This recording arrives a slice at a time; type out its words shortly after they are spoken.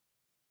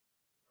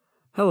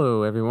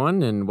Hello,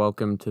 everyone, and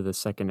welcome to the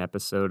second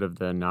episode of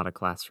the Not a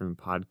Classroom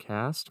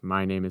podcast.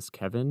 My name is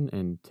Kevin,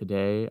 and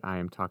today I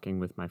am talking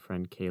with my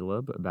friend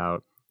Caleb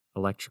about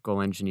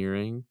electrical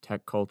engineering,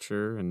 tech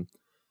culture, and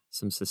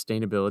some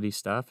sustainability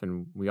stuff.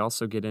 And we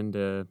also get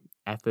into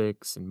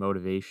ethics and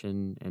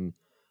motivation and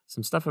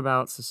some stuff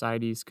about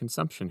society's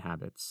consumption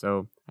habits.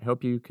 So I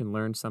hope you can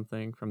learn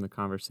something from the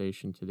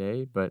conversation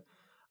today, but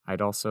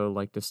I'd also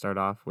like to start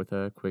off with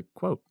a quick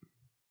quote.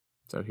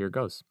 So here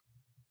goes.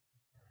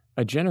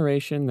 A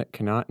generation that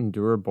cannot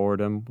endure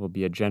boredom will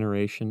be a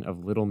generation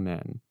of little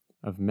men,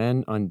 of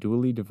men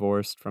unduly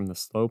divorced from the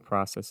slow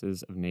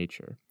processes of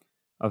nature,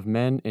 of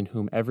men in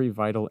whom every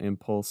vital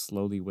impulse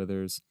slowly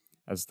withers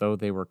as though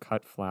they were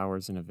cut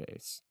flowers in a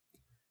vase.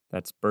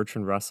 That's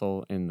Bertrand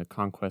Russell in The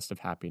Conquest of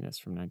Happiness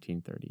from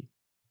 1930.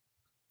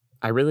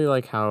 I really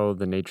like how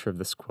the nature of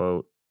this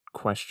quote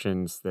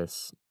questions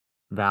this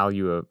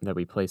that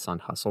we place on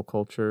hustle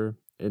culture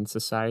in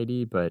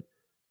society, but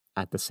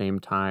at the same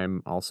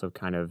time also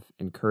kind of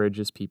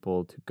encourages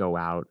people to go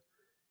out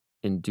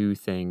and do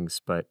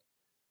things, but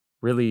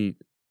really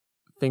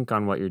think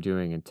on what you're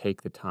doing and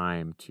take the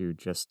time to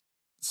just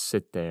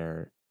sit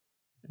there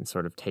and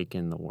sort of take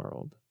in the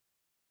world.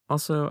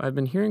 Also, I've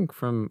been hearing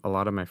from a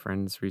lot of my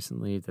friends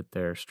recently that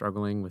they're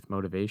struggling with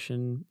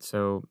motivation.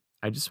 So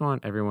I just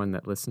want everyone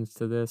that listens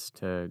to this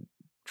to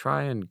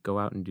try and go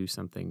out and do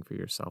something for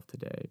yourself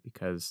today,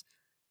 because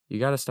you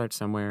got to start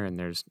somewhere and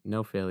there's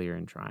no failure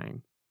in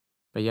trying.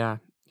 But yeah,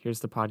 here's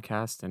the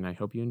podcast, and I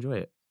hope you enjoy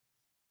it.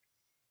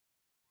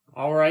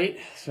 All right,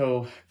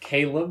 so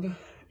Caleb,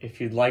 if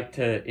you'd like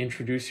to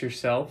introduce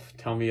yourself,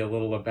 tell me a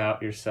little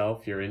about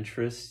yourself, your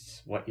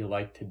interests, what you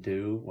like to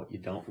do, what you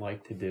don't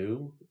like to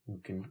do. You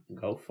can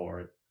go for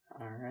it.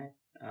 All right.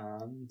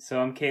 So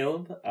I'm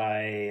Caleb.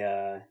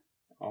 I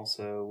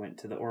also went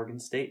to the Oregon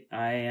State.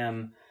 I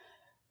am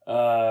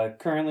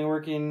currently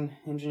working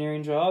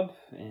engineering job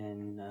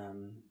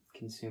in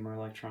consumer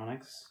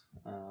electronics.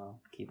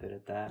 Keep it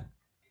at that.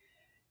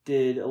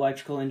 Did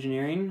electrical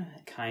engineering,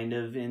 kind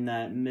of in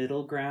that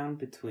middle ground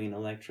between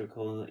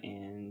electrical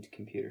and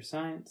computer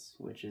science,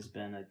 which has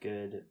been a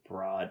good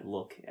broad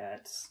look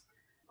at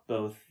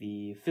both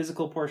the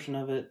physical portion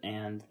of it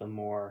and the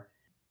more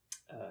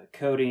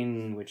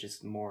coding, which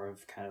is more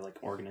of kind of like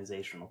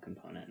organizational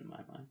component in my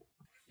mind.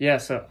 Yeah,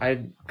 so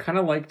I'd kind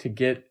of like to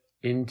get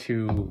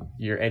into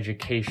your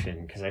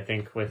education, because I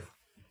think with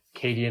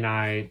Katie and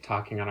I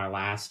talking on our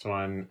last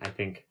one, I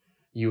think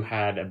you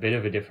had a bit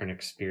of a different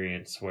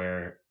experience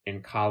where in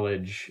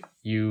college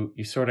you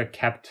sort of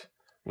kept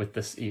with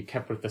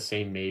the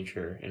same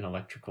major in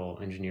electrical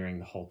engineering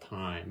the whole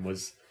time.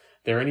 Was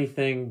there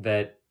anything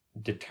that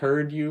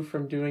deterred you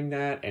from doing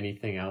that?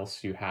 Anything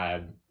else you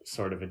had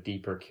sort of a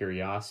deeper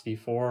curiosity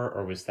for,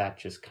 or was that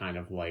just kind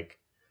of like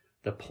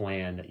the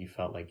plan that you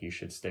felt like you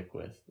should stick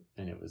with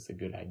and it was a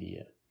good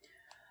idea?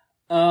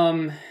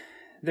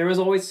 There was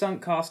always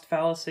sunk cost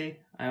fallacy.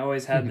 I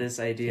always had this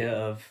idea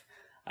of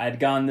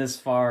I'd gone this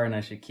far and I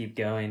should keep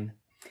going.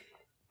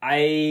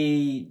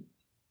 I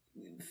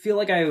feel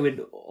like I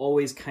would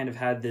always kind of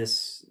had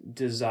this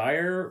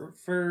desire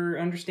for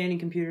understanding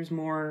computers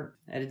more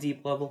at a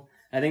deep level.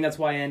 I think that's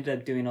why I ended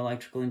up doing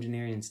electrical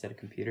engineering instead of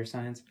computer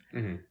science.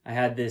 Mm-hmm. I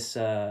had this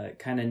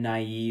kind of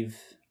naive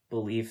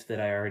belief that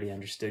I already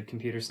understood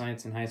computer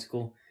science in high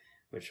school,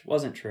 which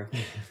wasn't true.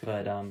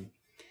 But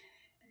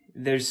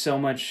there's so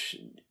much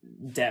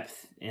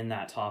depth in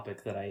that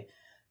topic that I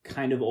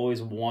kind of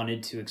always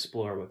wanted to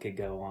explore what could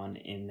go on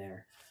in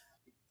there.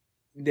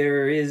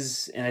 There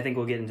is, and I think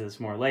we'll get into this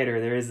more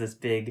later, there is this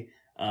big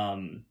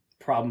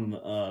problem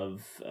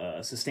of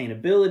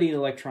sustainability in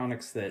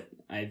electronics that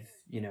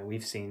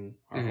we've seen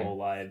our whole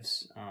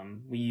lives.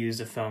 We use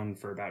a phone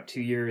for about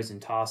 2 years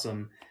and toss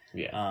them.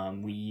 Yeah.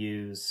 We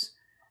use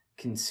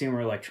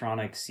consumer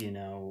electronics,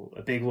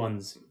 a big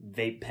one's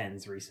vape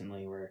pens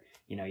recently, where,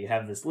 you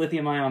have this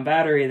lithium ion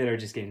battery that are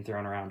just getting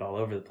thrown around all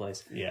over the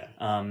place. Yeah.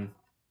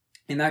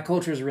 And that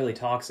culture is really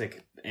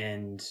toxic.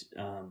 And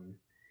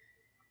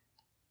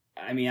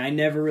I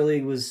never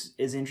really was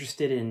as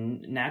interested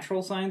in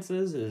natural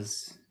sciences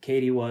as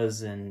Katie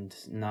was, and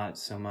not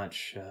so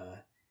much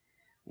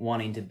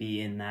wanting to be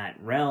in that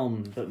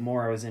realm, but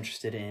more I was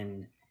interested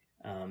in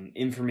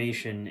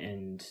information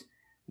and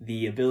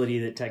the ability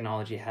that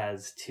technology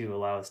has to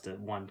allow us to,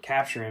 one,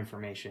 capture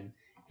information,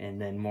 and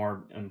then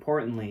more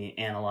importantly,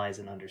 analyze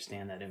and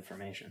understand that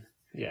information.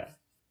 Yeah.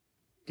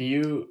 Do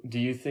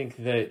you think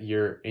that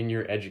in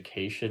your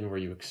education, were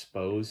you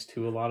exposed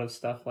to a lot of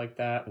stuff like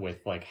that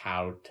with like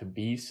how to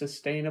be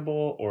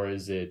sustainable, or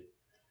is it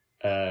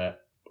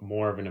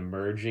more of an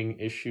emerging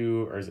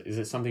issue, or is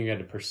it something you had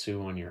to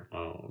pursue on your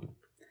own?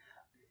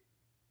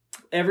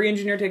 Every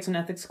engineer takes an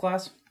ethics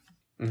class.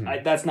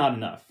 Mm-hmm. That's not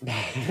enough.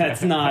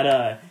 That's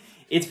not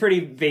it's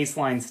pretty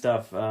baseline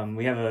stuff.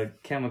 We have a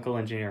chemical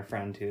engineer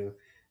friend who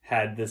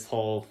had this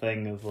whole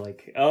thing of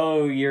like,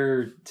 oh,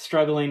 you're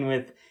struggling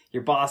with,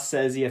 your boss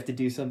says you have to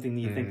do something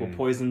that you think will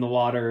poison the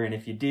water, and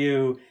if you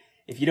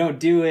don't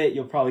do it,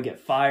 you'll probably get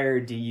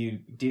fired. Do you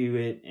do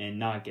it and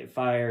not get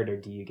fired, or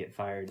do you get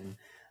fired? And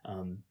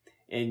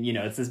and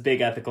it's this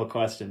big ethical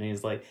question. And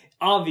he's like,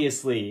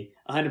 obviously,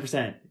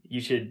 100%,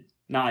 you should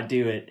not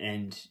do it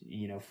and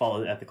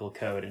follow the ethical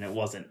code, and it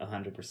wasn't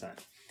 100%.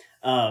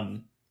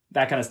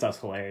 That kind of stuff's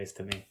hilarious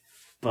to me.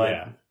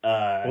 But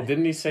well,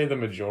 didn't he say the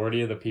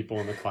majority of the people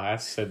in the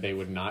class said they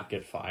would not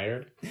get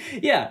fired?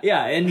 Yeah,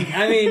 and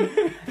I mean,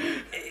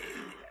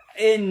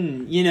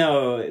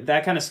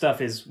 that kind of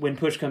stuff is when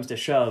push comes to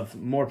shove,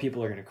 more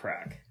people are going to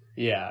crack.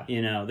 Yeah.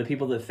 The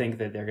people that think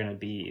that they're going to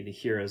be the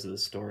heroes of the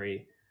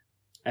story,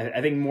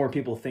 I think more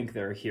people think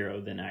they're a hero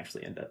than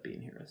actually end up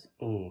being heroes.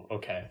 Ooh,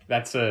 okay.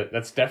 That's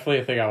definitely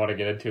a thing I want to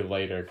get into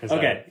later, because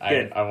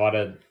I want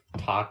to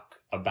talk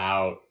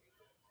about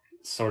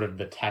sort of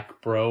the tech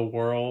bro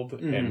world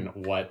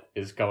and what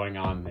is going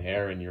on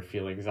there and your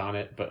feelings on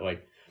it. But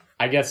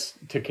I guess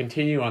to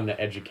continue on the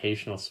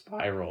educational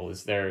spiral,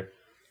 is there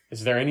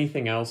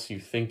anything else you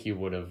think you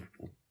would have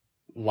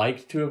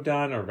liked to have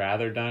done or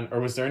rather done, or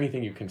was there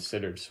anything you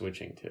considered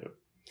switching to?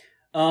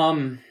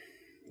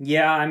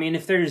 Yeah, I mean,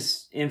 if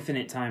there's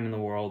infinite time in the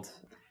world,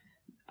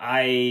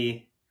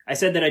 I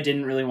said that I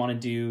didn't really want to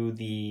do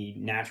the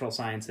natural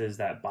sciences,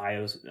 that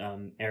bio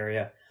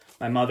area.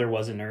 My mother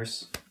was a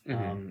nurse,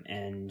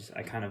 and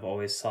I kind of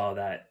always saw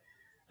that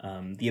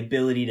the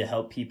ability to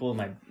help people.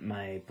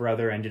 My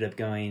brother ended up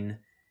going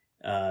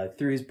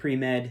through his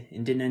pre-med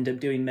and didn't end up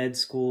doing med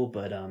school,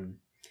 but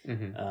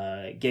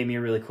gave me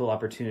a really cool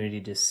opportunity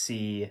to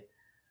see.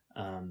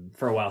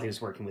 For a while, he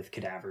was working with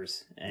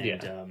cadavers,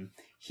 and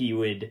he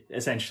would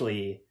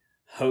essentially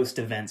host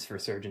events for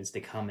surgeons to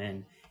come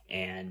in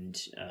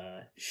and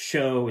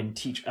show and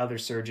teach other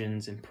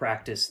surgeons and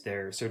practice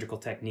their surgical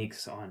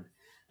techniques on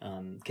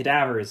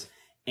cadavers.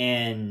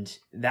 And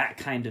that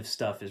kind of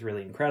stuff is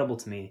really incredible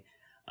to me,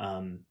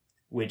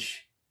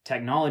 which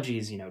technology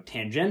is,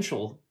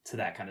 tangential to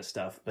that kind of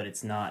stuff, but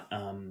it's not,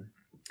 I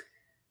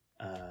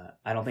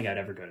don't think I'd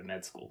ever go to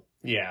med school.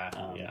 Yeah.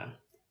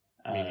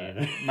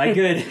 My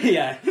good,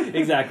 yeah,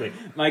 exactly.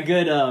 My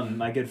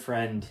good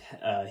friend,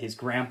 his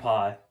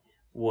grandpa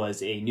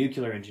was a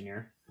nuclear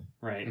engineer,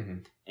 right?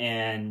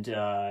 And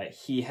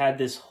he had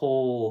this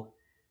whole,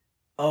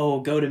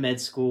 go to med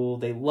school.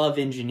 They love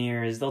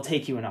engineers. They'll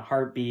take you in a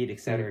heartbeat, et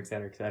cetera, et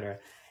cetera, et cetera.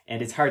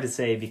 And it's hard to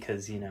say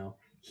because,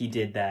 he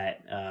did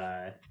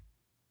that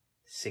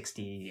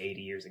 60,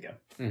 80 years ago,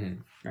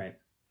 right?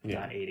 Yeah.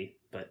 Not 80,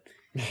 but...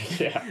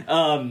 Yeah.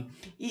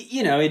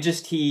 It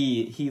just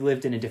he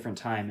lived in a different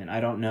time, and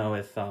I don't know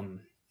if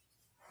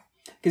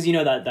because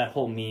that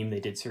whole meme,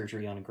 they did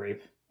surgery on a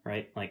grape,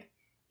 right?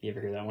 You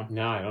ever hear that one?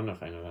 No, I don't know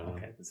if I know that one.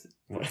 Okay,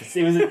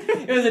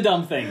 it was a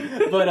dumb thing,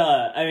 but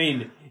I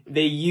mean,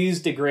 they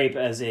used a grape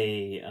as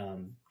a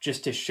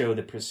just to show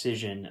the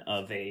precision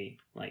of a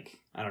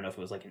I don't know if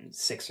it was a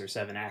 6 or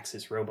 7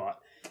 axis robot,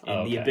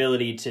 and the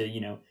ability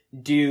to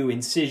do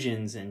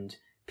incisions and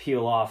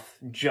peel off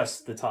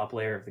just the top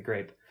layer of the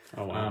grape.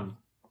 Oh, wow.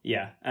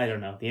 Yeah, I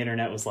don't know. The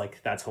internet was like,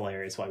 that's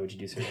hilarious. Why would you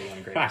do surgery on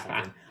a grape or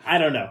something? I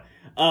don't know.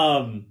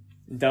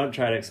 Don't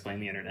try to explain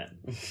the internet.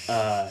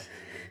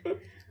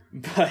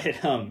 But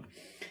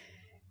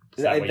is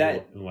that what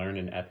you learn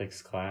in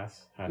ethics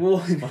class?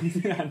 Well,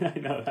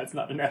 no, that's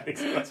not an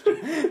ethics question.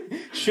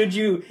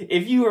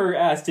 If you were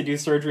asked to do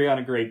surgery on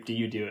a grape, do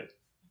you do it?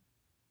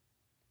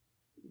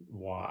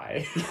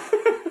 Why?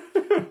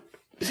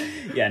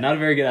 Yeah, not a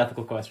very good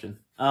ethical question.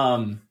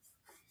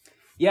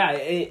 Yeah,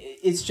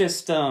 it's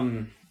just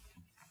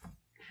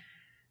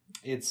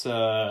it's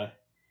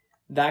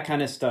that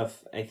kind of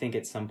stuff. I think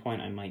at some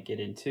point I might get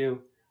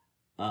into,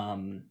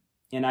 and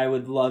I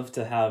would love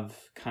to have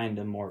kind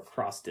of more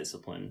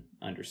cross-discipline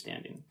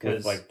understanding,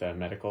 with the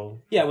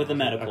medical. Yeah, with the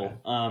medical.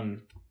 Okay.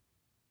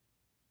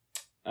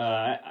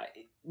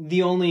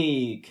 The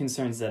only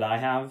concerns that I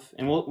have,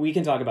 and we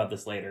can talk about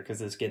this later because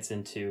this gets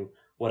into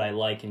what I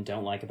like and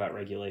don't like about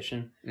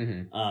regulation.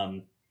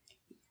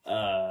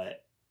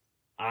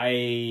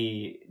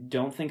 I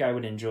don't think I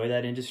would enjoy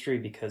that industry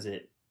because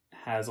it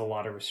has a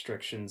lot of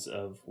restrictions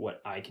of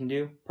what I can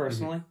do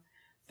personally.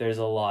 There's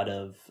a lot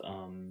of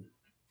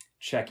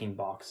checking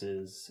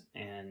boxes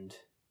and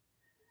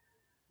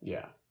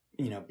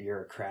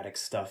bureaucratic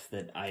stuff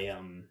that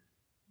I'm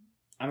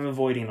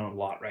avoiding a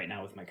lot right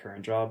now with my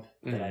current job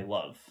that I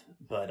love,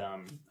 but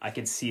I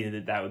could see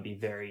that would be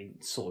very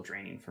soul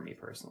draining for me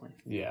personally.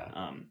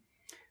 Yeah.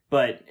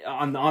 But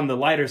on the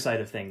lighter side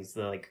of things,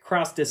 the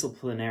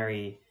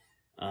cross-disciplinary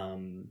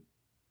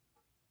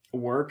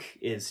work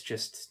is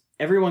just,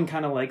 everyone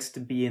kind of likes to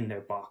be in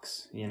their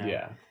box,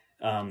 Yeah.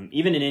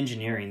 Even in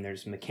engineering,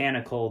 there's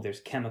mechanical, there's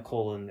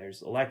chemical, and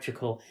there's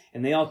electrical,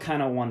 and they all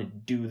kind of want to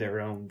do their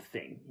own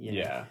thing.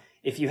 Yeah.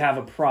 If you have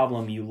a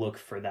problem, you look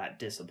for that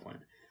discipline.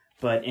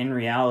 But in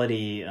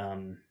reality,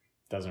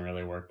 doesn't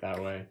really work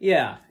that way.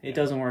 Yeah, it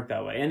doesn't work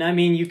that way. And I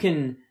mean, you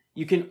can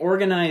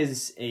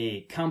organize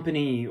a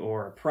company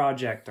or a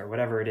project or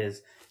whatever it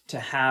is to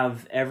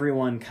have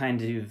everyone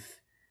kind of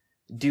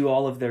do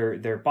all of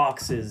their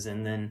boxes,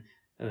 and then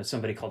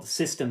somebody called a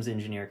systems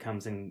engineer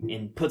comes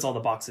and puts all the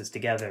boxes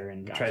together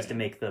and tries to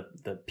make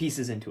the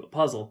pieces into a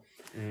puzzle.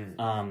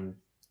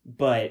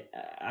 But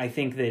I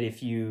think that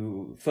if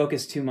you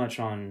focus too much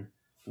on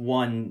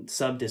one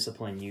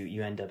sub-discipline,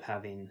 you end up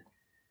having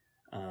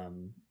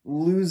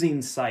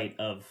losing sight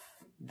of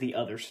the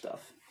other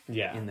stuff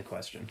in the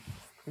question.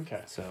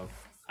 Okay. So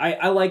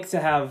I like to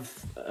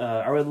have,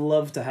 I would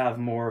love to have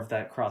more of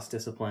that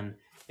cross-discipline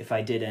if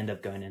I did end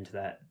up going into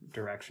that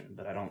direction,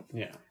 but I don't.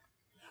 Yeah.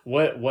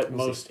 What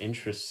most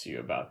interests you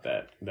about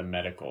the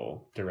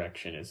medical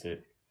direction?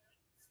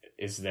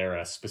 Is there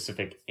a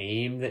specific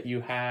aim that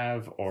you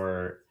have,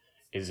 or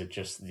is it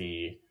just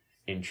the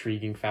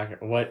intriguing factor?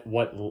 What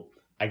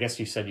I guess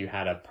you said you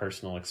had a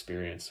personal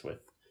experience with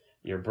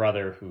your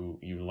brother who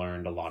you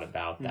learned a lot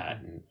about that.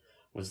 And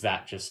was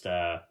that just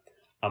a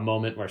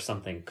moment where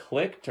something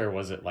clicked, or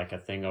was it like a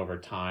thing over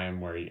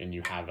time and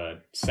you have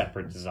a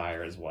separate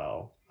desire as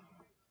well?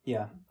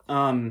 Yeah.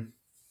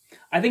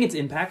 I think it's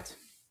impact.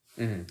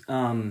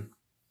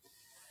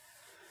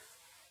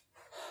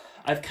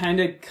 I've kind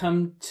of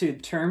come to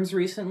terms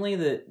recently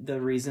that the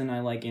reason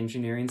I like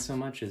engineering so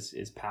much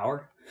is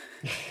power.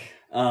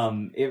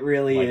 It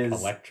really like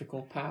is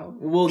electrical power.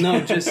 Well,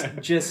 no,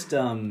 just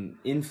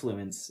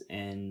influence,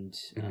 and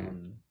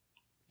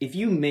if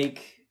you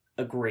make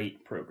a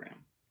great program,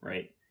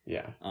 right?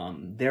 Yeah.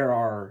 There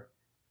are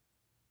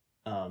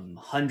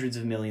hundreds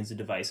of millions of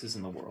devices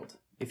in the world.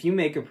 If you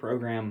make a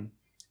program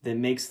that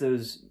makes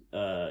those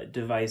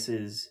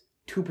devices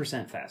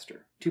 2%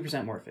 faster,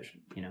 2% more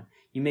efficient,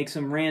 you make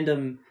some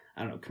random,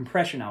 I don't know,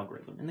 compression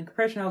algorithm, and the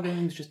compression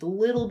algorithm is just a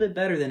little bit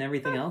better than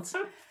everything else.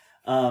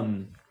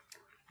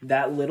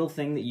 That little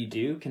thing that you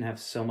do can have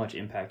so much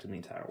impact in the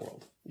entire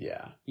world.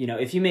 Yeah.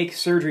 If you make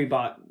Surgery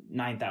Bot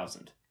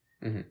 9000,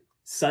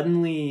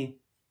 suddenly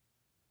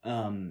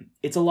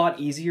it's a lot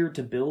easier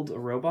to build a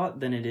robot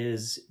than it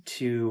is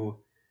to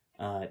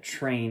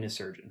train a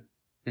surgeon.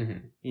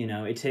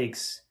 It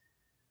takes,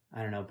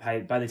 I don't know,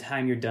 by the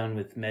time you're done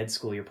with med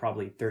school, you're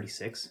probably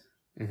 36.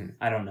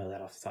 I don't know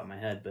that off the top of my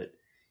head, but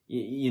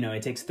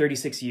it takes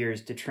 36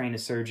 years to train a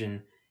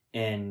surgeon,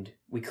 and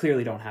we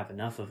clearly don't have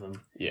enough of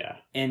them. Yeah.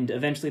 And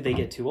eventually they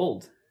get too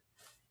old.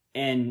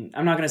 And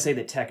I'm not going to say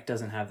that tech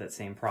doesn't have that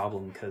same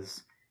problem,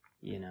 because,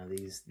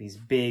 these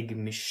big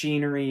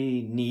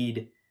machinery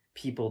need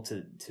people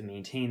to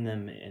maintain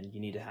them, and you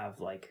need to have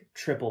like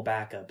triple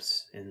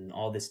backups and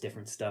all this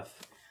different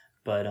stuff.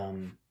 But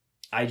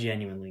I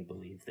genuinely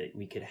believe that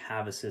we could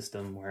have a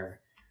system where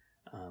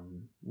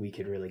we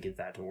could really get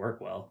that to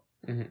work well.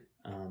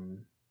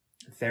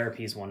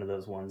 Therapy is one of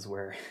those ones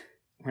where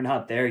we're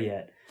not there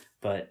yet,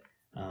 but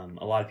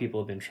a lot of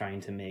people have been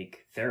trying to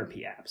make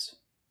therapy apps.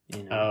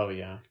 Oh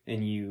yeah.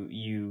 And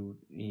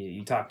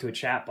you talk to a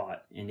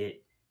chatbot, and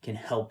it can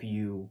help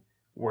you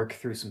work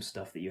through some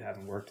stuff that you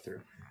haven't worked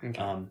through.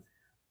 Okay.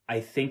 I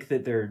think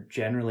that they're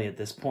generally at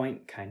this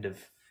point kind of,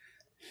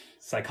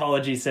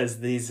 psychology says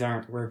these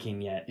aren't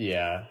working yet.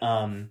 Yeah.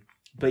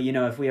 But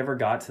if we ever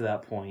got to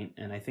that point,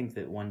 and I think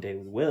that one day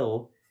we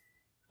will,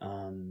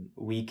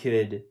 we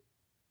could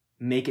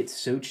make it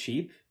so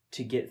cheap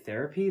to get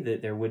therapy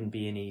that there wouldn't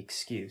be any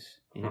excuse,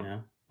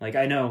 Like,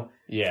 I know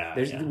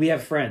we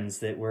have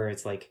friends where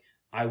it's like,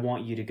 I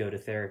want you to go to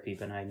therapy,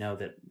 but I know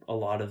that a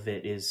lot of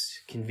it is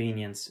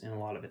convenience and a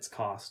lot of it's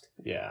cost.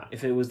 Yeah.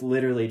 If it was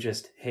literally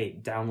just, hey,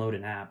 download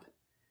an app,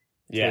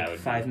 take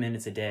 5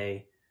 minutes a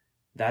day,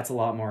 that's a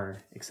lot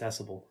more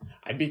accessible.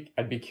 I'd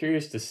be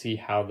curious to see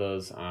how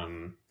those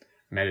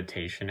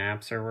meditation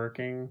apps are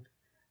working,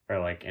 or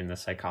like in the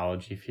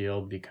psychology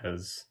field,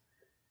 because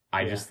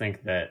I just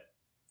think that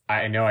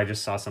I know I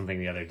just saw something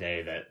the other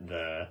day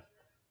that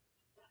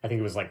I think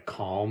it was like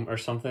Calm or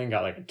something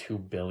got like a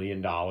 $2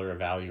 billion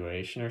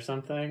evaluation or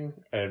something.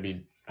 It'd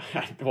be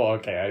well,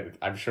 okay,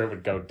 I'm sure it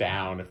would go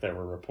down if there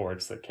were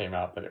reports that came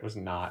out that it was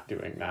not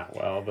doing that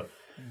well. But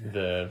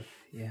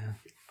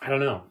I don't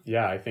know.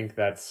 Yeah, I think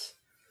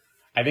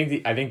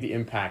the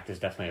impact is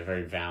definitely a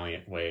very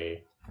valiant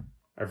way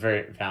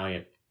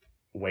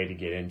to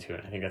get into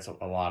it. I think that's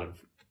a lot of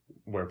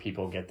where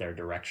people get their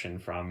direction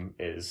from,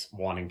 is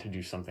wanting to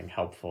do something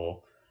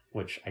helpful,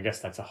 which I guess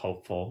that's a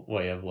hopeful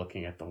way of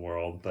looking at the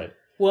world. But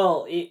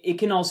well, it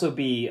can also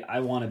be,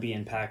 I want to be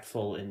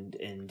impactful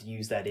and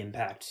use that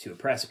impact to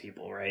oppress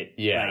people, right?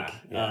 Yeah.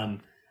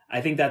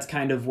 I think that's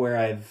kind of where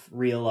I've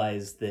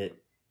realized that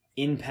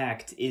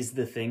impact is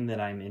the thing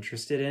that I'm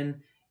interested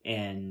in.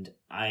 And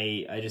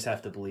I just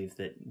have to believe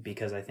that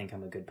because I think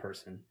I'm a good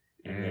person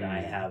and that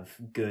I have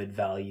good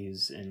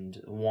values and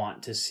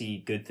want to see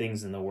good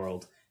things in the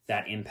world,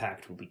 that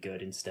impact will be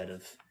good instead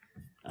of...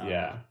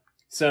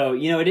 So,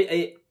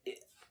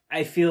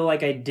 I feel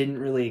like I didn't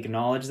really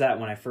acknowledge that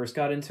when I first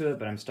got into it,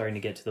 but I'm starting to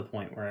get to the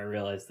point where I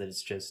realize that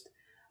it's just,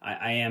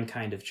 I am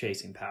kind of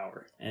chasing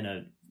power in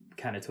a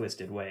kind of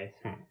twisted way.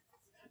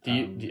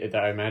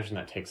 I imagine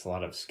that takes a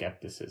lot of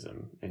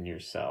skepticism in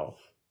yourself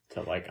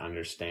to like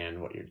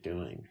understand what you're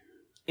doing.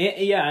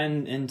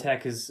 And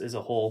tech as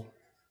a whole,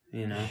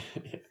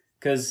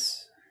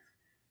 because,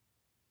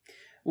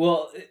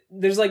 well,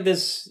 there's like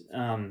this,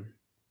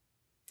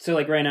 so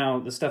like right now,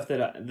 the stuff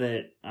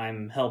that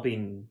I'm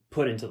helping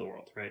put into the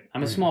world, right?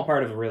 I'm a small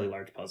part of a really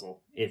large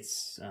puzzle.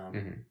 It's,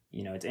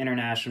 it's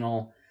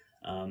international,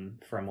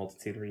 for a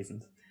multitude of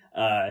reasons.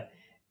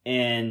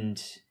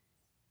 and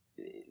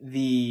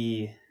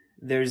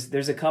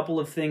there's a couple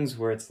of things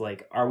where it's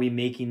like, are we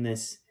making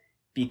this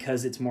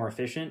because it's more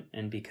efficient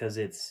and because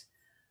it's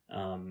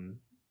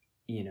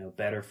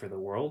better for the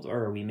world,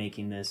 or are we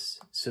making this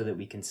so that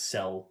we can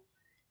sell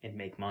and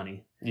make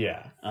money?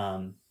 Yeah.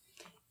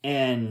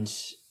 And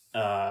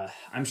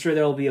I'm sure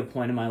there will be a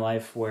point in my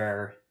life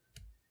where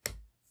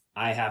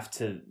I have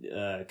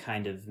to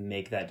kind of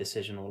make that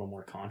decision a little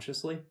more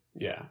consciously.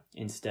 Yeah.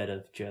 Instead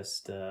of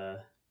just I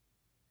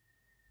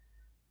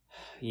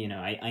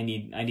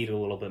need a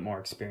little bit more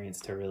experience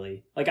to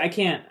really, like,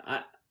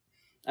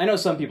 I know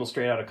some people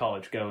straight out of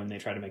college go and they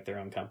try to make their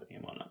own company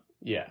and whatnot.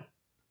 Yeah.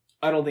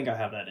 I don't think I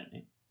have that in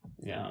me.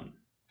 Yeah.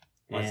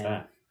 What's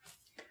that?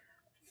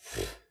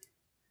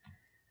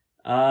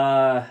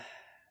 I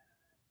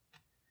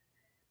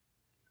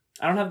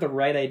don't have the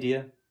right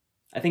idea.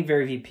 I think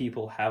very few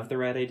people have the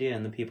right idea,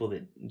 and the people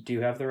that do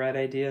have the right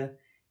idea,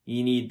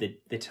 you need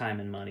the time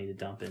and money to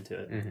dump into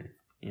it.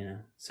 Mm-hmm.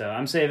 So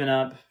I'm saving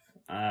up.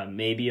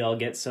 Maybe I'll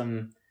get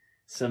some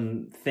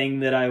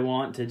thing that I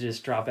want to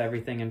just drop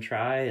everything and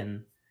try.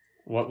 And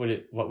what would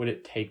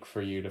it take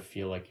for you to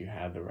feel like you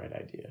had the right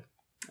idea?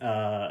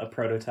 A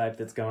prototype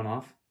that's going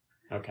off.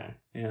 Okay.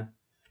 Yeah.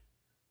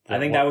 I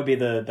think that would be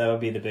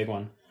the big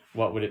one.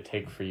 What would it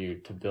take for you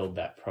to build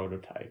that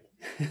prototype?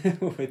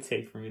 What would it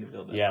take for me to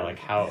build that? Yeah,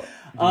 prototype? like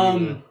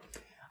how?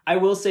 I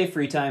will say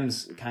free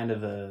time's kind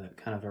of a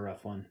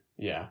rough one.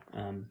 Yeah.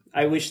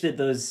 I wish that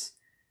those,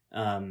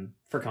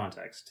 for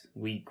context,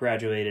 we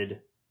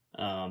graduated.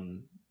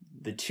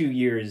 The 2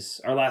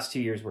 years, our last 2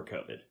 years were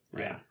COVID,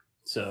 right? Yeah.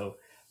 So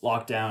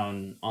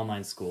lockdown,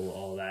 online school,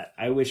 all of that.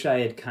 I wish I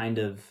had kind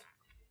of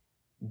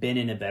been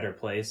in a better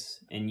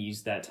place and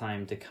used that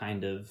time to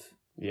kind of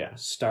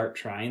start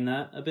trying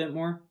that a bit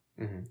more.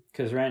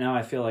 Because right now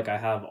I feel like I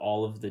have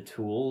all of the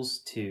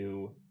tools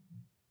to,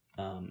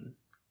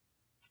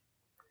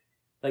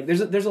 like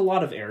there's a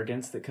lot of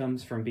arrogance that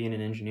comes from being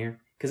an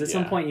engineer. Because at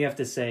some point you have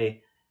to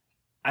say,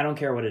 I don't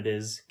care what it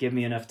is. Give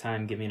me enough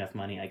time. Give me enough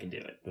money. I can do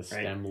it. The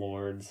STEM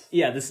lords.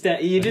 Yeah,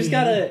 you just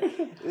gotta.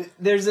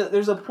 There's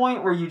a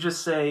point where you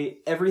just say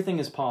everything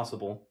is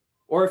possible,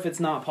 or if it's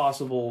not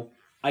possible,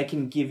 I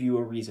can give you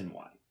a reason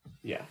why.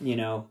 Yeah.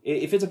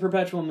 If it's a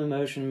perpetual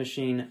motion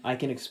machine, I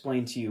can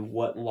explain to you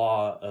what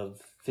law of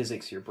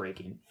physics you're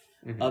breaking.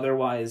 Mm-hmm.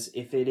 Otherwise,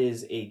 if it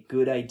is a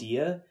good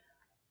idea,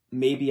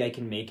 maybe I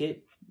can make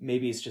it.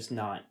 Maybe it's just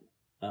not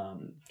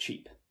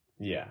cheap.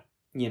 Yeah.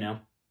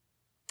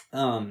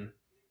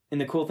 And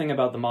the cool thing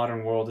about the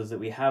modern world is that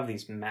we have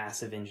these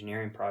massive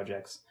engineering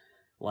projects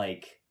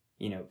like,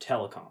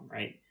 telecom,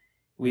 right?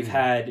 We've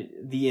had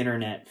the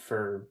internet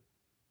for,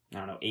 I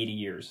don't know, 80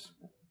 years,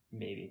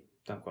 maybe.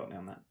 Don't quote me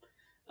on that.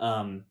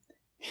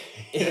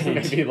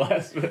 Maybe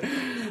less. But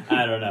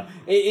I don't know.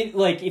 It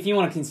like, if you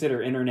want to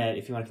consider internet,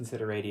 if you want to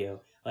consider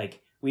radio, like,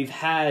 we've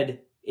had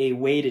a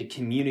way to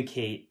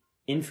communicate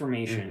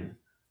information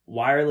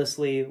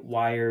wirelessly,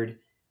 wired,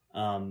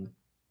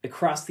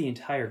 across the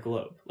entire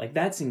globe. Like,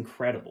 that's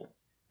incredible.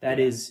 That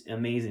is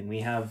amazing.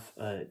 We have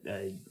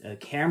a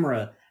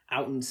camera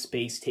out in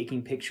space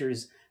taking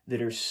pictures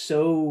that are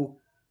so,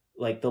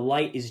 like, the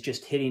light is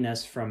just hitting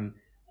us from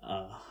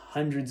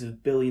hundreds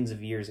of billions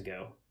of years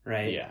ago,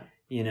 right? Yeah.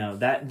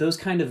 Those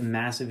kind of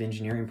massive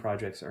engineering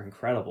projects are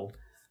incredible.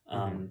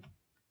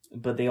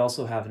 But they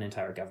also have an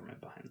entire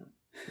government behind them.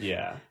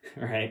 Yeah.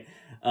 Right?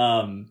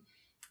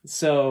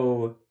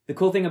 So the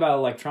cool thing about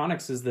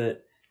electronics is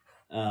that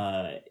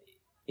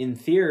in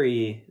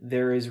theory,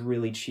 there is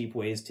really cheap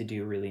ways to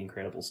do really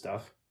incredible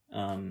stuff.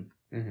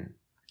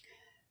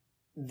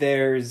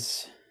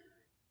 There's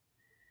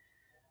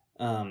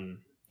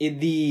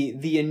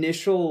the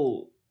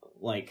initial,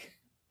 like,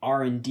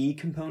 R&D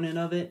component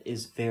of it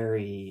is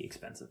very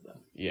expensive,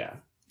 though. Yeah.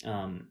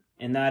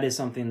 And that is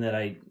something that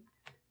I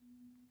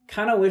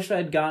kind of wish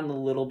I'd gotten a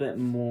little bit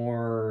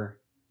more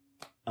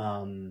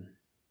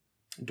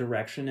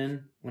direction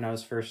in when I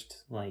was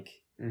first, like...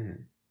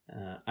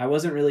 I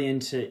wasn't really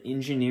into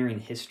engineering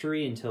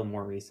history until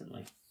more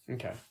recently.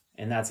 Okay.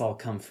 And that's all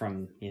come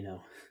from,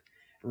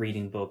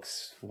 reading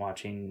books,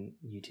 watching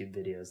YouTube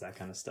videos, that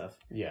kind of stuff.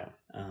 Yeah.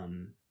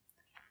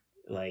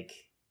 Like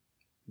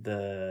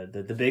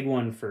the big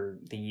one for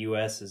the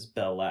US is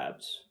Bell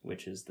Labs,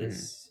 which is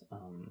this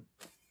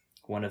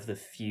one of the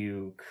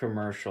few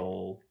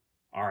commercial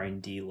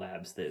R&D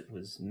labs that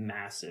was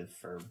massive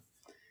for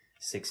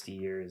 60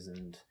 years,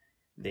 and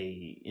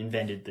they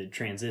invented the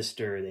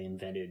transistor, they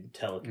invented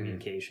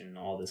telecommunication,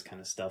 all this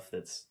kind of stuff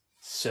that's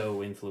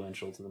so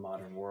influential to the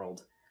modern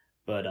world.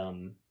 But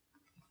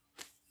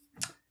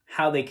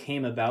how they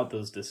came about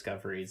those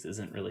discoveries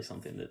isn't really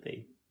something that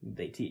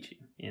they teach you,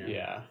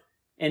 Yeah.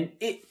 And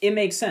it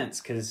makes sense,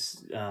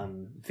 because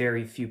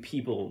very few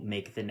people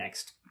make the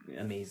next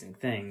amazing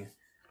thing.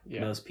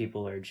 Yeah. Most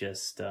people are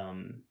just,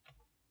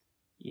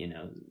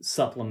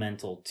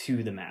 supplemental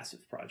to the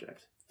massive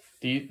project.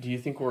 Do you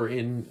think we're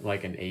in,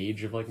 like, an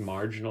age of, like,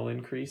 marginal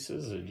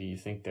increases, or do you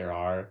think there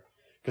are?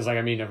 Because, like,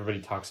 I mean,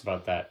 everybody talks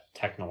about that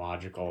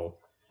technological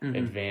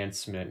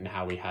advancement and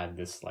how we had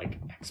this like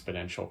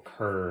exponential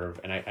curve.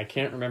 And I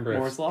can't remember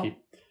Moore's law?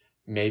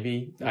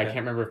 Maybe. Okay. I can't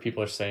remember if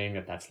people are saying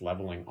that that's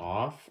leveling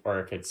off or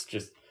if it's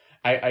just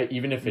I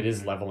even if it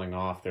is leveling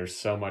off, there's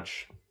so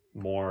much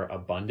more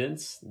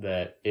abundance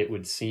that it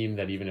would seem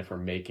that even if we're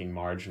making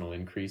marginal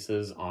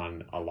increases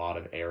on a lot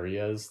of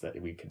areas that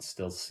we could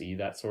still see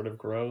that sort of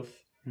growth.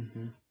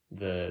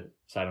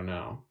 So I don't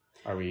know.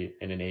 Are we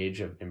in an age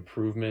of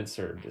improvements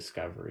or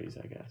discoveries,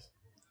 I guess?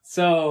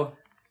 So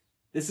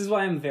this is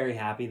why I'm very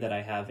happy that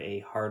I have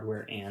a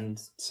hardware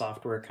and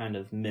software kind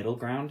of middle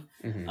ground.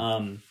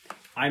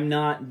 I'm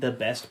not the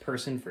best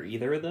person for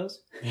either of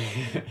those,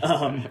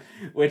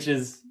 which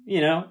is,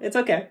 it's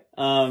okay.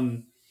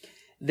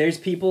 There's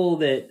people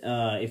that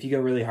if you go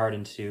really hard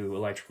into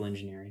electrical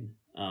engineering,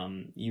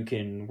 you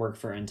can work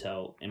for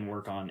Intel and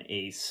work on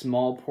a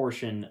small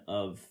portion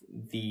of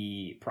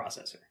the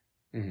processor.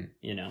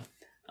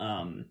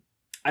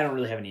 I don't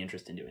really have any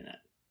interest in doing that.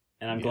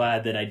 And I'm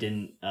glad that I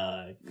didn't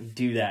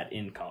do that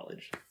in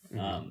college.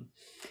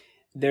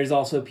 There's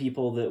also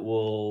people that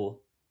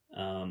will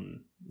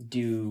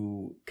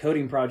do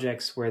coding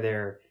projects where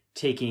they're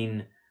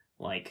taking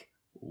like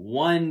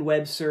one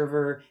web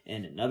server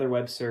and another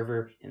web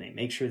server and they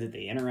make sure that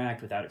they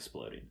interact without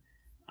exploding.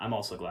 I'm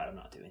also glad I'm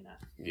not doing that.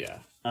 Yeah.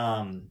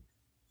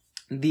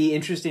 The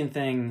interesting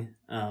thing,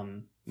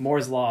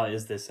 Moore's law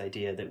is this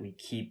idea that we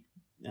keep,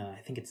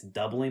 I think it's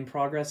doubling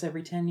progress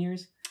every 10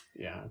 years.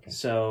 Yeah. Okay.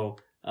 So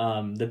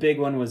the big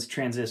one was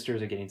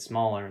transistors are getting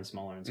smaller and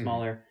smaller and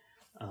smaller.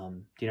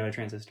 Do you know what a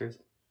transistor is?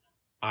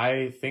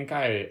 I think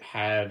I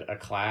had a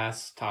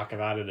class talk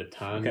about it a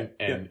ton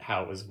and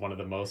how it was one of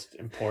the most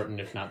important,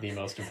 if not the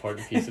most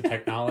important piece of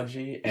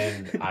technology.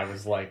 And I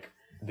was like,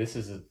 this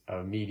is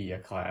a media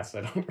class.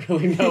 I don't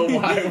really know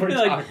why we're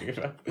talking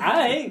about this. All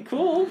right,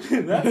 cool.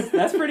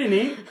 That's pretty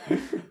neat.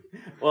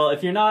 Well,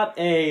 if you're not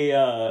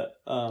a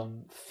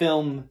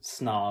film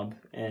snob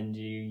and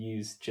you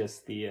use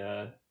just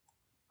the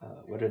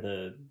what are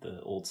the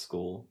old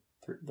school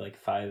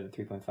like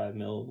 3.5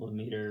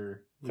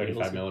 millimeter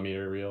 35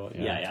 millimeter reel.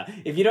 Yeah.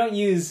 If you don't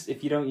use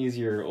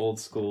your old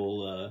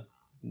school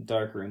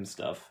darkroom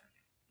stuff,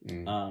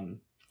 a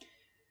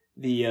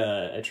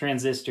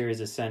transistor is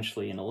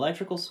essentially an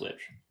electrical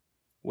switch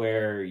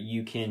where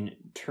you can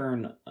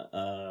turn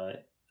a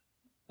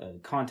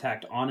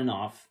contact on and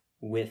off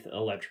with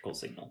electrical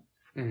signal.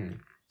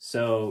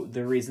 So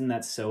the reason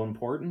that's so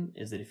important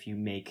is that if you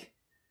make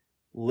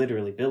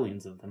literally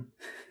billions of them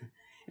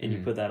and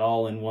you put that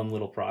all in one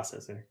little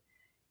processor,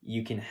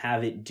 you can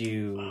have it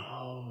do...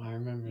 Oh, I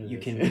remember You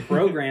this. can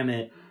program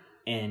it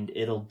and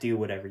it'll do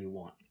whatever you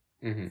want.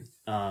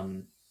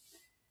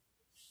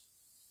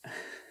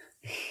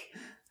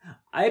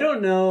 I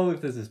don't know if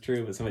this is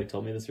true, but somebody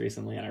told me this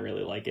recently and I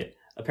really like it.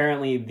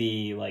 Apparently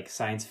the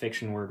science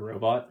fiction word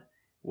robot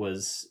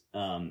was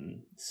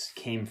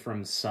came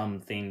from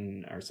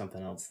something or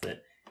something else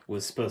that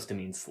was supposed to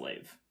mean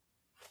slave.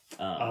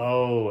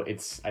 I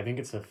think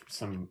it's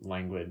some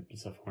language.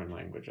 It's a foreign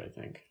language, I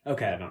think.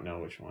 Okay. I don't know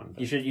which one.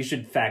 But... You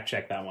should fact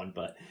check that one,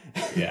 but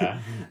yeah.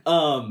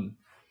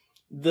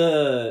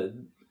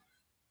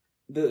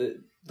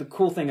 The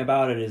cool thing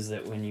about it is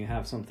that when you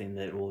have something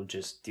that will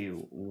just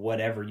do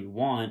whatever you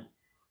want,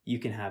 you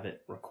can have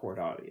it record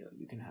audio,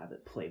 you can have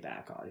it play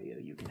back audio,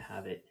 you can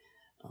have it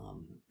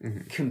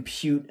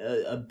compute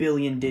a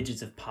billion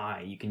digits of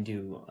pi. You can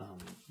do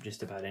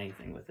just about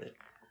anything with it.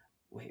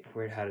 Wait,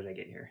 how did I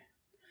get here?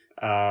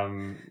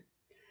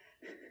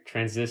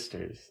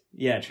 Transistors.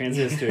 Yeah,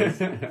 transistors.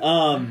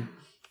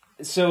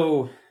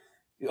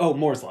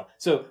 Moore's law.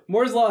 So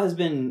Moore's law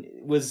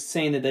was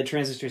saying that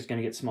transistor is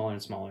going to get smaller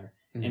and smaller.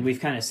 And we've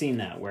kind of seen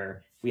that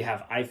where we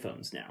have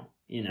iPhones now.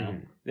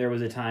 There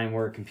was a time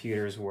where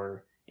computers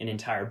were an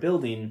entire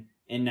building,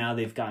 and now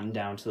they've gotten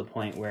down to the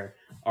point where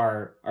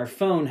our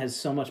phone has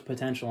so much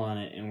potential on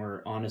it, and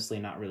we're honestly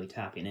not really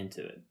tapping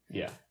into it.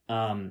 Yeah.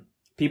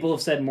 People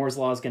have said Moore's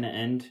law is going to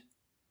end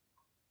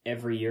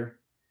every year.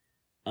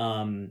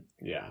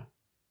 Yeah.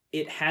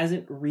 It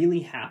hasn't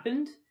really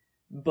happened,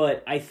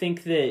 but I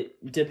think that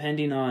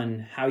depending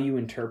on how you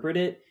interpret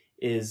it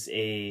is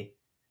an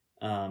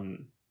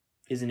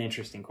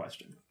interesting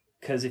question.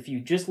 Because if you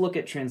just look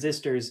at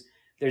transistors,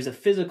 there's a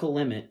physical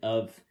limit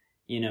of,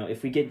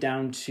 if we get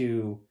down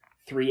to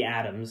 3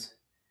 atoms,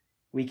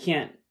 we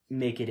can't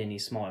make it any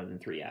smaller than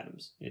 3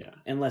 atoms. Yeah.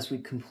 Unless we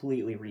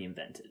completely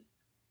reinvent it.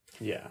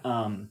 Yeah.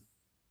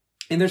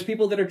 And there's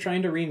people that are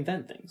trying to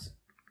reinvent things.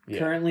 Yeah.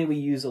 Currently, we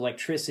use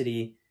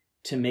electricity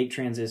to make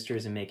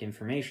transistors and make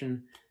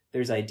information.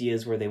 There's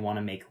ideas where they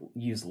want to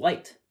use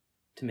light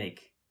to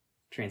make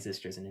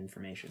transistors and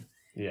information.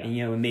 Yeah.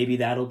 And, maybe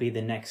that'll be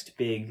the next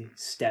big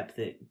step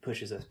that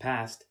pushes us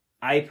past.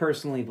 I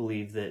personally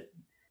believe that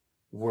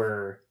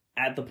we're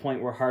at the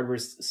point where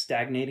hardware's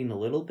stagnating a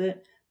little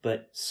bit,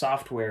 but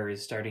software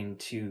is starting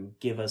to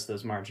give us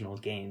those marginal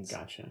gains.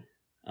 Gotcha.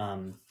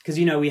 Because,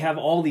 we have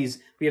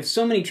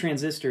so many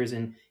transistors,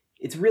 and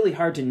it's really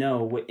hard to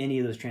know what any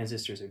of those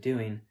transistors are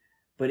doing.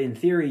 But in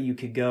theory, you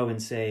could go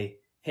and say,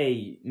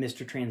 hey,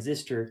 Mr.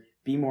 Transistor,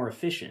 be more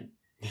efficient.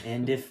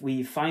 And if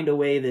we find a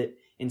way that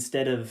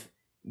instead of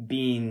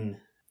being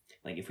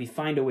like, if we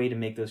find a way to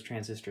make those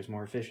transistors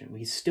more efficient,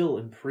 we still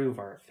improve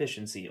our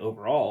efficiency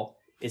overall.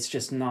 It's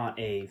just not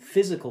a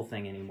physical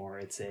thing anymore.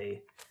 It's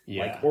a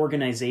like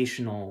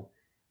organizational,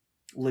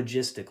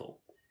 logistical.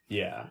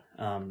 Yeah.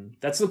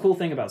 That's the cool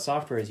thing about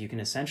software is you can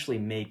essentially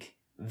make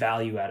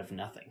value out of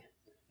nothing.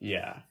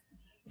 Yeah.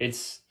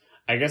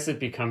 I guess it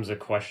becomes a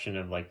question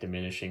of like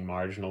diminishing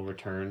marginal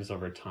returns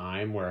over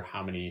time, where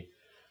how many,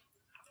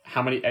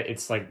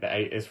 it's like,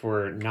 if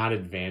we're not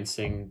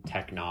advancing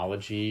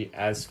technology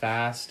as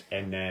fast,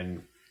 and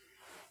then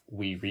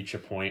we reach a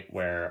point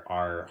where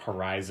our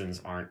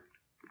horizons aren't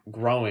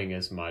growing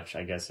as much,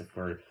 I guess if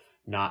we're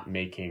not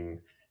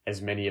making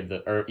as many of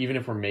or even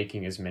if we're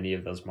making as many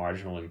of those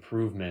marginal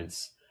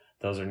improvements,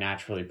 those are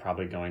naturally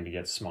probably going to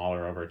get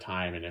smaller over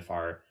time. And if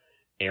our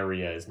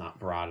area is not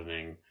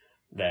broadening,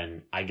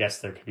 then I guess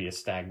there could be a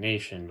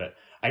stagnation. But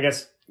I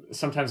guess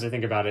sometimes I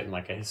think about it in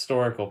like a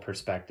historical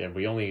perspective.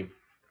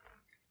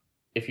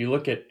 If you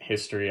look at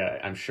history,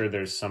 I'm sure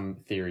there's some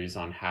theories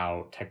on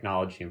how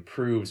technology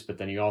improves, but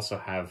then you also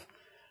have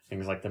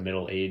things like the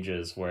Middle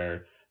Ages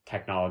where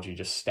technology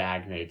just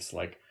stagnates,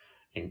 like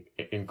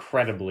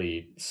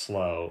incredibly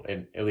slow,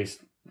 and at least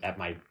at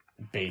my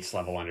base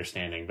level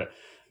understanding. But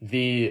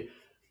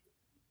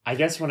I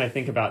guess when I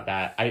think about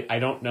that, I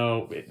don't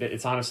know,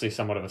 it's honestly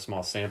somewhat of a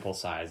small sample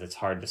size. It's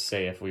hard to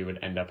say if we would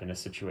end up in a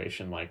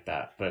situation like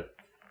that. But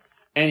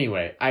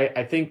anyway,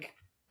 I think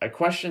a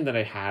question that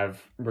I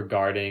have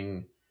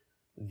regarding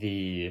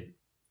the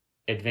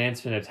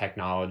advancement of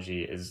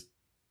technology is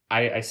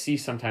I see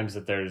sometimes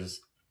that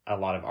there's a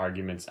lot of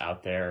arguments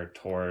out there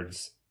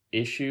towards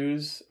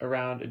issues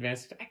around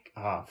advanced.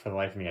 For the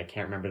life of me, I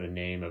can't remember the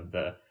name of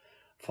the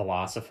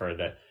philosopher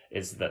that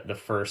is the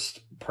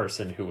first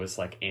person who was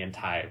like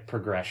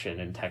anti-progression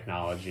in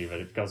technology, but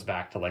it goes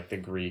back to like the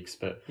Greeks.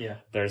 But yeah,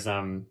 there's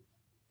I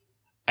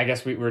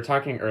guess we were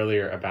talking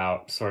earlier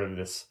about sort of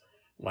this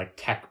like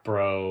tech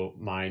bro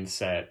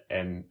mindset,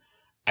 and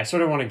I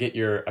sort of want to get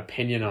your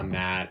opinion on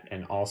that.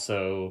 And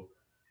also,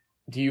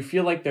 do you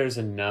feel like there's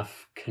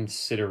enough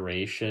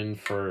consideration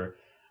for,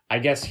 I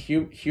guess,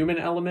 human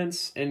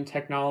elements in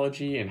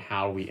technology and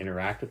how we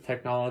interact with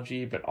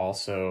technology, but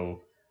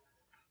also,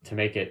 to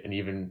make it an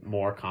even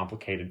more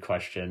complicated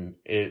question,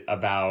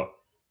 about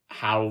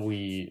how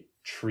we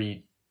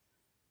treat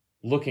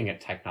looking at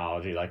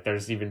technology? Like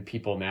there's even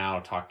people now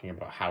talking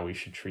about how we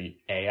should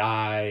treat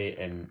AI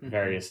and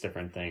various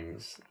different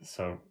things.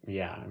 So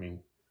yeah, I mean,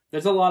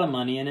 there's a lot of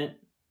money in it,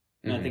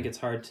 and I think it's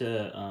hard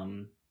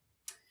to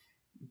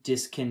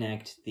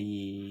disconnect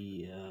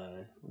the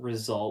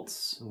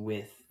results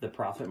with the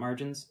profit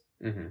margins.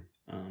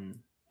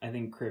 I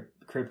think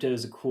crypto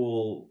is a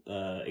cool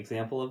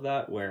example of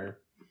that, where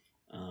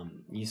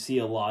you see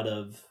a lot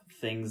of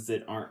things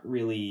that aren't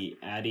really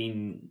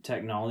adding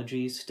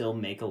technology still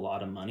make a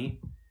lot of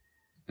money.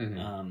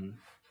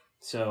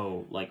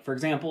 So, like, for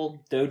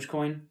example,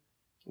 Dogecoin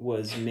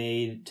was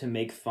made to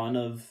make fun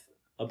of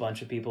a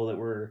bunch of people that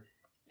were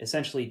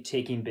essentially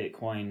taking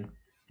Bitcoin,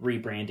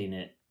 rebranding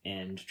it,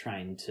 and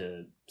trying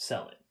to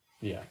sell it.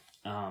 Yeah.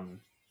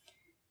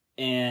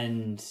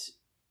 And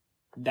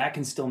that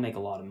can still make a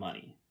lot of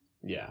money.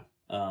 Yeah.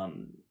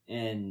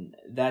 And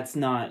that's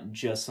not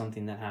just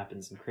something that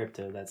happens in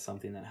crypto. That's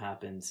something that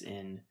happens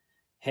in,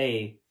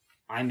 hey,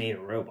 I made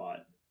a robot.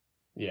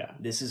 Yeah.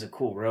 This is a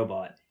cool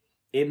robot.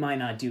 It might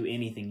not do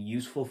anything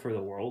useful for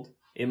the world.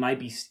 It might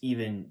be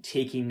even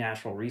taking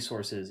natural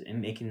resources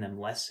and making them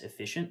less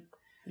efficient.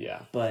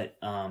 Yeah. But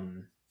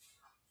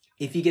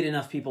if you get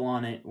enough people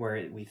on it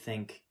where we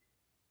think,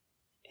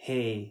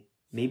 hey,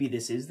 maybe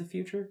this is the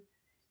future,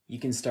 you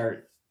can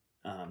start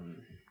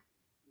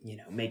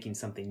making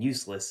something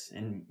useless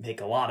and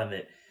make a lot of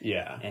it.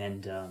 Yeah.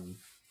 And,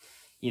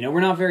 we're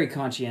not very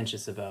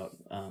conscientious about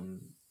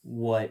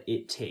what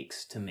it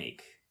takes to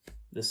make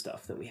the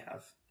stuff that we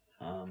have,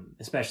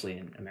 especially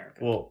in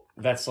America. Well,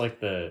 that's like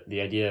the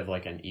idea of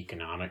like an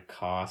economic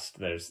cost.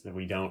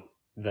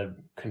 The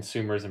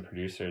consumers and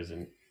producers,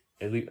 and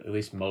at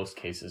least most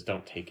cases,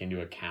 don't take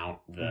into account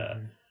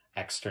the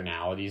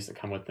externalities that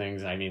come with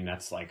things. I mean,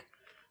 that's like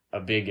a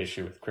big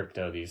issue with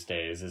crypto these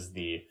days, is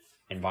the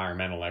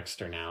environmental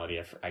externality.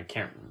 I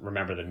can't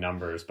remember the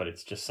numbers, but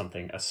it's just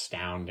something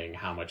astounding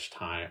how much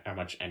time, how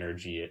much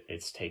energy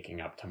it's taking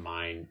up to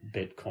mine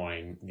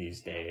Bitcoin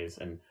these days.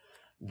 And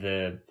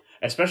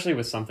especially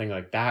with something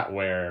like that,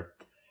 where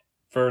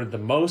for the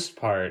most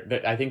part,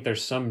 I think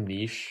there's some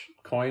niche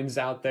coins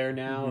out there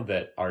now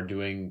that are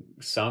doing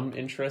some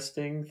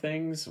interesting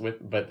things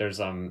but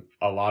there's a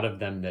lot of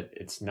them that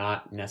it's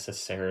not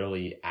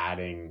necessarily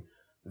adding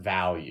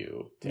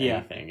value to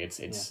anything. It's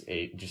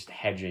just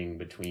hedging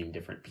between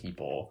different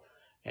people,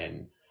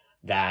 and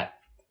that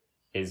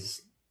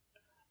is,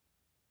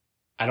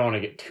 I don't want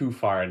to get too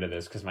far into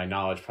this because my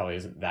knowledge probably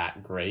isn't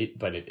that great,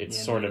 but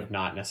it's sort of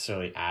not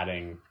necessarily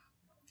adding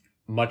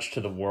much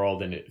to the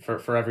world. And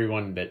for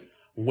everyone that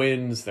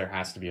wins, there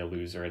has to be a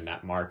loser in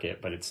that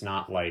market, but it's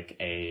not like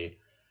a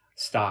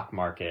stock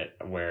market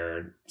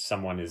where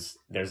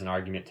there's an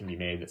argument to be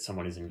made that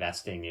someone is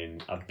investing in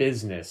a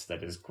business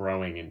that is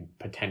growing and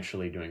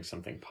potentially doing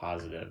something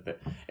positive.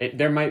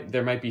 There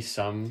might be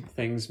some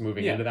things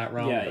moving into that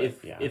realm.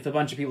 If a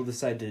bunch of people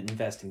decide to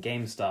invest in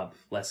GameStop,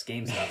 less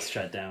GameStop's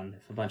shut down.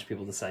 If a bunch of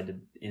people decide to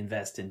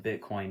invest in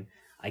Bitcoin,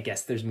 I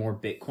guess there's more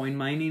Bitcoin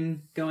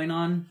mining going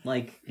on.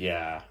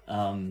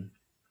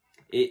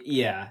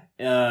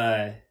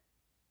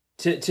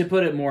 To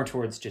put it more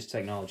towards just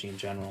technology in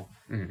general,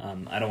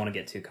 I don't want to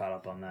get too caught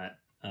up on that.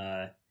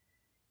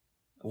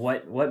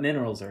 What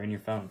minerals are in your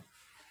phone?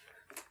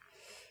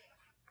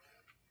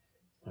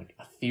 Like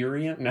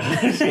Ethereum? No.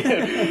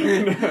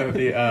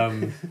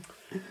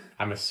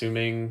 I'm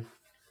assuming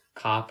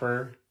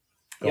copper,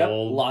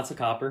 gold. Yep, lots of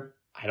copper.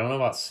 I don't know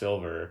about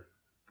silver.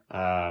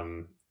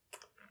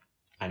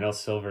 I know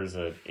silver's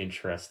an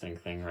interesting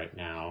thing right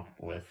now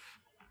with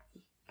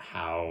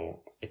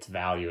how its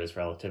value is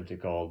relative to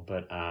gold,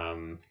 but I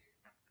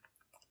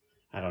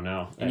don't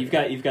know. And you've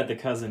got the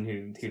cousin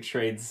who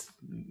trades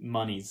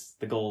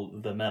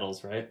the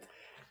metals, right?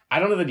 I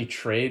don't know that he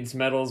trades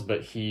metals,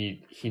 but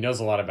he knows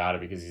a lot about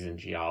it because he's in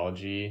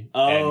geology,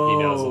 and he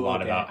knows a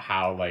lot about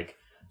how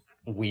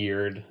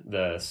weird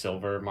the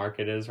silver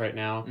market is right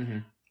now. Mm-hmm.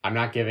 I'm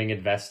not giving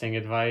investing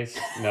advice.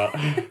 No.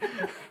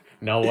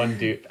 No one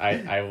do.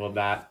 I will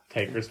not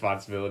take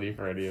responsibility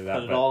for any of that.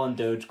 Put it all in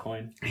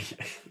Dogecoin.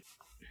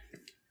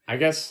 I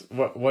guess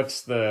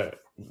what's the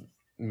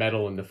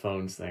metal in the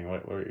phones thing?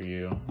 What were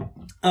you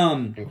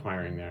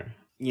inquiring there?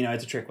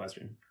 It's a trick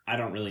question. I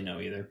don't really know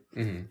either.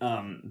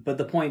 Mm-hmm. But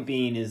the point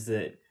being is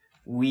that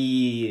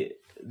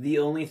the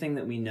only thing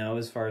that we know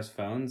as far as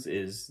phones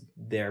is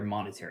their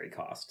monetary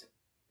cost.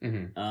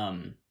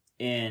 Mm-hmm.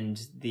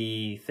 And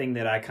the thing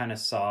that I kind of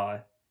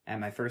saw at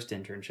my first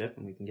internship,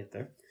 and we can get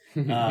there,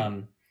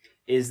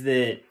 is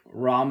that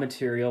raw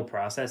material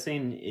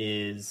processing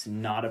is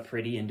not a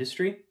pretty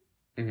industry.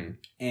 Mm-hmm.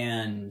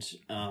 And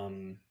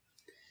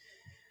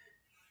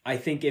I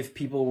think if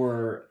people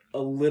were a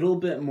little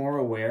bit more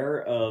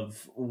aware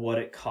of what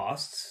it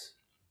costs,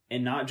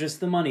 and not just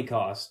the money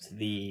cost,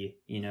 the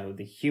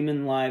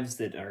human lives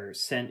that are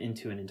sent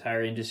into an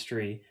entire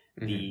industry,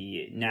 mm-hmm.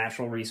 the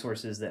natural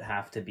resources that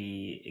have to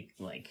be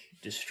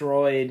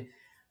destroyed,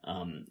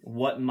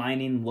 what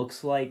mining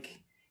looks like,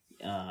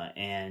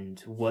 and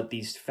what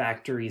these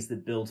factories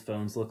that build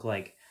phones look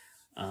like,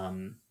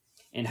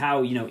 and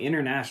how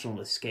international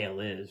the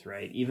scale is,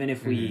 right? Even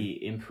if we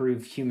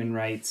improve human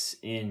rights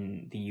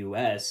in the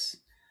U.S.,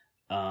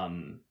 a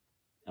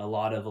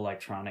lot of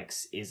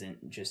electronics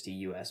isn't just a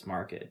U.S.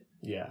 market.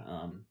 Yeah.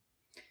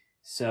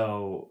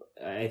 So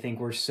I think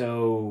we're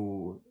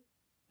so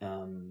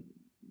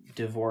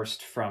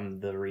divorced from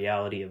the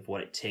reality of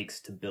what it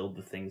takes to build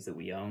the things that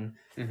we own,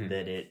 mm-hmm.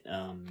 that it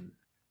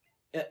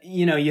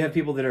you have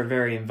people that are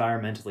very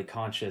environmentally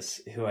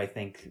conscious who I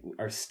think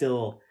are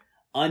still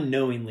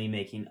unknowingly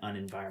making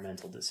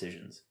unenvironmental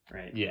decisions,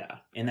 right? Yeah.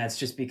 And that's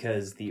just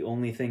because the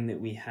only thing that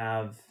we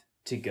have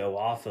to go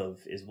off of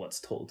is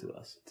what's told to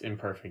us. It's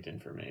imperfect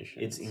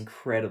information. It's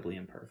incredibly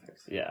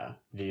imperfect. Yeah.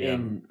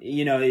 And,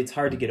 it's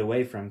hard to get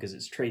away from because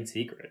it's trade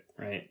secret,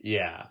 right?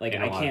 Yeah.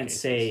 I can't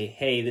say,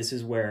 hey, this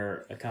is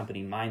where a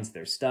company mines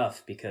their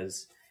stuff,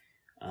 because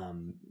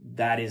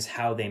that is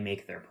how they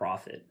make their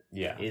profit.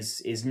 Yeah.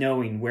 Is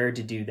knowing where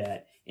to do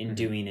that and mm-hmm.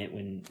 doing it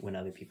when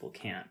other people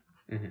can't.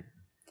 Mm-hmm.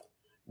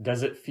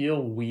 Does it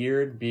feel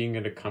weird being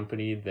at a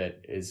company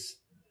that is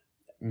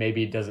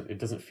maybe it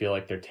doesn't feel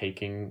like they're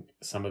taking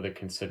some of the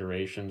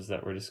considerations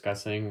that we're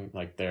discussing?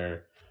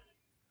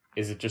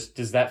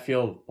 Does that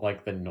feel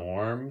like the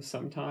norm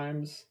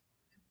sometimes?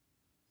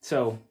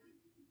 So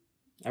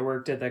I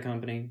worked at that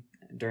company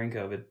during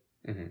COVID,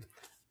 mm-hmm.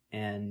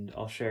 and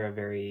I'll share a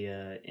very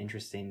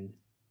interesting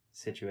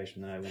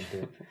situation that I went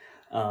through.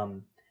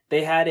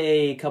 They had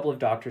a couple of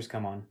doctors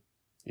come on,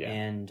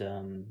 and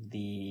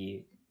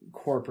the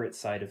corporate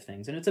side of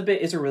things, and it's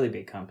a really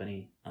big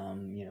company,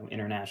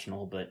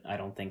 international, but I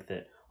don't think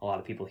that a lot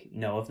of people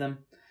know of them.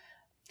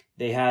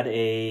 They had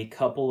a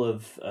couple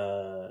of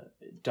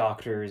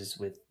doctors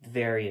with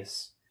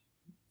various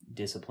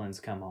disciplines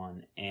come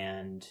on,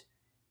 and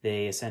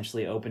they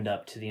essentially opened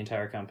up to the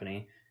entire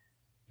company.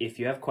 If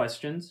you have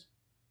questions,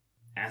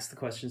 ask the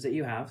questions that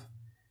you have,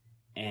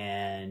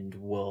 and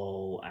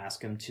we'll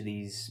ask them to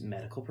these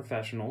medical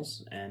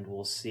professionals, and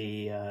we'll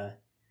see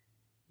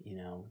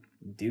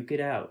duke it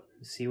out,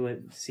 see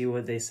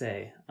what they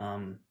say.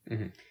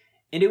 Mm-hmm.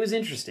 And it was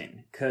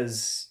interesting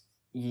because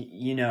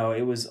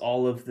it was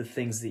all of the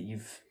things that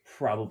you've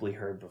probably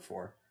heard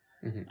before,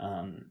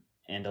 mm-hmm.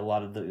 And a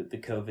lot of the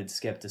COVID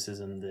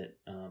skepticism that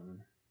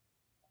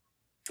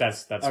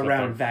that's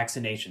around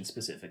vaccination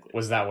specifically.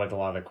 Was that what a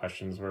lot of the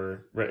questions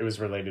were? It was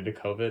related to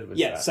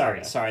COVID.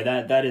 Sorry.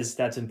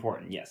 That's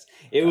important. Yes,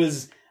 it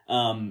was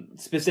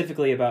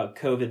specifically about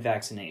COVID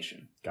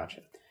vaccination.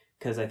 Gotcha.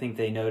 Because I think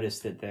they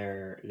noticed that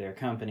their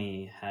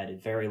company had a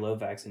very low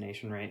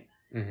vaccination rate,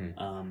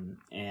 mm-hmm.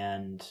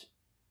 And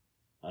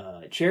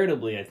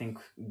charitably, I think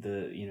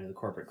the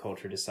corporate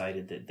culture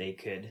decided that they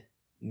could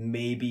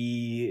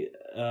maybe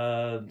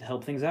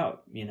help things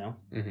out,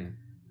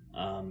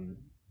 Mm-hmm.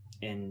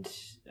 And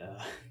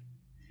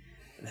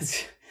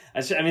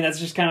that's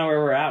just kind of where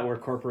we're at, where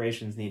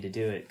corporations need to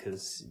do it,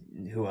 because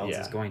who else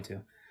is going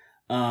to?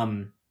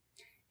 And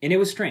it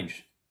was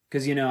strange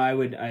because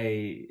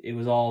it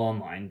was all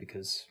online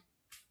because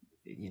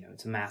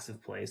it's a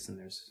massive place and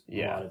there's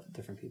a lot of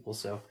different people.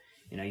 So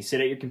you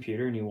sit at your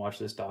computer and you watch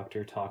this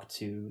doctor talk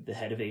to the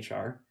head of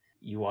HR.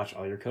 You watch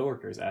all your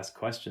coworkers ask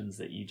questions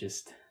that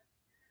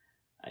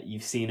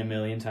you've seen a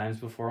million times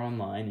before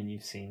online, and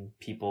you've seen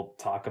people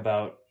talk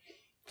about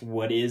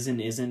what is and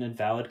isn't a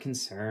valid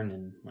concern,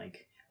 and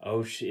like,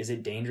 oh, is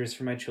it dangerous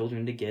for my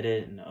children to get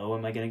it, and oh,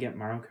 am I going to get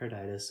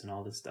myocarditis, and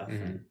all this stuff.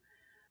 Mm-hmm. And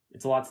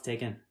it's a lot to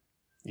take in.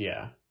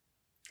 Yeah.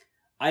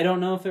 I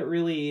don't know if it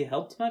really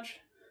helped much.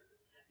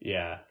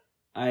 Yeah.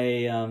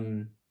 I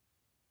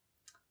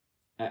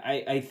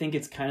think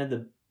it's kind of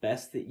the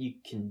best that you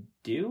can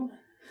do.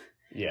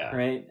 Yeah.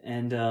 Right?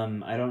 And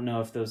I don't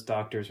know if those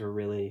doctors were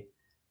really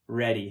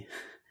ready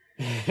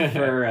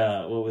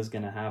for what was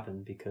going to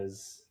happen,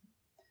 because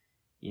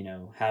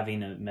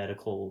having a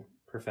medical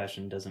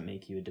profession doesn't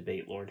make you a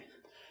debate lord.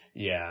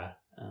 Yeah.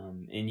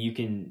 And you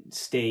can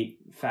state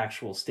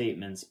factual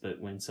statements, but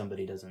when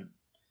somebody doesn't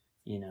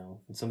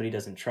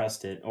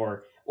trust it,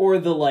 or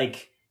the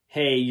like,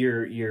 hey,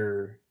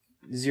 your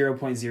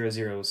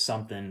 0.00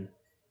 something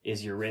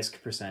is your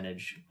risk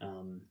percentage,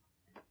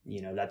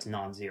 that's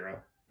non-zero.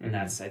 And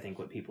that's, I think,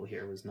 what people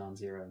hear was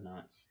non-zero,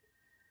 not...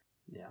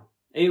 Yeah.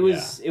 It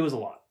was a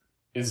lot.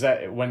 Is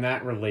that, when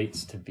that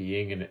relates to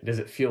being, does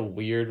it feel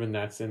weird when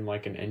that's in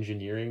like an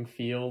engineering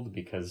field?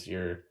 Because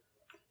you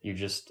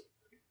just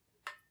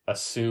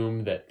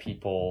assume that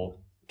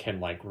people can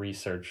like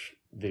research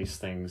these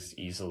things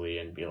easily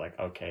and be like,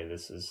 okay,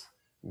 this is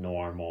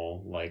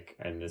normal, like,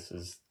 and this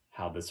is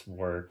how this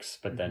works.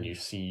 But then you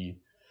see,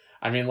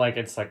 I mean, like,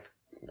 it's like,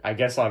 I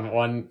guess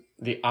on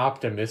the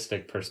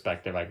optimistic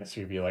perspective, I guess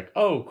you'd be like,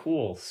 oh,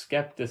 cool,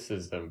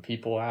 skepticism,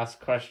 people ask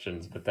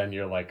questions, but then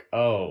you're like,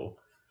 oh,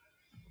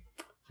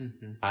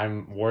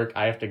 I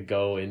have to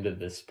go into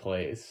this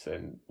place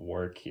and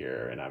work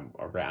here, and I'm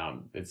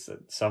around, it's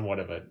somewhat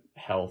of a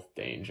health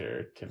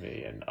danger to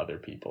me and other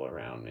people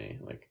around me.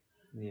 Like,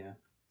 yeah.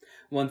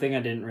 One thing I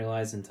didn't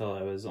realize until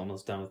I was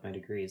almost done with my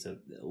degree is that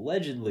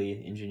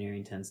allegedly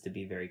engineering tends to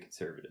be very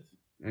conservative.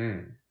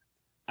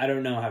 I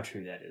don't know how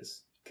true that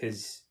is,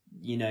 because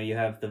you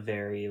have the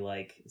very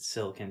like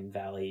Silicon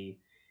Valley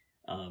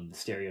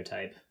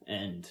stereotype,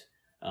 and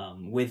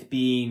with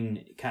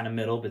being kind of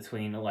middle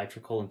between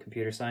electrical and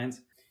computer science,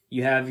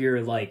 you have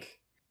your like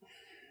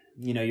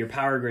your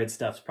power grid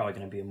stuff's probably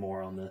going to be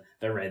more on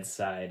the red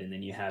side, and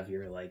then you have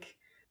your like,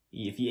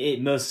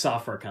 most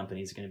software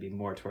companies are going to be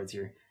more towards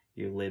your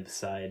lib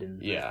side,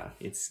 and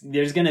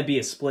there's going to be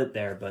a split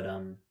there. But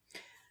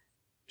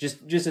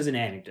just as an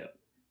anecdote,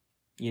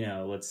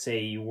 let's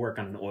say you work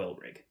on an oil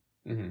rig.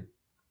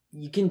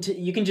 You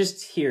can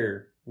just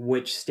hear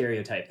which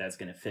stereotype that's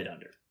going to fit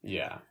under.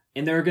 Yeah.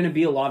 And there are going to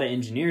be a lot of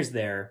engineers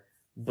there,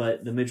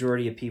 but the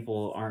majority of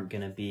people aren't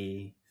going to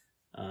be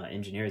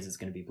engineers. It's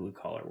going to be blue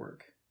collar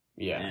work.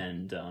 Yeah.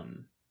 And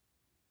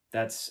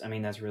that's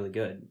really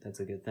good.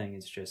 That's a good thing.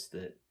 It's just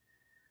that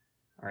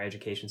our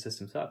education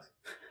system sucks.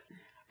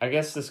 I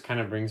guess this kind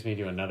of brings me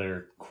to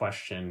another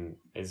question,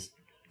 is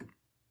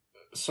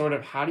sort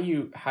of how do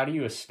you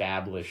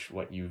establish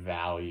what you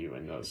value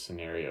in those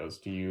scenarios?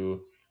 Do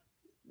you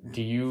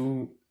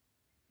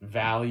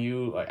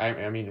value, like,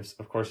 I mean,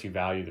 of course you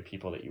value the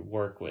people that you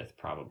work with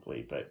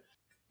probably, but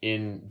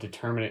in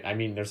determining, I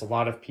mean, there's a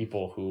lot of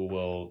people who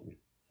will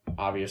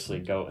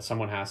obviously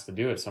someone has to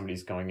do it.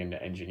 Somebody's going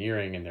into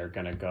engineering and they're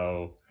going to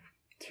go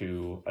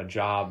to a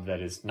job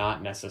that is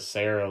not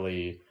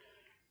necessarily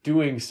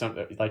doing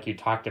something like you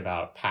talked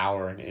about,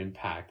 power and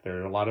impact.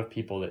 There are a lot of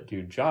people that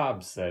do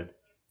jobs that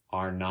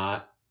are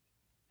not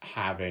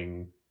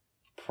having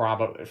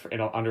probably,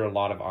 under a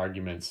lot of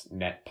arguments,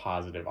 net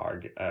positive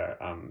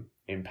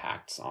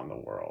impacts on the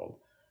world.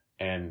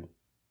 And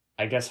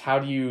I guess, how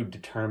do you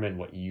determine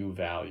what you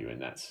value in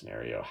that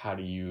scenario? How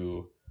do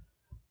you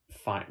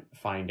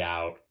find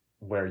out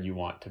where you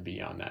want to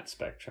be on that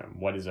spectrum?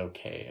 What is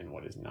okay and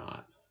what is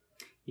not?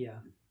 Yeah.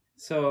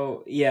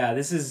 So yeah,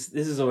 this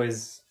is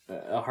always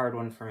a hard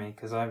one for me,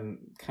 because I'm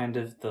kind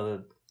of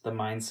the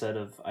mindset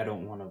of, I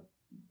don't want to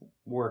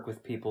work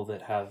with people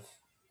that have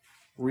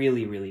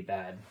really, really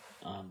bad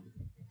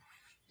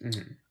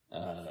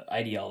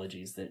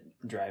ideologies that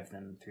drive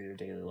them through their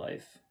daily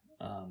life.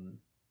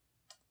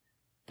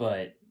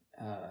 But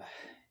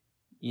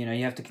you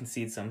have to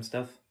concede some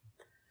stuff.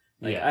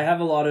 Like, I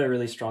have a lot of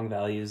really strong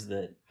values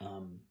that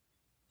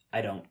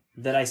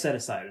I set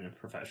aside in a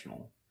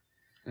professional.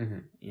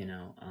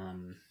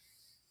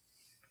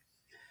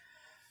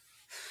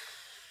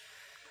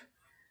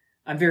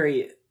 I'm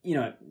very,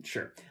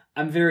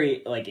 I'm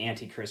very like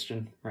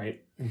anti-Christian,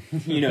 right?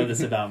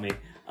 This about me.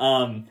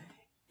 And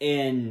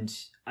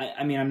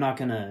I mean, I'm not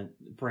gonna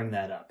bring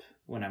that up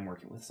when I'm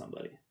working with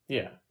somebody.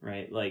 Yeah.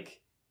 Right? Like,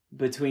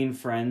 between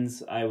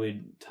friends, I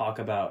would talk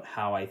about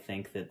how I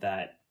think that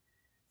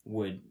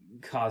would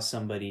cause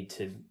somebody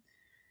to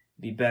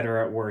be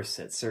better or worse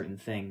at certain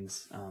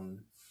things.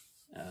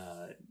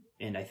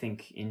 And I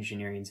think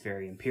engineering is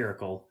very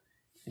empirical.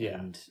 Yeah.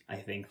 And I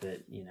think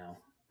that,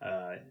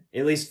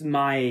 at least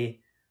my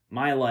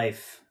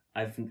life,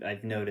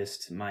 I've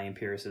noticed my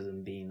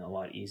empiricism being a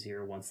lot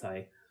easier once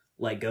I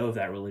let go of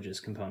that religious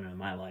component of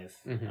my life.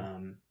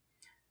 Mm-hmm.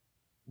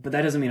 But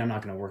that doesn't mean I'm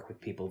not going to work with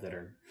people that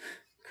are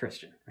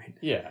Christian, right?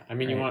 Yeah. I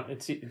mean, right?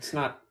 it's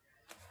not,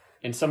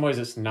 in some ways,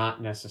 it's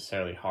not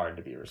necessarily hard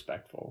to be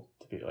respectful,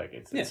 to be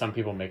like, some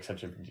people make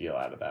such a deal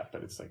out of that,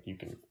 but it's like, you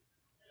can,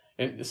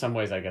 in some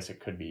ways, I guess it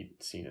could be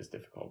seen as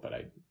difficult, but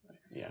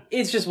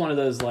it's just one of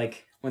those,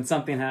 like, when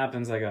something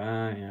happens, I go,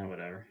 yeah,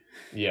 whatever.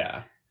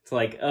 Yeah. It's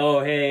like,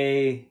 oh,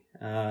 hey,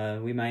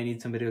 we might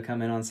need somebody to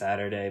come in on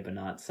Saturday, but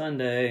not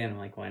Sunday. And I'm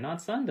like, why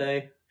not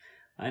Sunday?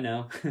 I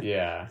know.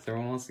 Yeah.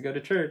 Everyone wants to go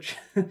to church.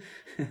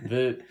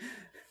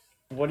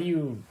 What do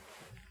you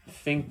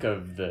think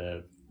of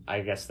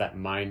I guess, that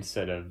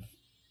mindset of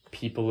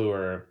people who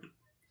are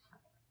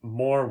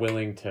more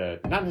willing to,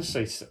 not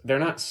necessarily, they're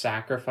not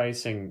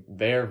sacrificing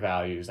their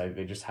values,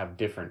 they just have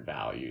different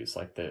values,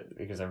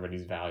 because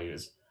everybody's value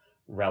is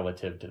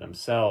relative to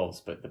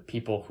themselves, but the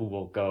people who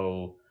will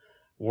go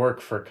work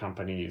for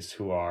companies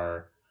who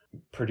are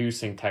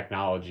producing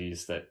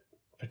technologies that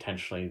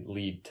potentially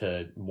lead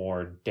to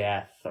more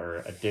death or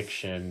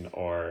addiction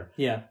or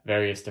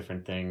various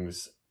different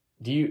things.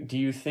 Do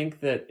you think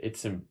that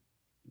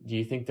do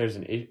you think there's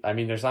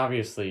there's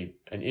obviously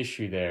an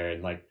issue there,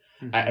 and like,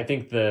 mm-hmm. I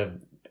think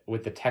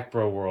with the tech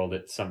bro world,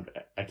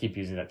 I keep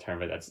using that term,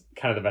 but that's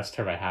kind of the best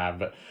term I have,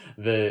 but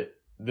the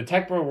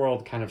tech bro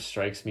world kind of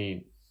strikes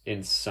me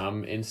in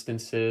some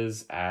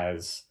instances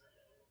as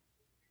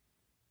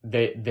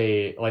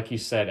they like you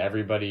said,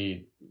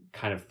 everybody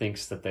kind of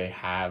thinks that they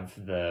have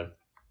the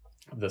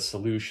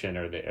solution,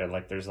 or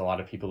like there's a lot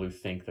of people who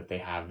think that they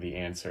have the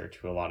answer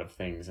to a lot of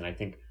things, and I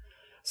think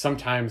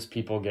sometimes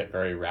people get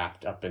very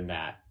wrapped up in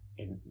that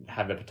and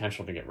have the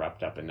potential to get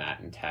wrapped up in that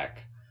in tech.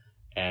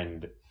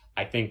 And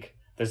I think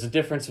there's a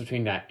difference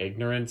between that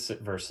ignorance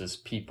versus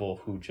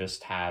people who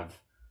just have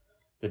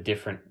the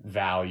different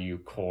value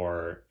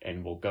core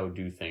and will go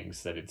do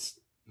things that it's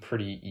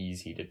pretty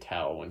easy to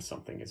tell when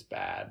something is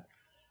bad.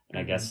 And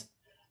I guess,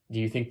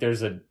 do you think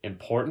there's an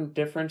important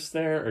difference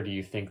there, or do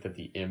you think that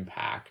the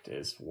impact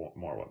is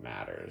more what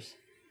matters?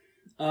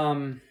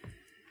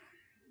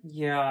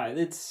 Yeah,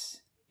 it's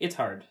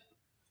hard.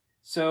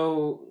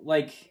 So,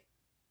 like,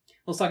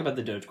 let's talk about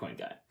the Dogecoin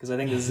guy, because I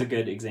think this is a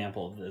good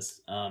example of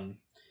this. That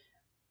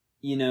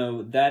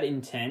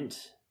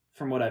intent,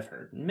 from what I've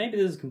heard, and maybe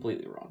this is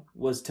completely wrong,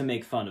 was to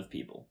make fun of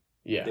people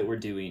that were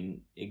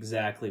doing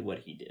exactly what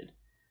he did.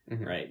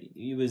 Mm-hmm. Right?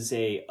 He was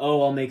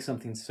I'll make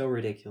something so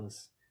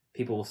ridiculous,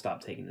 people will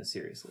stop taking this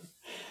seriously.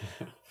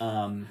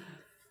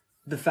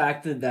 The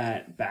fact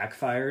that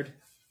backfired,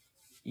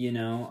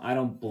 I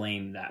don't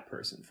blame that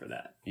person for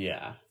that.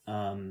 Yeah.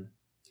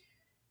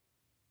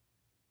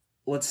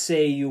 Let's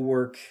say you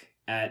work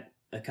at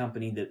a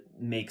company that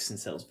makes and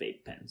sells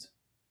vape pens.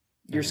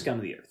 You're scum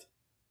of the earth.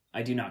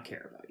 I do not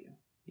care about you.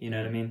 You know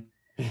what I mean?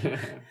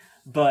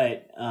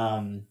 But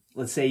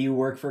let's say you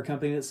work for a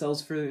company that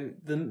sells for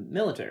the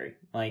military.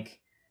 Like,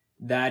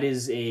 that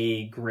is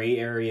a gray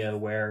area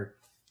where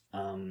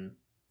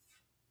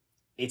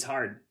it's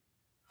hard.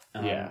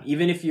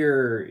 Even if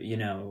you're,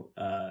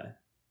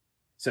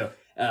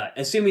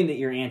 assuming that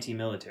you're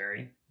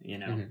anti-military,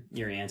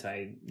 you're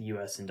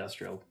anti-U.S.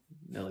 industrial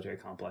military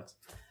complex.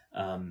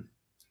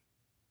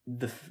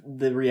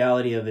 The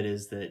reality of it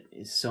is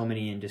that so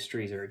many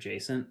industries are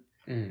adjacent,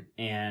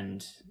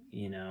 and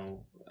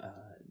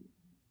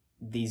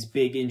these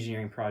big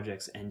engineering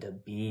projects end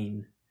up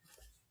being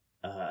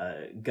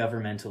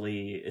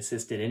governmentally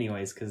assisted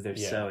anyways, because they're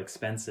so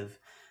expensive.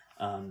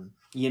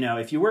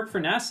 If you work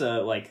for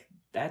NASA, like,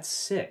 that's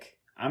sick.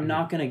 I'm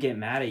not going to get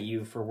mad at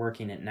you for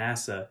working at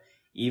NASA,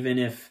 even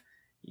if,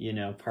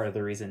 part of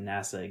the reason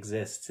NASA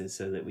exists is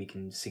so that we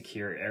can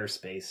secure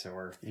airspace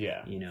or,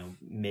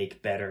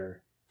 make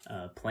better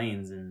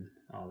planes and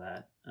all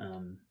that.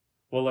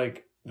 Well,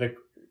 like,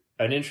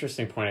 an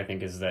interesting point, I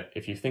think, is that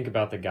if you think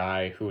about the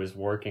guy who is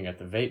working at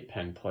the vape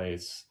pen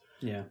place,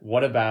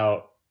 what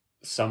about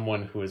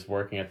someone who is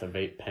working at the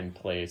vape pen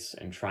place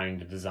and trying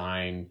to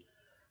design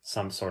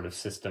some sort of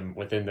system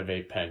within the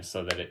vape pen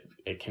so that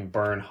it can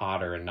burn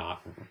hotter and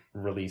not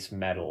release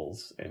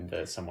metals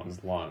into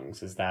someone's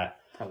lungs? Is that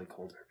probably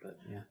colder, but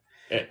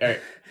I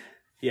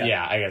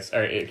guess,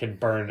 or it can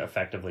burn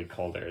effectively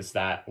colder. Is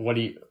that, what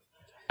do you,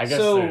 I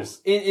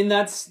guess and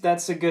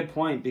that's a good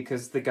point,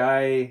 because the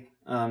guy,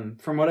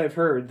 from what I've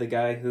heard, the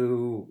guy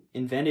who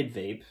invented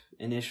vape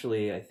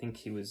initially, I think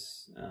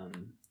he's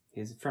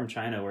from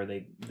China, where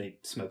they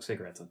smoke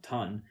cigarettes a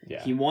ton.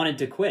 Yeah. He wanted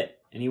to quit,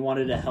 and he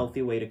wanted a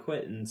healthy way to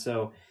quit. And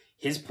so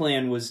his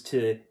plan was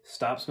to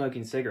stop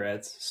smoking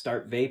cigarettes,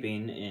 start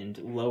vaping, and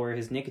lower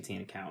his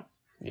nicotine account.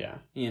 Yeah.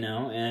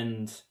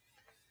 And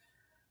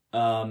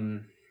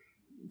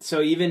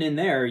so even in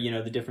there,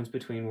 the difference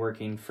between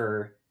working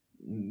for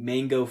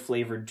mango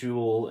flavored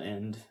Juul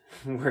and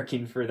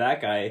working for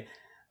that guy,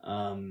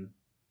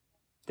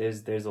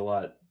 there's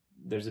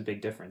a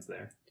big difference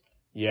there.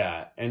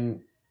 Yeah,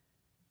 and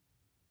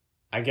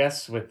I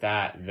guess with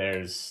that,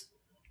 there's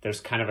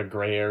kind of a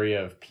gray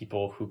area of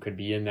people who could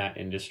be in that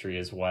industry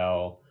as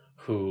well,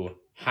 who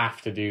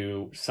have to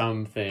do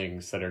some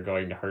things that are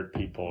going to hurt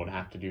people and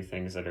have to do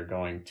things that are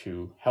going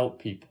to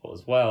help people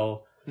as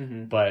well.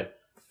 Mm-hmm. But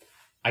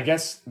I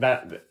guess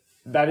that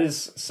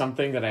is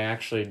something that I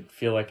actually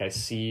feel like I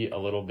see a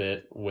little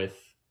bit with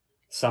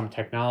some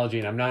technology,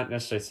 and I'm not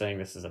necessarily saying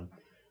this is a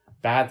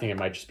bad thing. It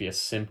might just be a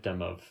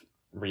symptom of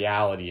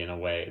reality in a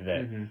way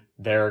that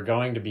there are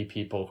going to be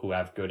people who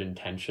have good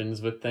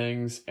intentions with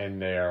things,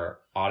 and they're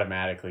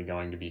automatically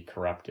going to be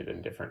corrupted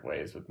in different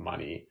ways with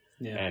money.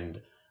 Yeah.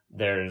 And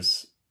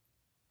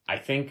I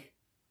think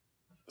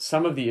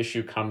some of the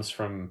issue comes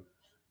from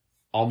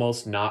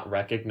almost not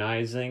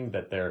recognizing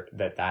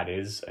that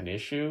is an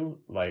issue,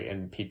 like,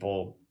 and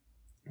people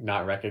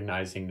not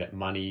recognizing that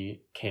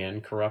money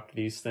can corrupt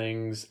these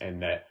things,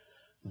 and that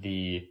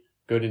the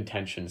good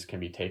intentions can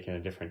be taken a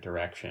different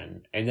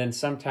direction. And then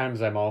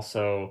sometimes I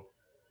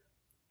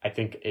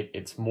think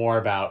it's more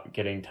about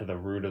getting to the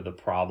root of the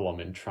problem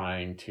and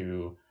trying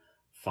to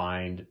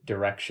find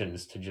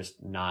directions to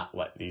just not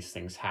let these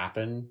things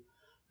happen.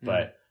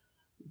 But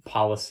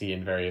policy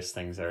and various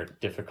things are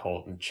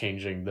difficult, and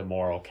changing the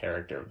moral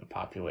character of the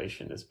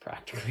population is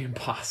practically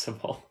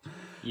impossible.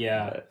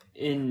 Yeah.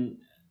 I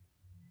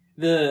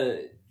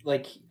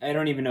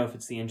don't even know if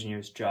it's the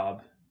engineer's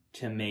job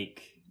to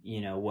make,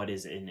 what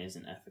is and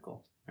isn't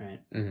ethical,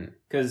 right?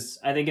 Because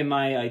I think in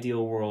my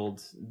ideal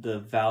world, the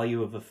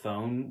value of a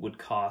phone would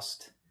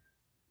cost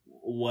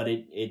what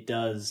it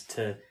does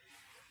to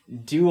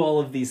do all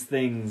of these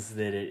things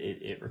that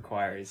it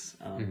requires,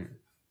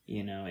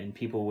 and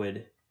people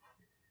would,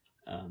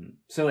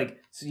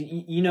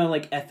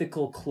 like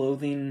ethical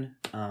clothing,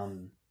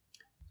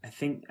 I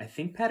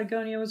think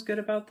Patagonia was good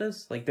about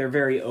this. Like, they're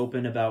very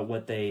open about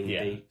what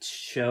they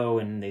show,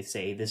 and they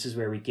say, this is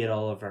where we get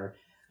all of our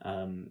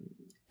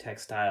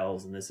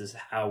textiles, and this is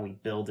how we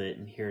build it,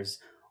 and here's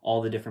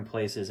all the different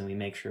places, and we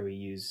make sure we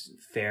use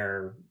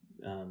fair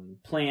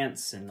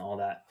plants and all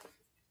that.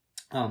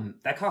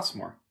 That costs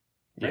more.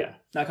 Right? Yeah.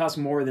 That costs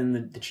more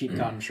than the cheap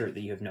cotton shirt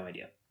that you have no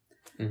idea.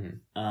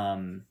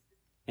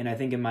 And I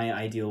think in my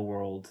ideal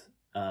world,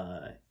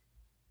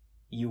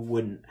 you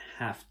wouldn't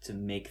have to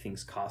make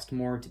things cost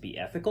more to be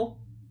ethical.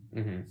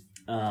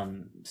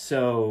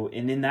 So,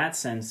 and in that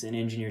sense, an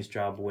engineer's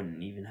job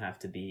wouldn't even have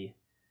to be,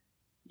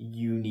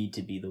 you need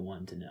to be the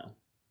one to know.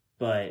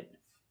 But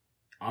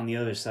on the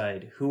other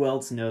side, who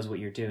else knows what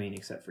you're doing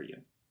except for you?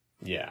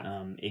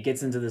 Yeah. It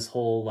gets into this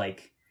whole,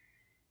 like,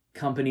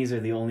 companies are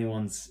the only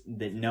ones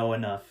that know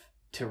enough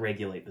to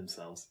regulate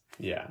themselves.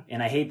 Yeah.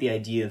 And I hate the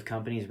idea of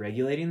companies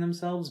regulating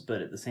themselves,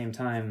 but at the same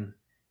time,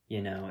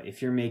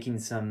 if you're making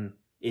some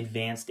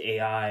advanced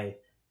AI,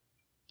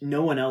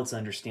 no one else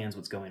understands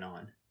what's going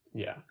on.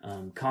 Yeah.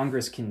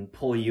 Congress can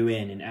pull you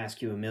in and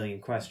ask you a million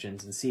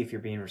questions and see if you're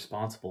being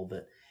responsible,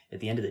 but at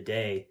the end of the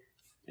day,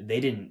 they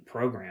didn't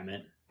program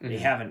it. They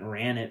haven't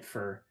ran it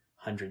for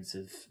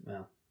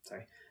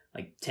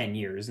like 10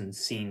 years and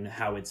seen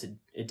how it's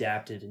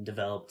adapted and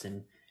developed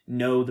and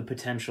know the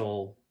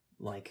potential,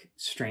 like,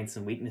 strengths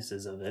and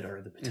weaknesses of it,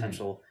 or the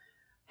potential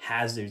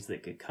hazards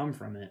that could come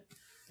from it.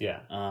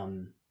 Yeah.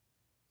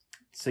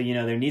 So,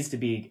 there needs to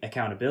be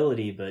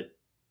accountability, but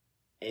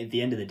at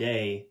the end of the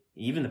day,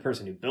 even the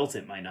person who built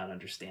it might not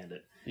understand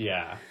it.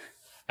 Yeah.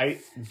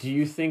 Do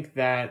you think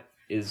that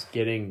is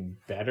getting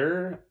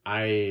better?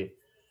 I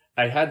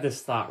had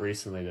this thought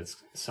recently that's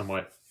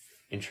somewhat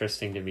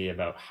interesting to me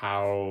about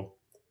how,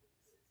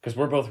 because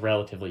we're both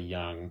relatively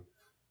young,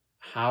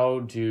 how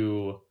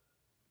do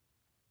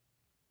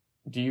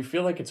you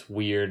feel like it's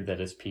weird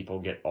that as people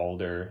get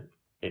older,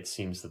 it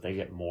seems that they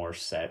get more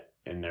set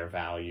in their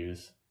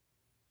values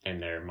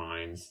and their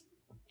minds?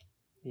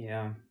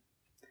 Yeah.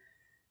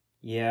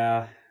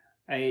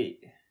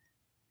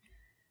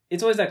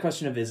 It's always that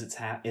question of, is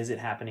it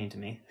happening to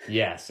me?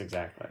 Yes,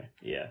 exactly.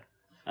 Yeah.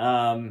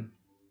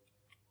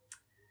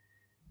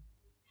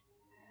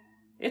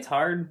 It's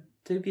hard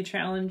to be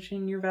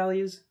challenging your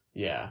values.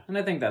 Yeah. And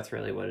I think that's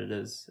really what it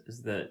is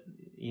that,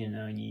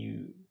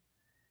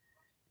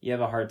 you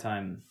have a hard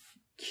time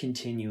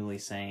continually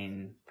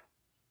saying,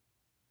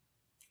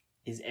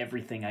 is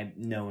everything I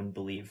know and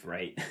believe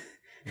right?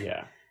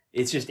 Yeah.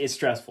 It's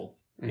stressful.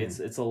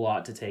 It's a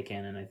lot to take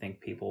in, and I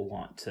think people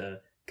want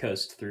to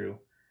coast through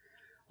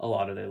a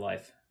lot of their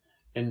life.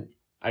 And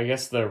I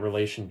guess the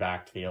relation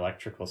back to the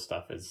electrical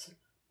stuff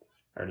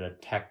or the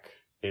tech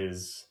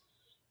is,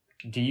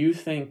 do you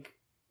think,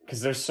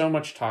 because there's so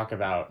much talk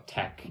about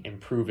tech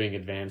improving,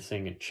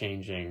 advancing, and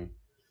changing,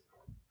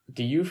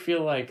 do you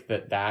feel like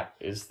that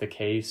is the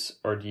case,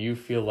 or do you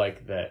feel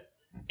like that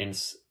in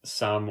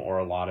some or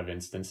a lot of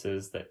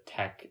instances that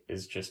tech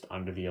is just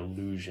under the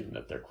illusion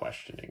that they're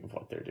questioning of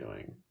what they're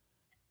doing?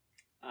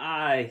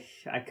 I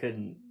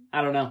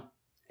don't know.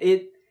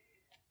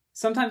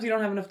 Sometimes you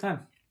don't have enough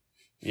time.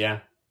 Yeah.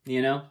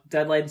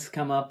 Deadlines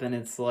come up and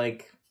it's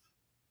like,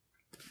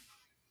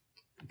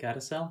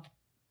 gotta sell.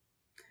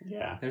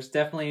 Yeah. There's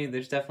definitely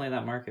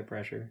that market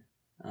pressure.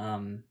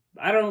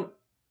 I don't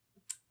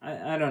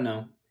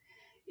know.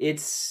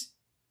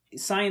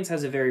 Science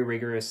has a very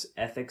rigorous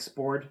ethics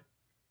board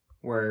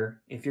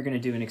where if you're going to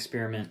do an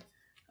experiment,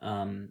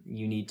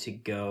 you need to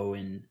go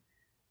and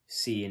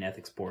see an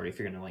ethics board if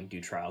you're going to like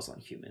do trials on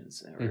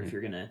humans, or if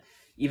you're going to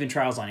even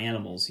trials on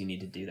animals, you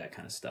need to do that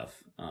kind of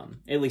stuff.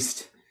 At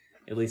least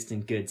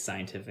in good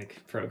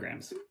scientific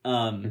programs.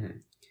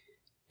 And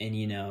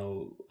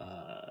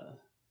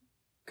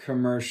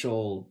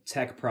commercial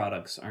tech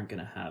products aren't going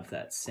to have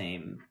that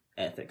same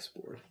ethics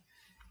board.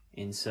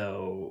 And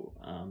so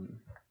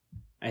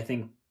I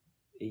think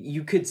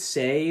you could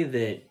say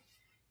that,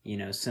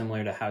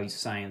 similar to how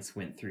science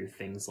went through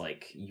things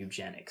like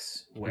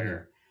eugenics,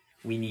 where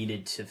we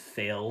needed to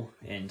fail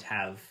and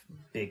have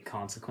big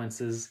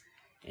consequences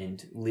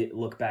and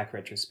look back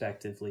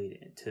retrospectively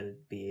to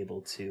be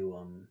able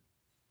to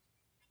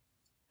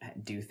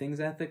do things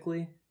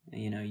ethically.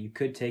 You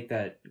could take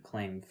that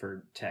claim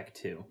for tech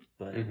too,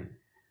 but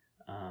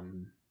I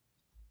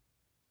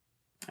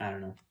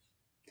don't know.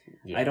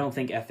 Yeah. I don't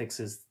think ethics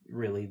is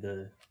really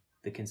the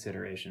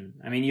consideration.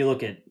 I mean, you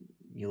look at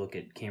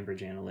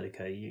Cambridge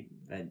Analytica,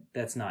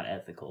 that's not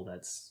ethical.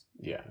 That's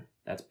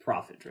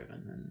profit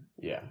driven,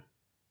 and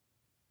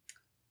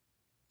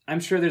I'm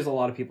sure there's a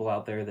lot of people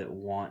out there that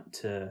want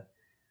to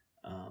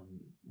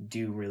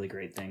do really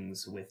great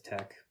things with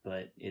tech,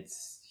 but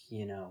it's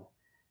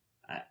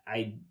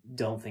I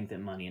don't think that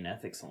money and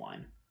ethics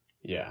align.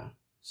 Yeah.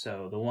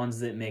 So the ones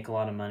that make a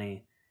lot of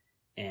money,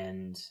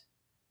 and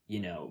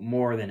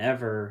more than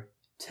ever,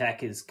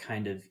 tech is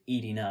kind of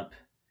eating up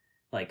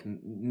like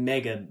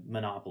mega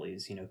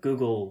monopolies.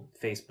 Google,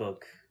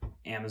 Facebook,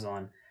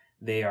 Amazon,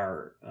 they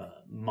are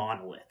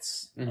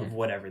monoliths of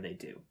whatever they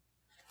do.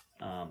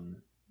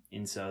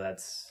 And so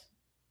that's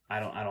I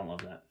don't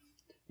love that.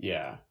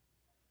 Yeah.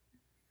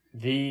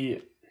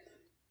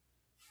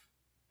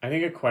 I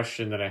think a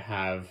question that I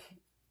have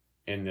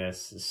in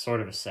this is sort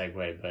of a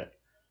segue, but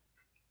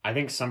I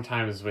think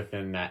sometimes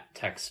within that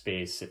tech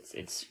space,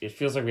 it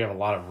feels like we have a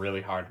lot of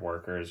really hard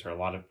workers, or a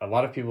lot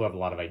of people who have a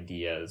lot of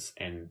ideas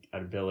and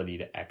an ability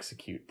to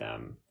execute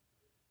them.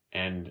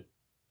 And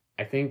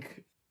I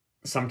think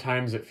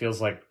sometimes it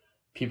feels like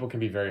people can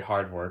be very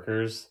hard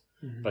workers,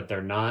 but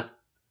they're not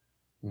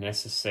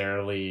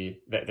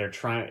necessarily that they're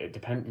trying. It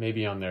depends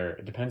maybe on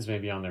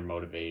their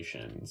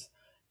motivations.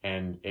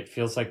 And it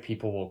feels like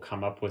people will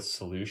come up with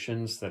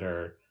solutions that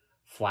are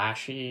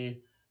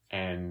flashy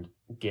and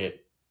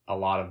get a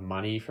lot of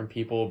money from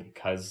people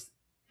because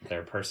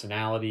their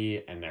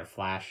personality and they're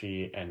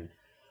flashy and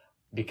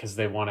because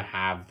they want to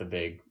have the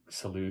big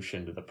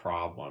solution to the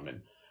problem.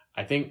 And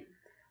I think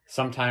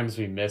sometimes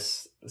we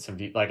miss some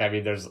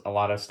there's a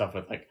lot of stuff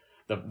with like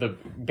the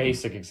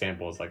basic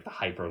example is like the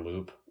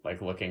Hyperloop,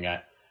 like looking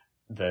at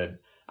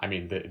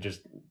it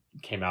just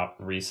came out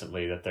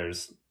recently that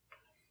there's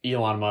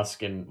Elon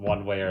Musk in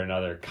one way or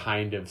another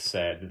kind of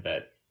said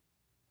that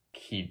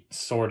he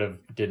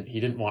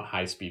didn't want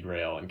high-speed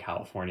rail in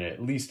California,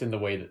 at least in the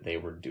way that they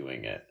were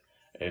doing it.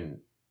 And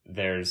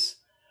there's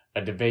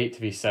a debate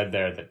to be said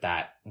there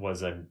that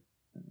was a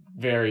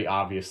very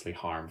obviously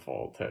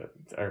harmful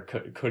or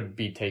could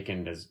be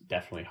taken as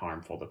definitely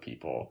harmful to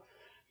people.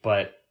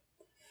 But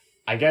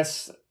I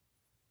guess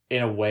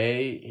in a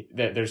way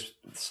that there's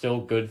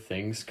still good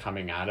things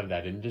coming out of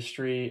that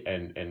industry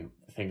and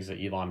things that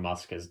Elon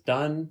Musk has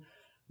done.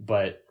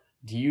 But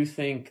do you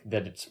think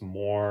that it's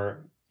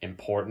more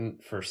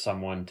important for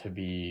someone to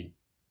be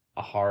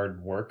a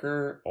hard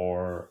worker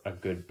or a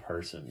good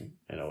person?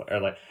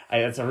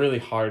 It's a really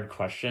hard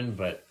question,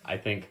 but I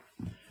think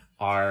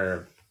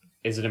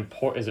is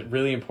it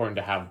really important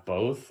to have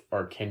both,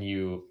 or can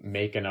you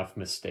make enough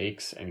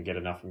mistakes and get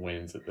enough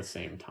wins at the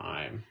same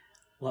time?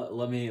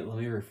 Let me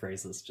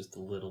rephrase this just a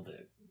little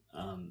bit.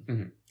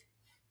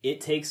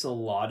 It takes a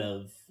lot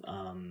of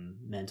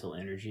mental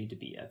energy to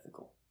be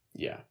ethical.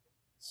 Yeah.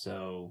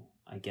 So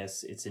I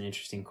guess it's an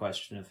interesting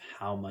question of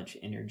how much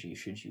energy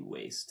should you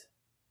waste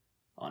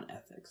on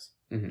ethics,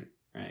 right?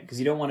 Because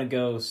you don't want to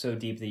go so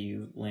deep that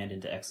you land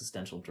into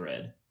existential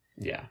dread.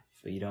 Yeah.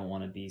 But you don't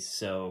want to be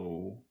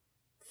so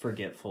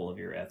forgetful of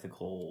your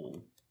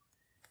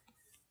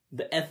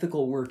the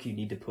ethical work you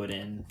need to put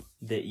in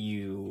that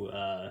you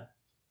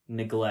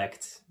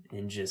neglect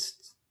and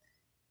just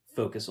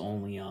focus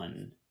only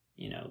on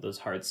those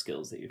hard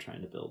skills that you're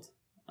trying to build.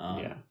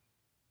 I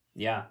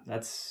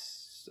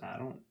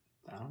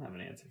don't have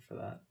an answer for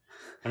that.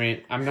 I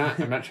mean, I'm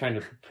not trying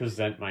to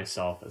present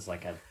myself as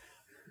like a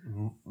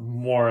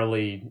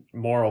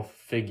moral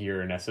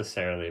figure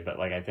necessarily, but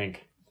like I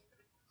think,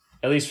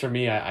 at least for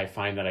me, I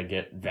find that I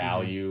get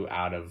value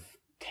out of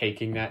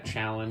taking that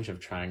challenge of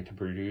trying to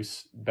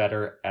produce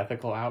better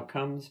ethical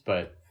outcomes.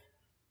 But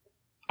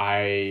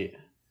do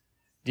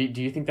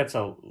you think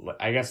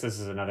I guess this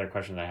is another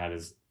question that I had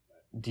is,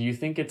 do you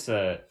think is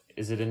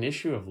it an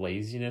issue of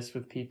laziness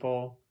with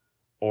people,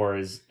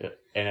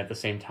 and at the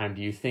same time,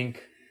 do you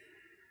think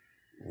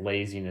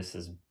laziness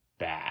is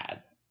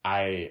bad?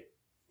 I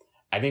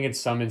think in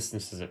some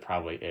instances it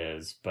probably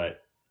is,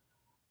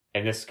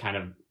 and this kind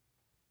of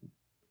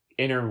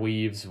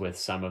interweaves with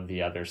some of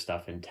the other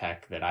stuff in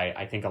tech that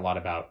I think a lot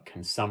about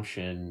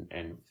consumption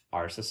and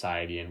our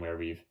society and where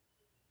we've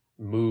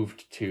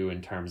moved to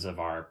in terms of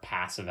our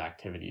passive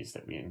activities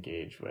that we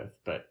engage with.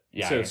 But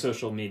yeah, so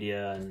social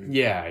media and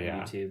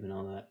YouTube and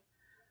all that.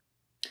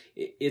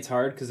 It's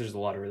hard because there's a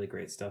lot of really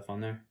great stuff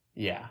on there.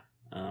 Yeah.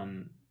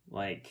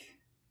 Like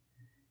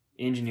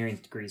engineering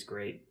degree is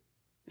great.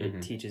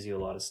 It teaches you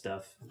a lot of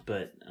stuff,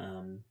 but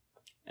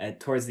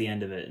towards the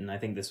end of it, and I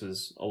think this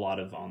was a lot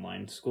of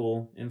online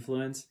school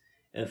influence,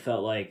 it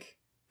felt like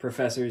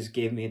professors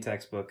gave me a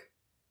textbook,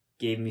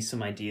 gave me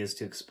some ideas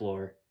to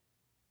explore,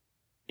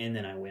 and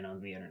then I went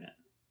on the internet.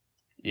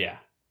 Yeah.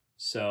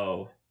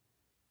 So,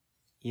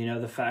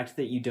 the fact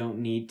that you don't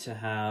need to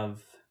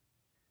have,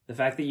 the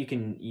fact that you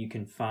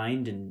can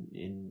find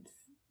and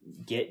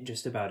get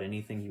just about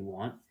anything you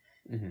want,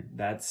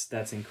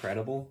 that's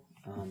incredible.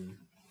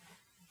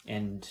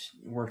 And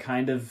we're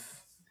kind of,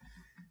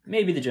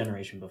 maybe the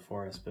generation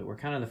before us, but we're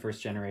kind of the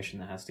first generation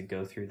that has to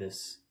go through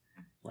this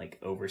like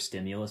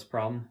overstimulus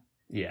problem.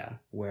 Yeah.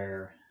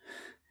 Where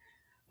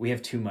we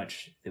have too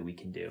much that we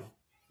can do.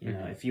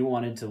 If you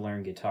wanted to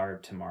learn guitar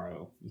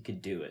tomorrow, you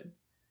could do it.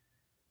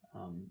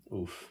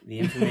 Oof. The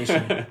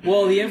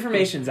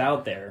information's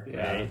out there,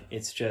 Yeah. right?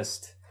 It's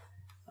just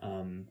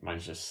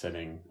mine's just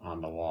sitting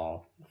on the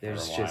wall.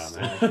 There's for a while just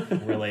now.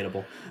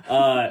 relatable.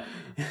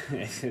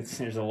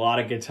 There's a lot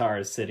of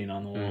guitars sitting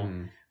on the wall.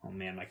 Oh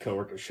man, my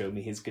coworker showed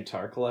me his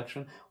guitar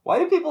collection. Why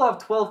do people have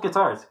 12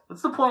 guitars?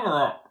 What's the point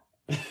of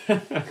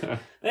that?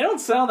 They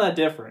don't sound that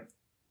different.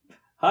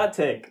 Hot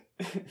take.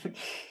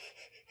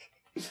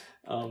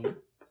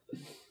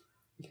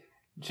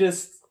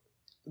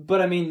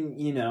 But I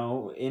mean,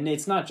 and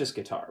it's not just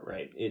guitar,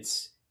 right?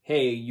 It's,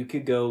 hey, you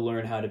could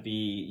learn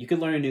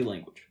a new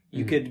language.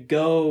 You could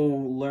go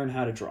learn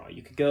how to draw.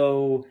 You could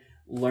go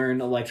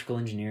learn electrical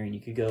engineering. You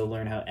could go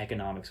learn how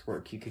economics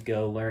work. You could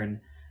go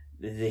learn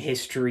the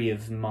history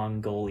of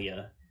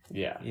Mongolia.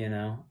 Yeah.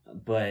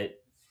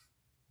 But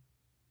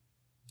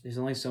there's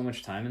only so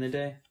much time in the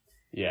day.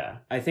 Yeah.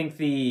 I think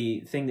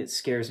the thing that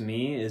scares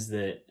me is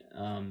that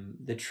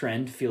the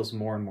trend feels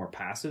more and more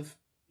passive.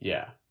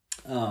 Yeah.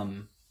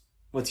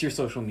 What's your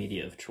social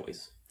media of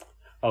choice?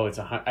 Oh,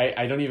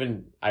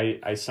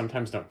 I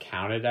sometimes don't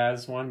count it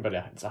as one, but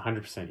it's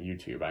 100%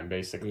 YouTube. I'm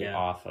basically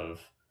off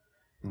of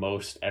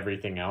most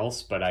everything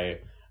else, but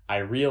I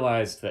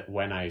realized that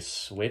when I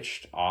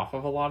switched off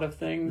of a lot of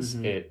things,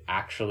 it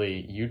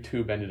actually,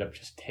 YouTube ended up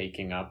just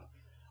taking up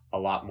a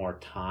lot more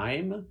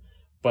time,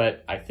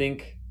 but I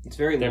think it's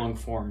very long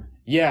form.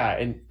 Yeah,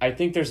 and I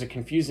think there's a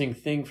confusing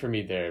thing for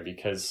me there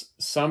because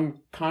some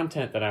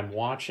content that I'm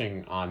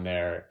watching on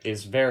there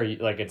is very,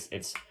 like,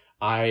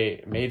 I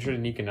majored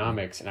in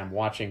economics and I'm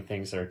watching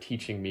things that are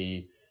teaching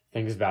me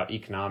things about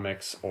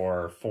economics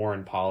or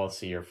foreign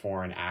policy or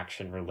foreign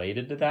action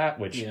related to that,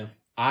 which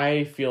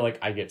I feel like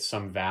I get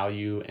some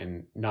value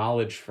and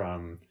knowledge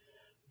from,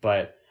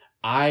 but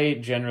I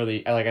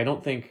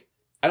don't think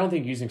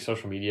using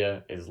social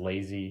media is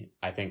lazy.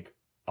 I think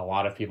a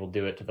lot of people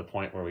do it to the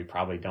point where we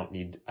probably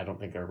I don't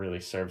think it really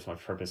serves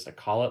much purpose to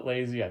call it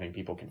lazy. I think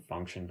people can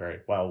function very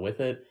well with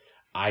it.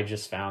 I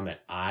just found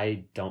that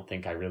I don't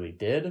think I really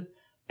did.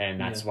 And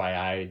that's why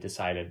I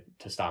decided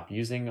to stop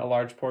using a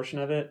large portion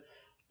of it.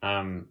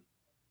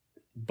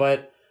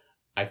 But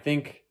I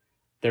think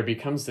there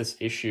becomes this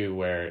issue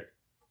where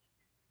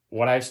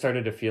what I've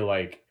started to feel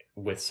like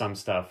with some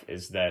stuff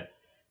is that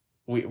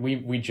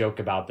we joke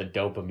about the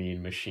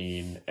dopamine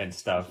machine and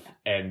stuff.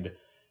 And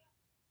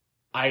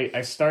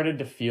I started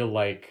to feel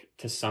like,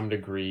 to some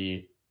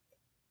degree,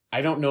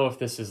 I don't know if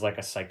this is like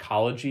a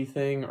psychology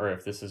thing or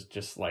if this is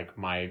just like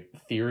my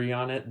theory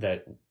on it,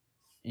 that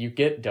you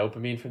get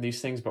dopamine from these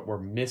things, but we're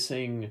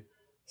missing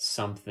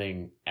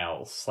something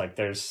else. Like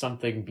there's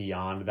something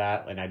beyond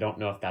that. And I don't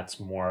know if that's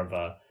more of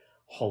a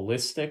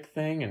holistic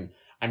thing. And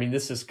I mean,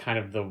 this is kind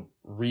of the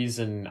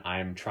reason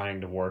I'm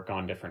trying to work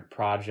on different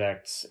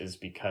projects, is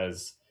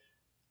because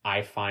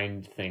I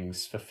find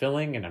things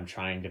fulfilling and I'm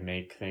trying to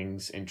make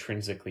things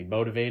intrinsically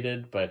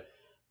motivated, but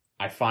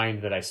I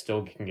find that I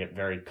still can get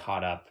very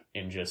caught up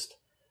in just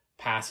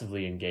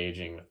passively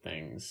engaging with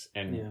things.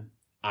 And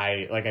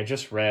I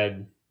just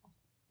read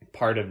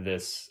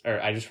this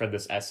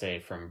essay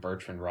from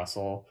Bertrand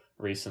Russell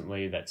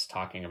recently that's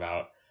talking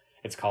about,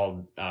 it's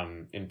called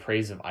In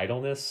Praise of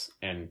Idleness.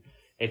 And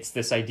it's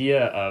this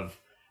idea of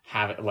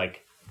having,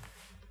 like,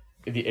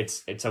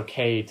 it's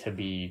okay to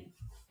be,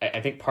 I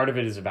think part of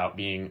it is about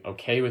being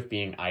okay with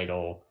being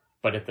idle,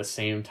 but at the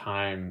same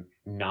time,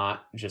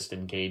 not just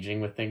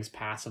engaging with things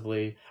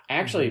passively. I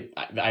actually,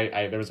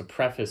 there was a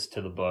preface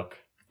to the book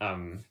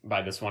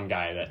by this one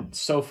guy that,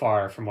 so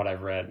far from what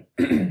I've read,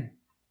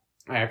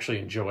 I actually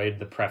enjoyed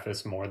the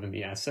preface more than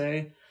the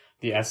essay.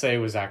 The essay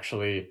was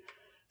actually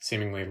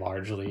seemingly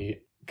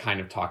largely kind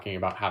of talking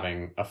about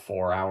having a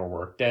 4-hour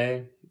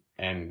workday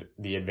and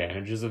the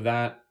advantages of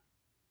that.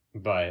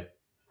 But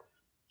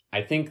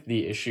I think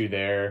the issue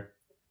there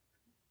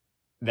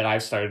that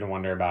I've started to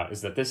wonder about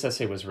is that this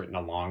essay was written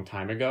a long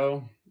time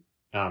ago.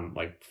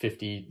 like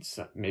 50,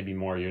 maybe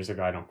more years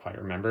ago, I don't quite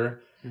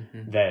remember,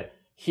 Mm-hmm. that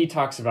he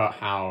talks about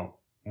how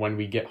when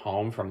we get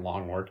home from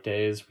long work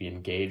days, we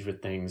engage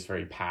with things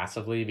very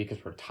passively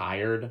because we're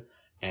tired,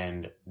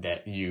 and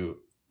that you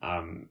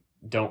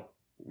don't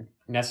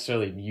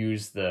necessarily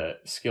use the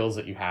skills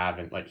that you have.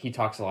 And like, he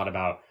talks a lot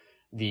about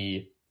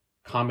the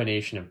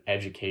combination of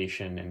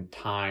education and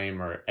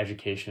time, or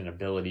education and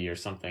ability, or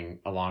something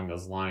along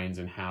those lines,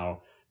 and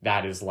how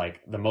that is like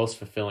the most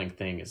fulfilling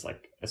thing, is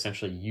like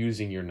essentially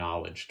using your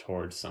knowledge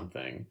towards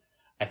something.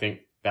 I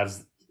think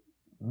that's,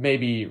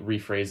 maybe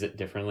rephrase it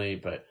differently,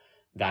 but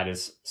that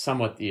is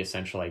somewhat the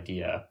essential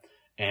idea.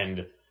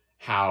 And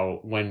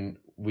how when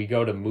we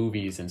go to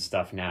movies and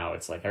stuff now,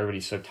 it's like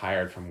everybody's so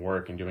tired from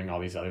work and doing all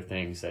these other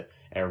things, that,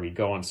 or we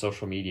go on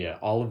social media,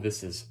 all of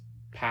this is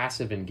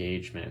passive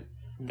engagement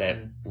that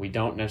we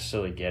don't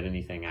necessarily get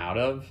anything out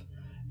of.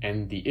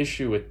 And the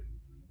issue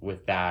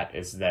with that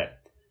is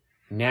that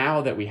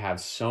now that we have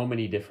so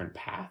many different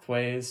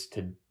pathways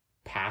to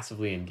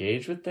passively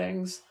engage with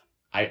things,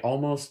 I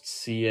almost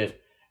see it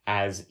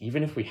as,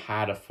 even if we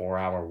had a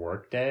 4-hour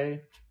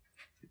workday,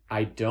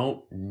 I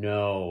don't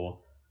know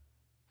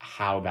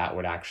how that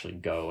would actually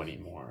go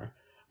anymore.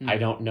 I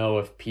don't know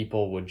if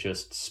people would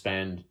just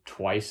spend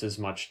twice as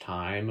much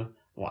time.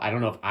 Well, I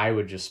don't know if I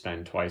would just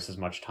spend twice as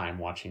much time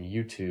watching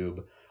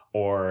YouTube,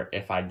 or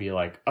if I'd be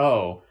like,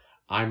 oh,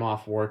 I'm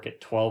off work at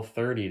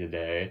 12:30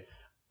 today,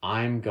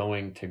 I'm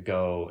going to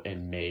go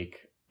and make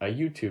a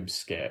YouTube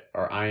skit,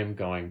 or I am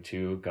going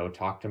to go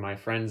talk to my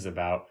friends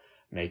about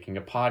making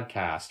a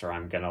podcast, or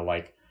I'm going to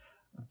like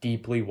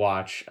deeply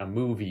watch a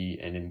movie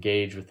and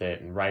engage with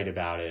it and write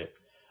about it.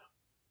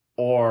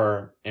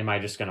 Or am I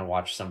just going to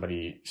watch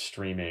somebody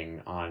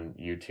streaming on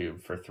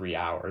YouTube for 3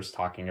 hours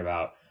talking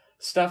about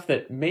stuff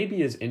that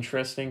maybe is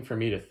interesting for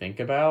me to think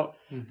about,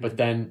 but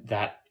then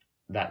that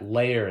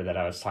layer that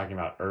I was talking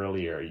about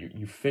earlier,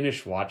 you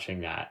finish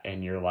watching that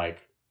and you're like,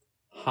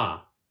 huh,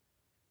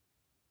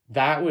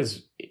 that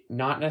was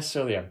not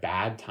necessarily a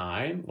bad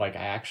time. Like,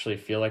 I actually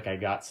feel like I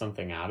got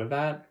something out of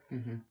that,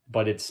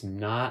 but it's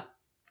not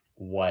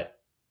what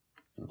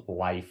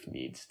life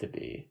needs to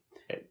be.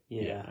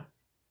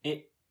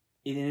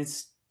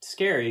 It's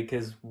scary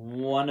because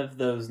one of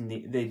those,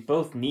 they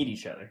both need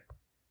each other.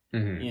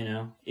 You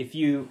know, if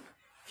you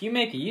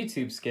make a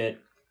YouTube skit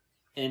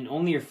and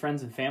only your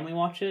friends and family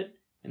watch it,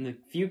 and the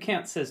view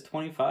count says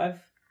 25,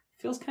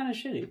 feels kind of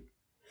shitty.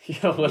 You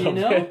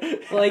know,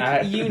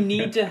 like you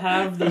need to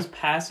have those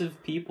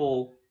passive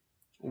people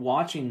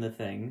watching the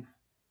thing.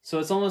 So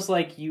it's almost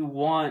like you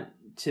want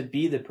to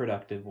be the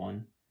productive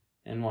one,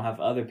 and we'll have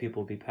other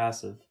people be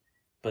passive.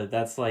 But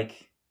that's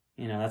like,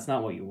 you know, that's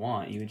not what you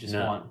want. You just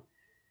want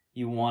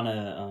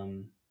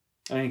to,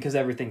 I mean, because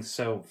everything's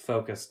so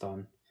focused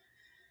on,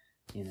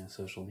 you know,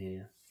 social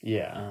media.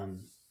 Yeah.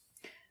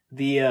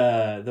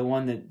 The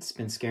one that's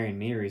been scaring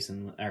me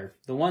recently, or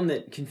the one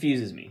that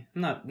confuses me.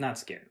 I'm not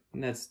scared.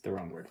 That's the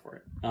wrong word for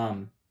it.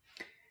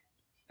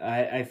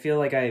 I feel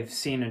like I've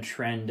seen a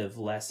trend of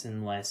less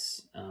and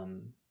less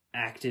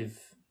active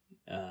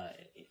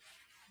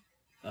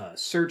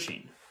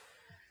searching.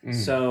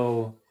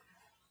 So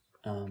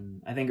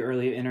I think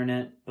early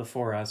internet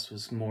before us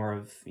was more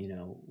of, you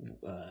know,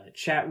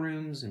 chat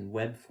rooms and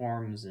web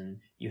forums, and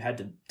you had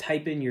to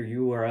type in your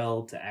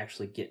URL to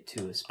actually get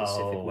to a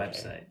specific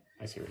website.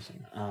 I see what you're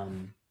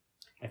saying.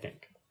 I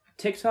think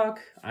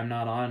TikTok, I'm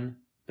not on,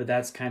 but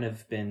that's kind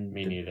of been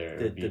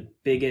the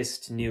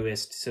biggest,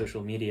 newest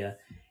social media,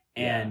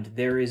 and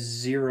there is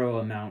zero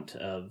amount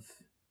of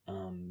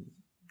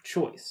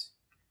choice.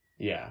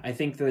 Yeah, I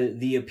think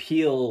the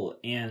appeal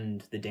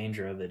and the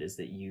danger of it is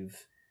that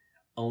you've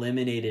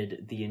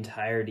eliminated the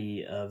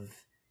entirety of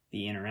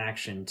the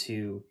interaction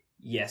to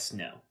yes,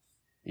 no.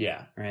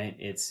 Yeah. Right?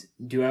 It's,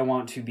 do I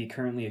want to be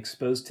currently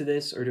exposed to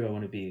this, or do I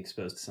want to be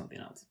exposed to something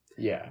else?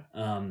 Yeah.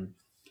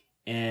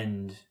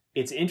 And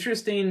it's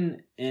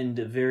interesting and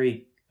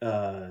very,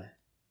 I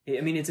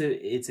mean, it's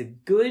a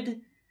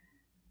good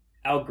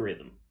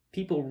algorithm.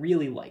 People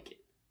really like it.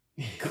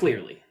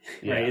 Clearly.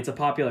 Right? It's a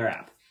popular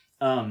app.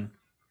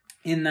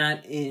 In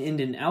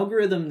an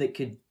algorithm that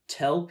could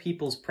tell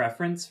people's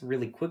preference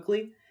really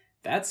quickly,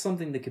 that's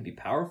something that could be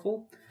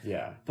powerful.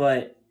 Yeah.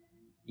 But,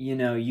 you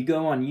know, you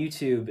go on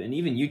YouTube, and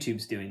even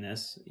YouTube's doing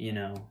this, you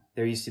know,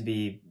 there used to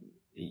be,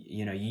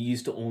 you know, you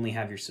used to only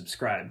have your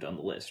subscribed on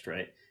the list,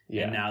 right?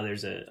 Yeah. And now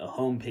there's a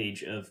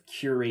homepage of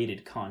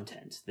curated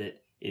content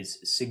that is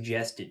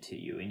suggested to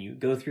you, and you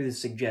go through the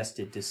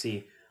suggested to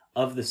see,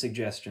 of the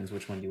suggestions,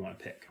 which one do you want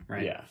to pick,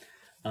 right? Yeah.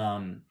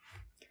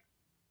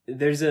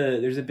 There's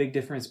a big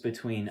difference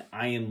between,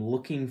 I am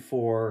looking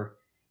for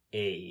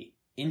a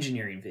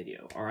engineering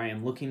video, or I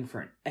am looking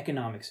for an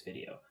economics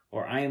video,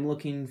 or I am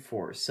looking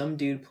for some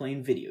dude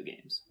playing video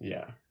games.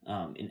 Yeah.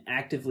 And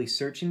actively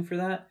searching for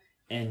that,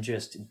 and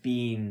just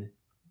being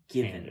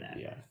given that.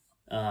 Yeah.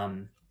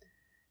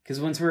 Because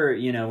when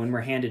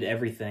we're handed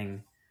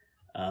everything,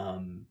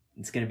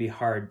 it's going to be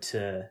hard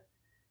to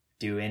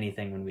do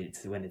anything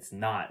when it's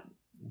not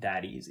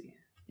that easy.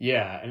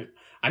 Yeah, and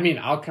I mean,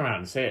 I'll come out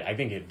and say it. I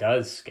think it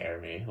does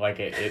scare me. Like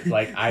it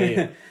like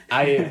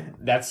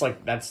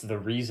that's the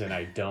reason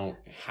I don't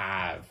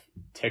have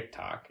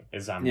TikTok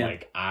is I'm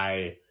like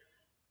I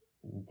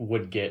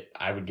would get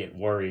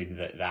worried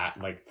that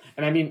like,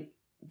 and I mean,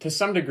 to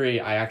some degree,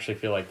 I actually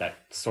feel like that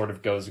sort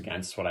of goes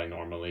against what I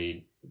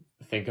normally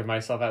think of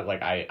myself as.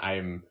 Like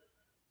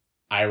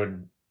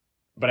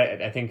but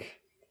I think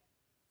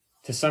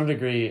to some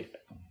degree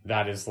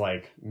that is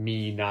like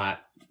me not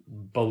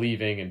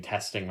believing and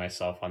testing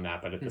myself on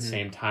that. But at the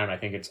same time, I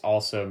think it's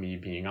also me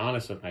being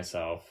honest with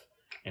myself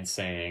and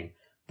saying,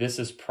 this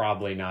is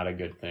probably not a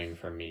good thing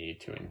for me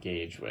to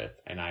engage with.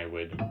 And I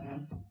would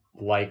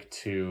like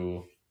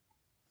to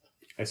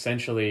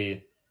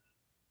essentially,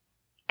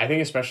 I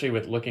think especially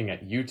with looking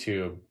at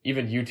YouTube,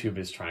 even YouTube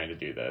is trying to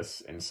do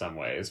this in some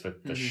ways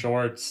with the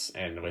shorts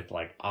and with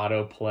like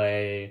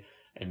autoplay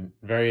and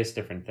various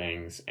different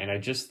things. And I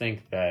just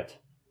think that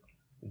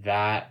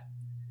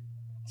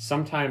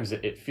sometimes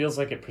it feels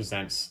like it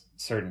presents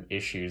certain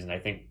issues. And I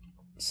think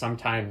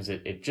sometimes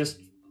it just,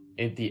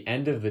 at the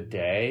end of the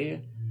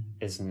day,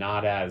 is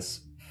not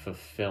as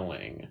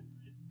fulfilling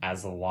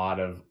as a lot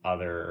of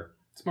other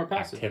it's more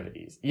passive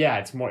activities. Yeah,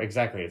 it's more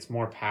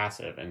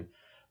passive. And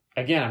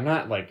again, I'm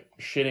not like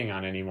shitting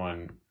on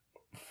anyone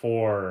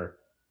for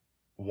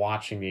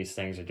watching these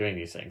things or doing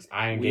these things.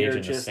 I engage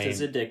in the same. We are just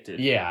as addicted.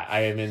 Yeah,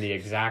 I am in the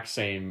exact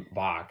same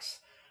box.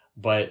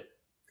 But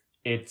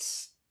and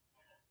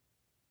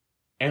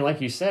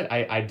like you said,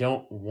 I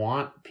don't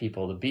want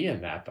people to be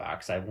in that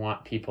box. I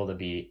want people to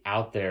be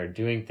out there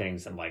doing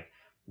things. And like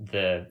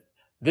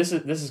this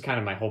is kind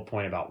of my whole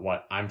point about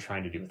what I'm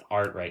trying to do with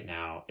art right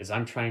now is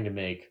I'm trying to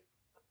make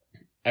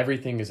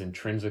everything as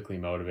intrinsically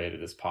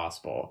motivated as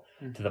possible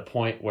to the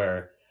point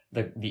where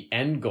the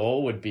end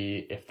goal would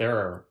be, if there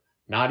are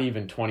not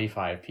even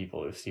 25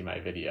 people who see my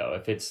video,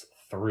 if it's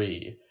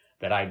 3,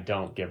 that I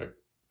don't give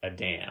a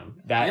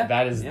damn.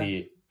 That is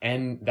the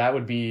end. That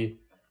would be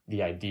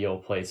the ideal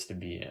place to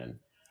be in.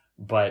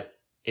 But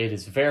it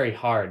is very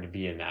hard to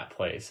be in that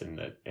place in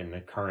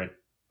the current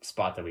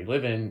spot that we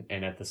live in.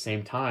 And at the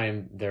same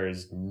time, there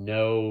is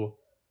no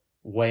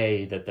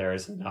way that there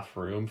is enough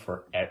room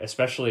for,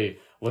 especially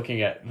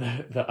looking at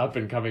the up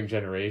and coming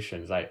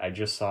generations. I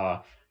just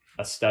saw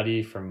a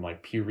study from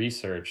like Pew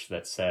Research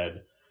that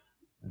said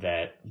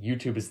that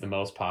YouTube is the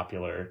most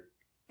popular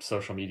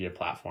social media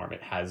platform.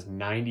 It has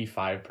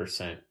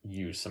 95%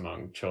 use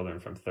among children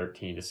from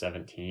 13 to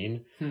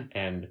 17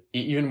 and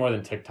even more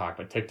than TikTok,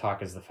 but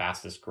TikTok is the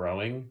fastest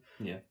growing.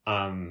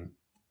 And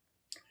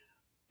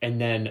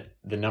then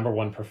the number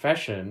one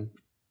profession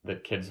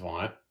that kids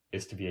want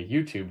is to be a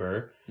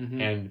YouTuber,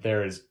 and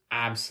there is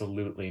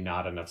absolutely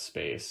not enough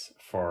space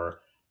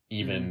for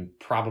even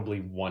probably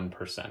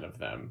 1% of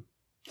them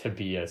to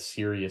be a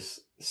serious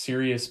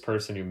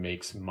person who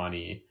makes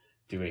money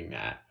doing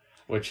that.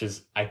 Which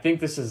is, I think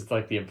this is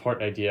like the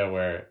important idea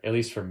where, at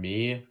least for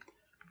me,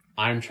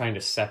 I'm trying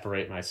to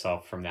separate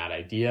myself from that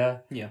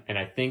idea. Yeah. And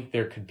I think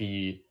there could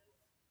be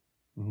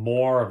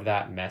more of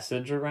that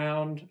message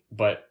around,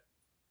 but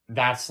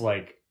that's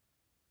like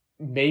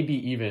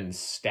maybe even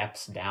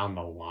steps down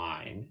the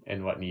line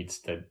and what needs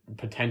to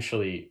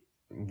potentially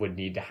would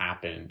need to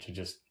happen to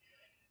just,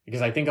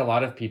 because I think a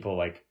lot of people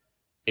like,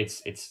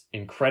 it's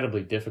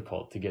incredibly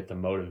difficult to get the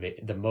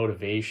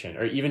motivation,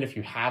 or even if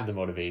you have the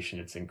motivation,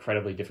 it's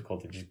incredibly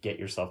difficult to just get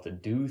yourself to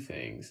do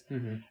things.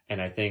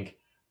 And I think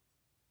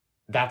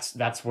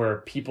that's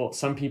where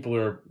some people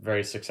are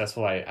very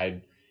successful.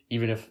 I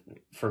even if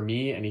for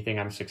me, anything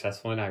I'm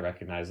successful in, I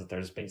recognize that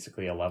there's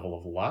basically a level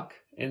of luck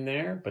in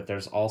there, but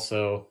there's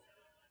also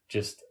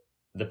just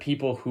the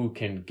people who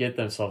can get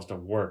themselves to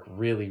work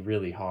really,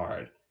 really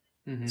hard.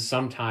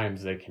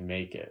 Sometimes they can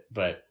make it,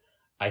 but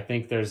I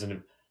think there's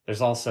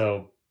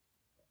also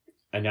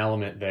an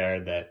element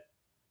there that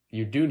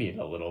you do need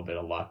a little bit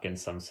of luck in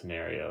some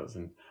scenarios.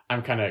 And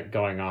I'm kind of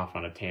going off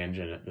on a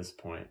tangent at this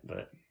point,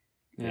 but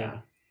yeah.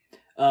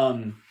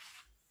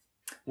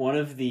 One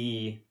of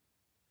the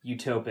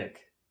utopic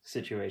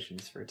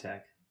situations for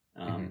tech,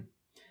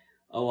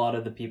 a lot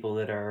of the people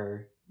that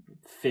are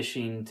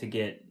fishing to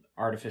get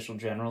artificial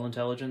general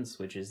intelligence,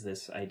 which is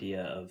this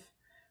idea of,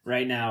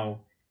 right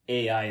now,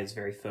 AI is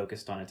very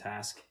focused on a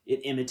task.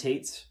 It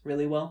imitates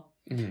really well.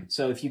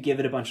 So if you give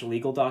it a bunch of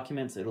legal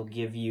documents, it'll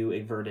give you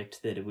a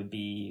verdict that it would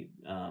be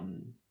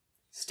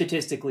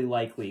statistically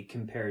likely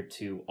compared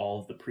to all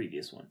of the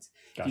previous ones.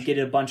 Gotcha. If you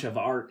get a bunch of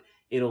art,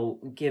 it'll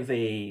give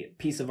a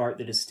piece of art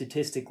that is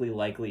statistically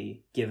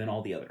likely given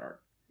all the other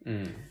art.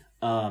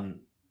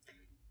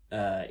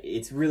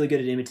 It's really good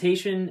at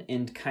imitation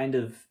and kind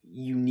of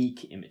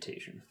unique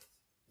imitation.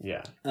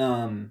 Yeah.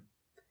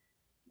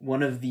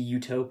 One of the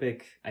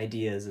utopic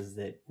ideas is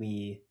that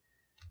we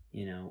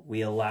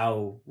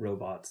allow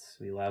robots,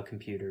 we allow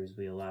computers,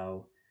 we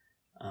allow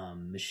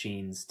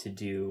machines to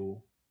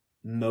do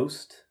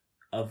most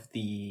of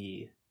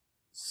the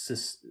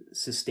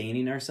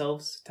sustaining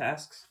ourselves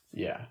tasks.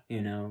 Yeah.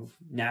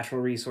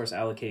 Natural resource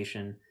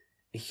allocation,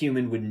 a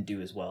human wouldn't do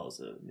as well as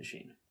a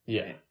machine.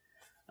 Yeah.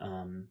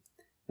 Right?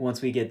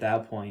 Once we get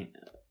that point,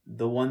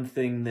 the one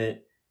thing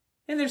that,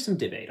 and there's some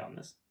debate on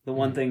this, the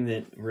one thing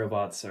that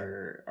robots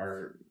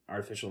or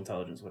artificial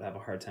intelligence would have a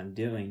hard time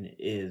doing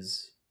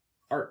is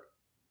art.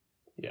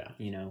 Yeah.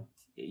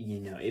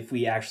 If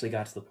we actually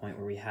got to the point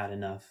where we had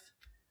enough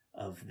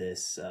of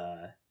this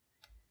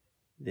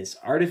this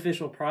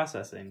artificial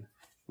processing,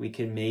 we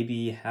could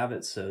maybe have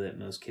it so that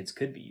most kids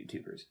could be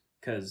YouTubers,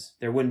 because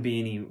there wouldn't be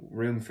any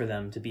room for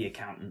them to be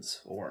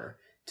accountants or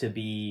to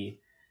be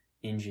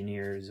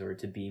engineers or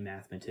to be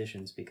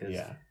mathematicians, because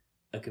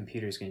a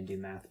computer is going to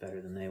do math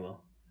better than they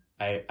will.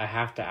 I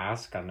have to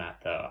ask on that,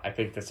 though. I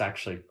think this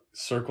actually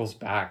circles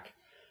back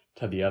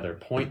to the other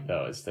point,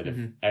 though, is that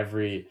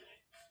if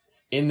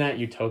in that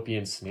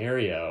utopian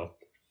scenario,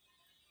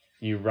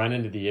 you run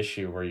into the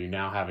issue where you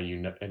now have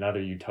another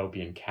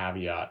utopian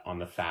caveat on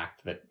the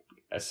fact that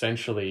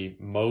essentially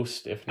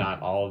most, if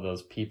not all of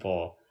those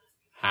people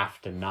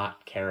have to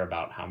not care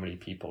about how many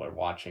people are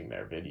watching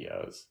their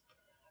videos,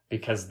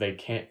 because they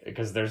can't,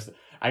 because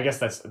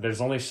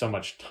there's only so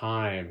much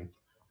time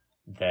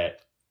that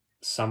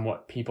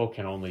somewhat people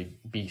can only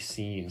be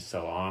seen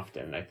so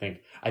often. I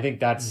think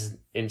that's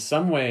in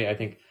some way, I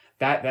think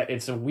that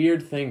it's a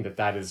weird thing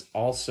that is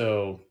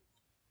also,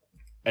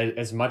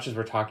 as much as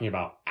we're talking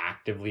about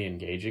actively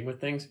engaging with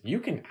things, you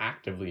can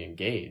actively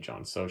engage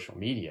on social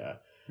media,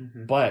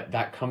 but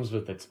that comes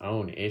with its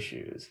own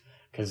issues,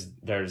 because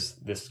there's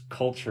this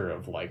culture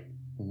of like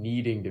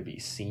needing to be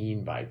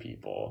seen by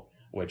people,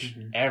 which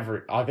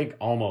I think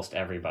almost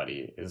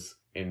everybody is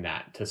in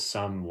that to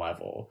some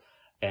level,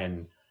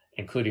 and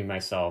including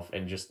myself,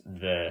 and just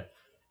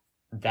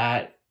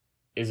that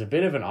is a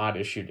bit of an odd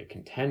issue to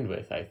contend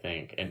with, I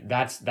think. And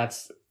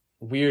that's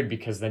weird,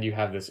 because then you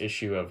have this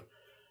issue of,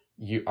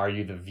 are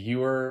you the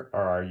viewer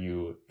or are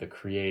you the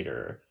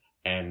creator?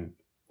 And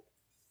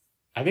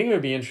I think it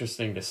would be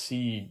interesting to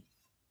see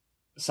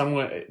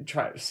someone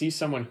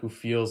who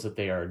feels that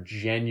they are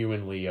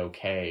genuinely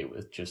okay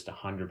with just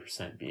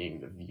 100%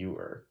 being the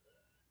viewer.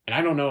 And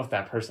I don't know if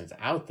that person's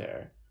out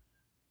there.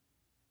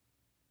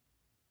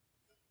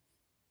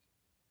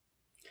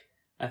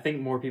 I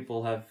think more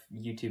people have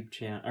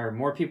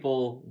more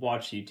people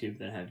watch YouTube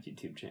than have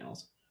YouTube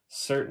channels.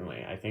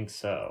 Certainly, I think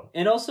so.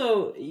 And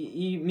also,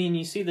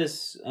 you see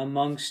this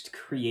amongst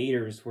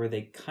creators where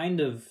they kind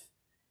of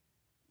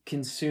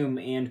consume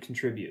and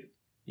contribute,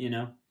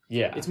 Yeah.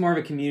 It's more of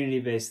a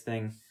community-based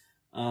thing.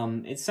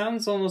 It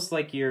sounds almost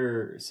like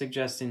you're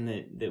suggesting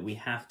that we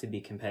have to be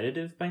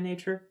competitive by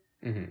nature,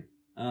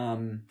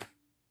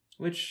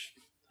 which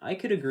I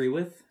could agree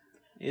with.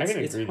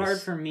 It's hard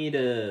for me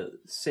to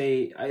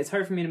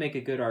make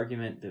a good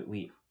argument that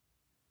we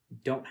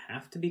don't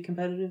have to be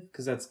competitive,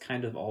 because that's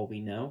kind of all we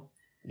know.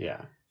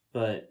 Yeah.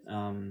 But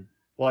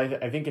well,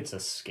 I think it's a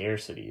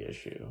scarcity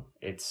issue.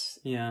 It's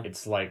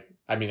like,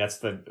 I mean, that's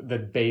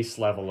the base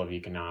level of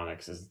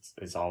economics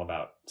is all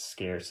about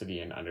scarcity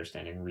and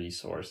understanding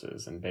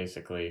resources. And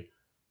basically,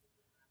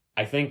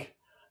 I think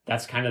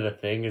that's kind of the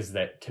thing, is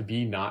that to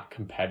be not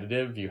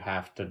competitive, you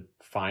have to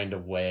find a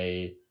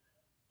way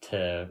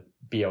to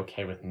be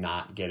okay with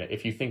not getting.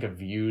 If you think of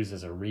views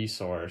as a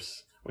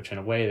resource, which in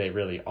a way they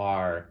really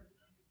are,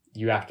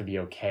 you have to be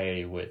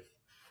okay with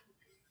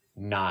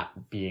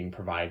not being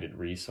provided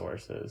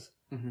resources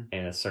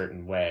in a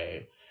certain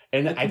way.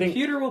 And the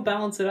computer will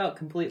balance it out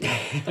completely.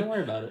 Don't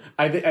worry about it.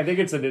 I think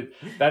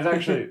that's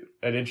actually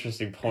an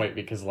interesting point,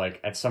 because like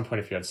at some point,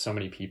 if you had so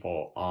many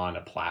people on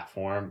a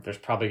platform, there's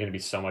probably going to be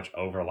so much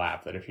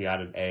overlap that if you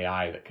had an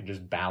AI that could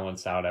just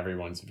balance out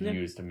everyone's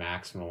views to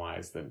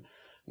maximize the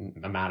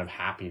amount of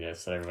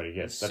happiness that everybody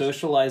gets.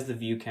 Socialize the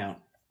view count.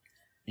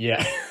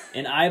 Yeah.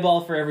 An eyeball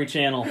for every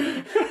channel.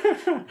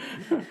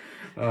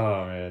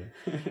 Oh man.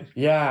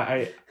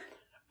 Yeah,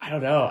 I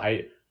don't know.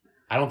 I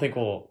don't think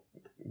we'll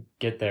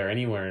get there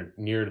anywhere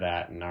near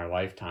that in our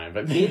lifetime,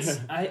 but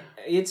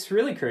it's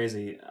really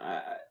crazy.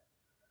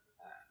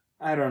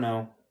 I don't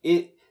know.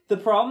 The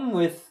problem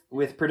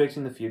with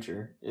predicting the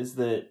future is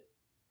that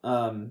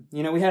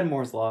we had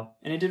Moore's law,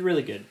 and it did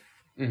really good.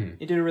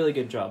 It did a really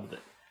good job of it.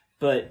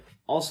 But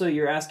also,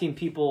 you're asking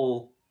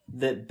people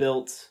that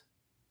built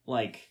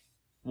like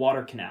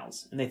water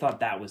canals, and they thought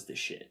that was the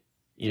shit.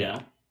 You know,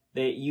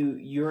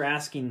 you're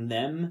asking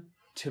them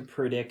to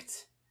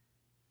predict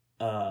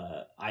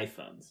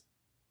iPhones.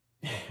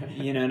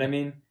 You know what I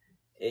mean?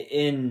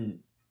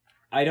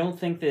 I don't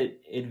think that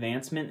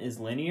advancement is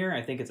linear.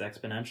 I think it's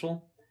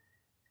exponential.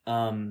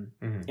 And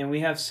we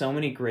have so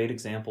many great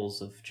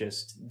examples of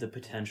just the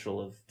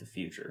potential of the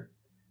future.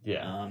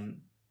 Yeah.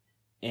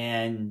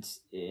 And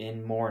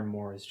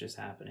more is just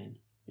happening.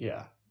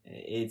 Yeah.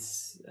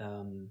 It's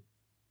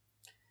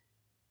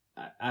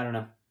I don't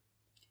know.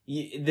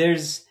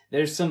 There's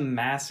some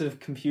massive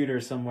computer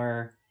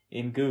somewhere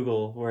in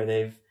Google where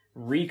they've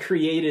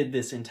recreated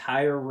this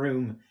entire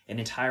room, an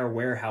entire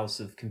warehouse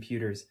of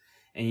computers,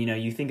 and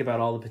you think about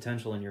all the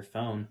potential in your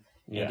phone,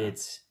 and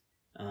it's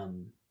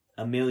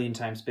a million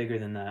times bigger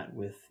than that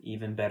with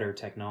even better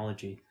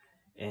technology.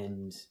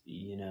 And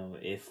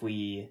if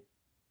we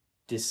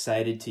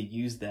decided to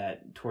use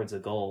that towards a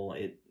goal,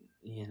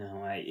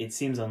 it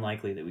seems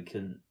unlikely that we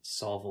couldn't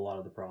solve a lot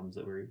of the problems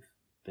that we've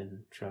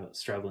been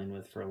struggling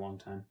with for a long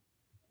time.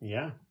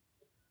 Yeah.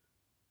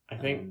 I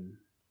think,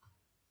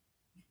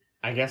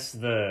 I guess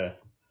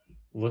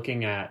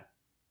looking at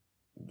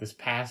this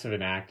passive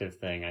and active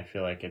thing, I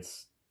feel like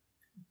it's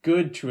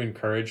good to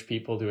encourage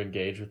people to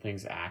engage with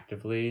things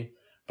actively,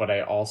 but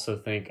I also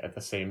think at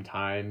the same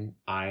time,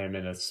 I am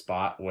in a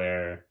spot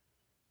where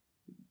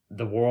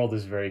the world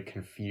is very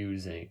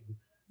confusing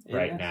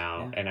right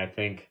now. Yeah. And I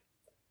think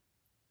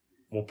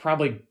we'll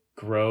probably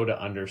grow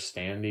to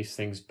understand these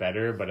things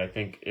better, but I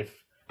think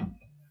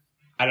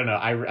I don't know,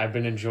 I've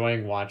been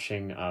enjoying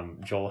watching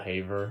Joel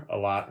Haver a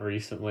lot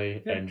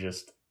recently, and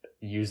just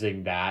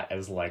using that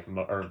as like,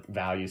 or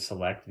Value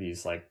Select,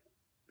 these like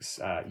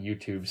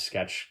YouTube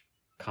sketch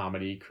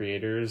comedy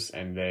creators,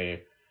 and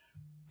they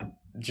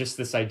just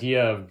this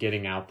idea of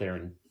getting out there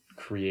and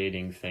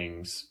creating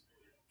things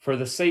for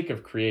the sake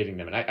of creating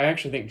them. And I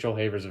actually think Joel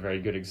Haver is a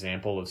very good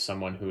example of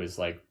someone who is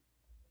like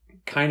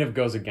kind of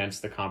goes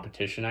against the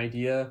competition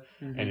idea,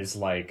 and is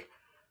like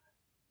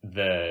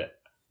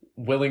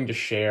willing to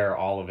share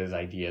all of his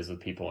ideas with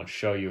people and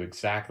show you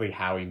exactly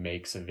how he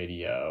makes a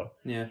video.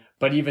 Yeah.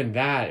 But even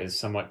that is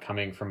somewhat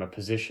coming from a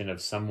position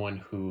of someone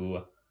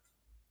who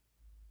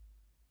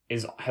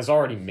has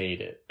already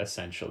made it,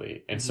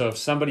 essentially. And so if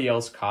somebody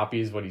else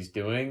copies what he's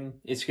doing,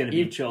 it's going to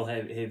be Joel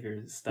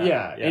Haver's style.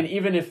 Yeah. And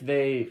even if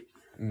they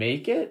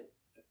make it,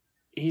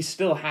 he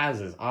still has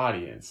his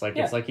audience. Like,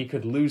 it's like he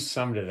could lose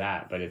some to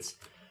that, but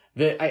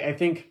I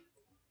think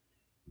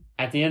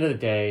at the end of the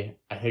day,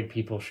 I think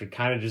people should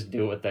kind of just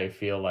do what they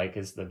feel like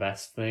is the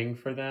best thing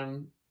for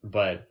them.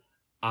 But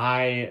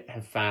I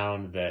have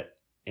found that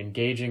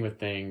engaging with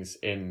things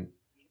in,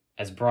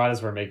 as broad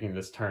as we're making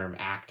this term,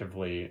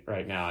 actively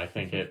right now, I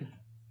think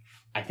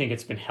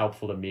it's been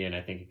helpful to me, and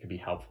I think it could be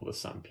helpful to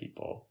some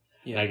people.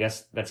 Yeah. And I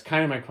guess that's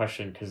kind of my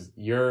question, because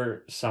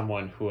you're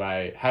someone who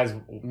has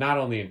not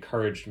only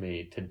encouraged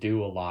me to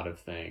do a lot of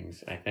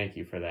things, and I thank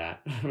you for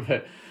that,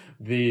 but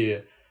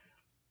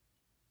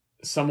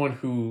someone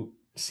who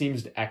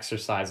seems to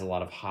exercise a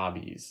lot of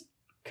hobbies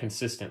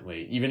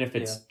consistently, even if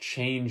it's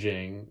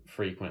changing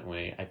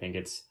frequently. I think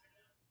it's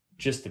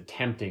just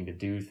attempting to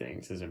do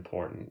things is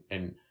important.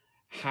 And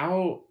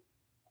how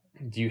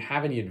do you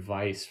have any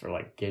advice for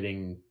like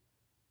getting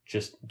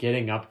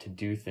up to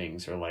do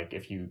things, or like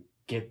if you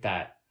get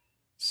that,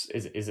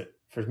 is it,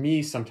 for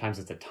me sometimes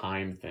it's a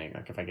time thing.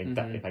 Like if I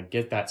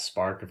get that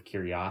spark of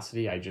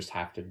curiosity, I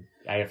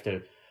have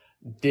to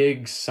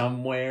dig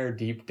somewhere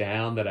deep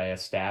down that I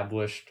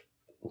established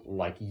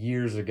like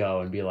years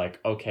ago and be like,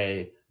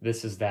 okay,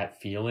 this is that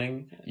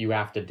feeling. You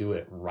have to do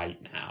it right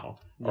now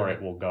or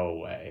it will go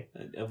away.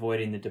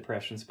 Avoiding the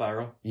depression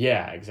spiral.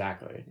 Yeah,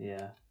 exactly.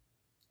 Yeah.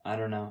 I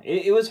don't know.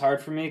 It was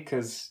hard for me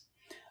because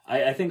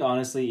I think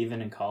honestly,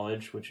 even in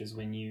college, which is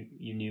when you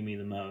knew me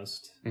the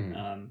most,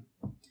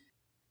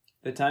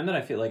 the time that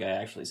I feel like I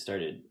actually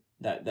started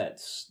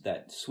that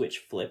switch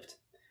flipped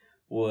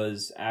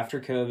was after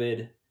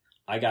COVID.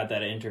 I got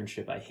that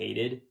internship I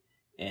hated,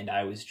 and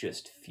I was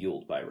just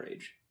fueled by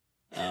rage.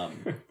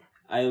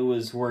 I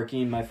was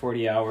working my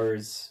 40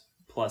 hours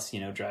plus,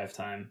 drive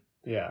time.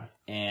 Yeah.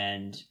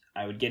 And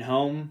I would get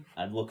home,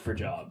 I'd look for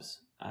jobs.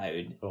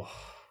 I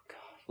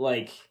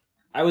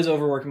was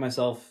overworking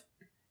myself.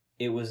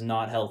 It was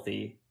not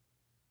healthy.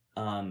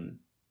 But,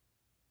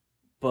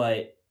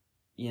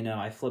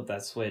 I flipped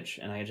that switch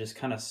and I just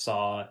kind of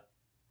saw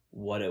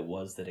what it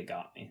was that it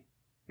got me.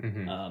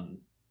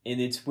 And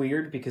it's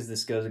weird because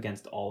this goes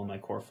against all of my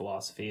core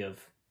philosophy of,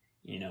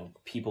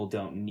 people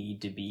don't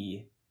need to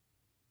be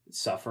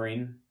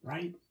suffering,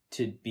 right,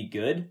 to be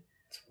good.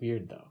 It's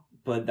weird though.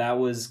 But that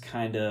was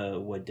kind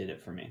of what did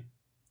it for me.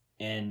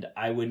 And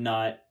I would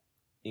not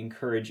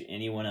encourage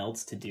anyone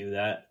else to do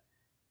that.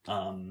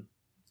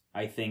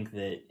 I think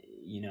that,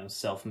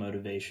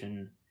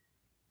 self-motivation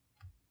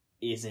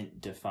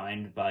isn't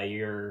defined by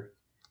your,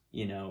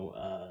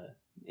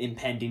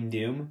 impending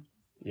doom.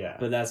 Yeah.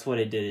 But that's what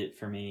it did it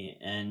for me.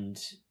 And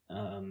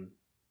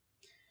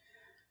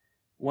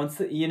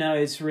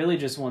it's really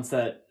just once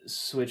that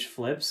switch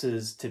flips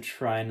is to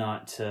try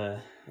not to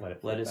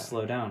let it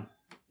slow down.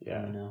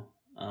 Yeah.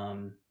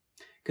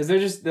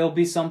 Because there'll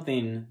be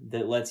something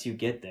that lets you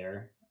get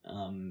there,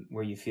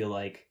 where you feel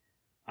like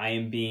I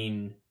am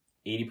being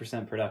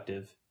 80%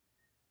 productive.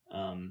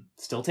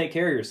 Still take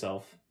care of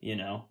yourself,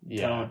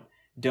 Yeah.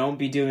 Don't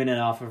be doing it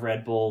off of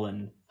Red Bull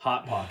and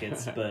Hot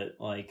Pockets, but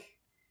like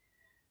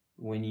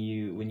when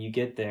you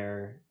get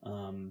there,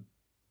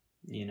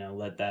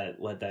 let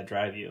that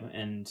drive you.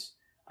 And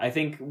I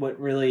think what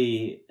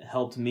really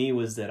helped me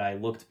was that I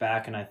looked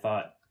back and I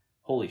thought,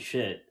 holy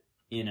shit,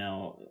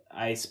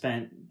 I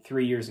spent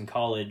 3 years in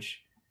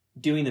college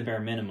doing the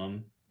bare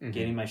minimum,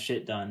 getting my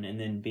shit done, and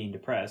then being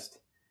depressed.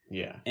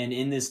 Yeah. And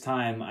in this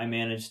time, I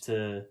managed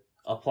to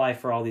apply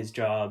for all these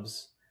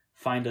jobs,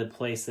 find a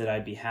place that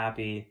I'd be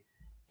happy,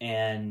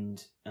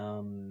 and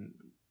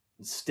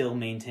still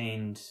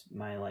maintained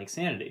my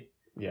sanity.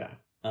 Yeah.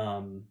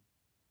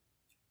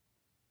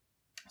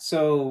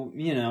 So,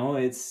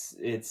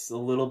 it's a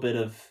little bit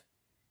of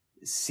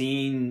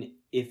seeing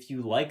if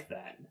you like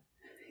that,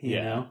 you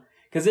Yeah. know,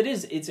 because it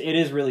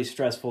is really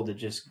stressful to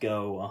just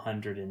go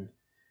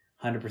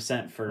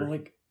 100% for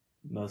like,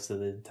 most of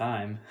the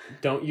time.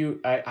 don't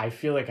you? I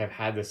feel like I've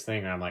had this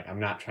thing where I'm like, I'm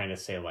not trying to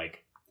say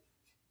like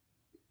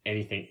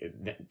anything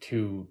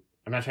too.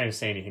 I'm not trying to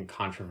say anything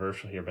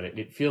controversial here, but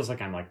it feels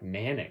like I'm like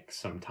manic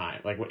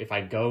sometimes. Like if I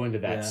go into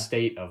that Yeah.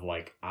 state of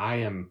like I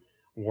am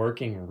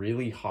working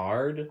really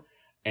hard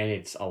and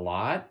it's a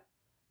lot,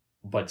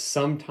 but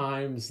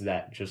sometimes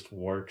that just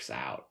works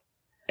out,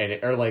 and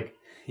or like,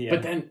 Yeah.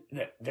 but then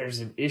there's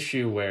an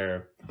issue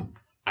where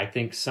I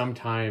think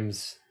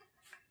sometimes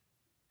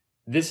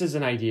this is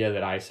an idea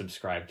that I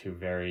subscribe to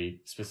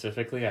very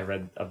specifically. I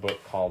read a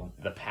book called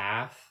The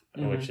Path,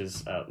 which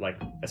is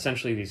like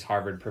essentially these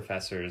Harvard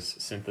professors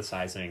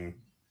synthesizing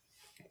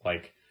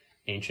like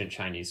ancient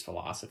Chinese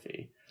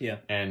philosophy. Yeah.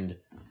 And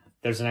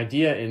there's an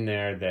idea in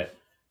there that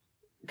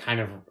kind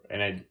of,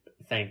 and I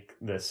thank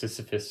the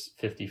Sisyphus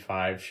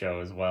 55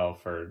 show as well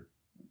for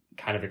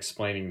kind of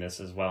explaining this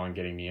as well and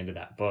getting me into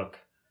that book.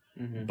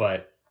 Mm-hmm.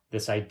 But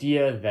this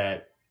idea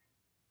that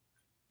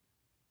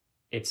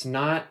it's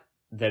not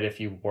that if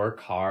you work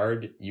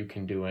hard, you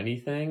can do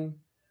anything.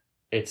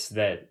 It's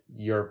that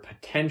your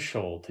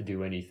potential to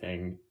do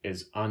anything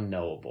is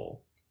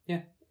unknowable.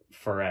 Yeah.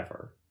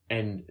 Forever.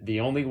 And the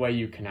only way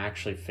you can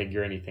actually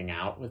figure anything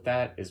out with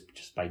that is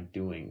just by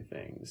doing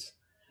things.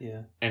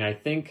 Yeah. And I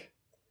think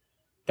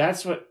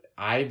that's what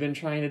I've been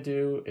trying to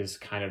do, is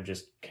kind of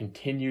just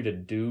continue to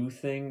do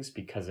things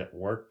because it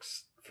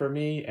works for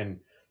me. And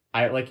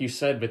I, like you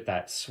said, with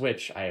that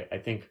switch,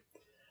 I think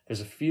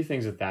there's a few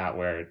things with that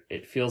where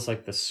it feels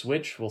like the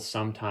switch will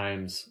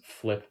sometimes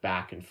flip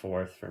back and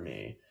forth for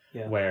me.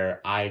 Yeah.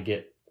 Where I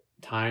get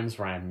times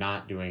where I'm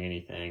not doing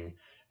anything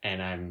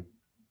and I'm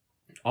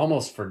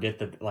almost forget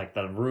that like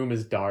the room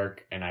is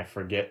dark and I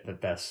forget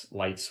that this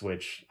light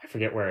switch, I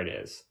forget where it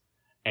is.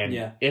 And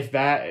Yeah. if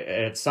that,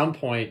 at some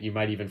point you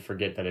might even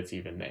forget that it's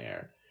even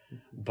there.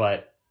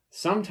 But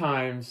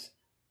sometimes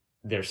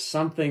there's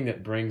something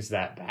that brings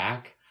that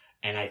back.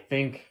 And I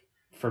think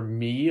for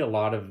me, a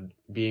lot of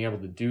being able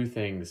to do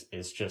things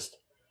is just,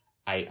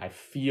 I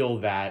feel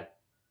that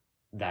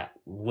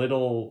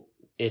little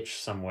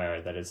itch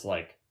somewhere that is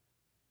like,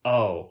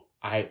 oh,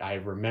 I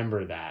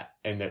remember that,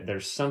 and that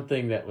there's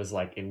something that was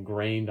like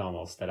ingrained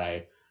almost that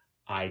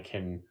I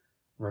can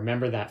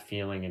remember that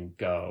feeling and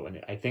go.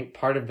 And I think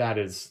part of that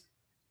is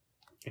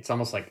it's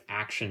almost like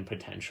action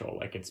potential,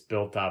 like it's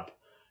built up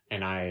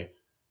and I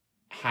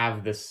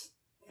have this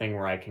thing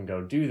where I can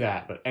go do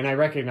that. But and I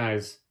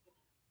recognize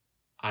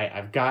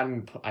I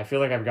feel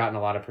like I've gotten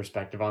a lot of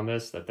perspective on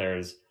this, that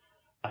there's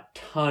a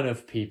ton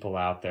of people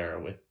out there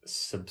with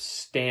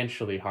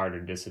substantially harder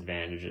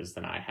disadvantages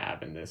than I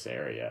have in this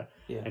area.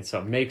 Yeah. And so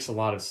it makes a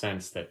lot of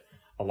sense that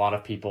a lot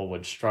of people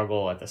would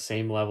struggle at the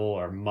same level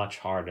or much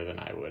harder than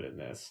I would in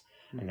this.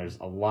 Mm-hmm. And there's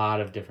a lot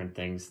of different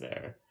things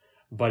there.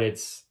 But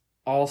it's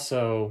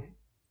also,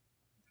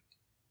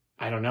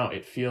 I don't know,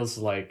 it feels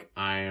like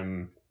I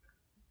am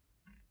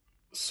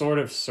sort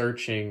of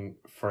searching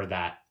for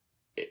that.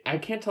 I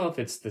can't tell if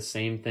it's the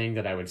same thing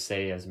that I would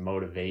say as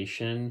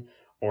motivation,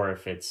 or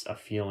if it's a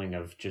feeling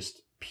of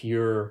just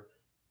pure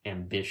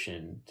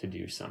ambition to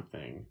do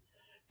something.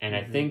 And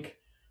I think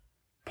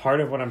part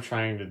of what I'm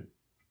trying to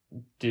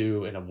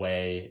do in a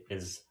way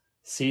is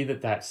see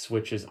that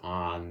switch is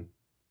on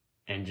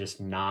and just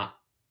not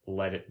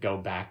let it go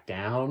back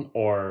down.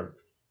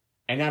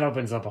 And that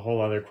opens up a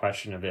whole other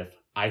question of if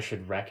I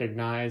should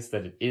recognize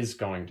that it is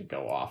going to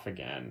go off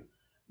again,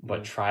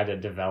 but try to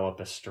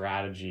develop a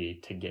strategy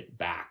to get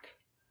back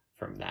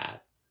from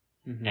that.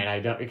 Mm-hmm.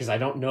 And because I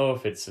don't know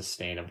if it's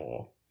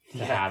sustainable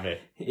to have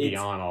it be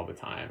on all the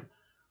time.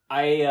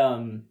 I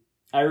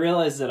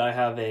realize that I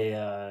have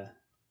a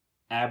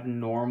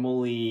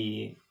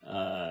abnormally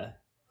I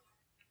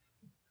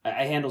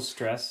handle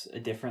stress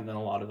different than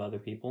a lot of other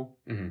people.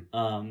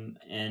 Mm-hmm.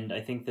 And I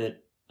think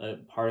that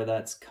part of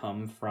that's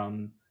come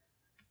from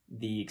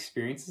the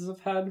experiences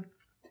I've had.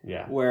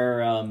 Yeah.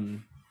 Where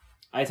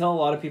I tell a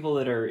lot of people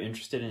that are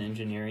interested in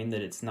engineering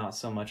that it's not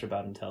so much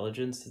about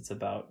intelligence, it's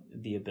about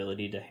the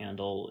ability to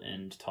handle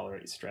and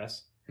tolerate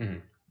stress. Mm-hmm.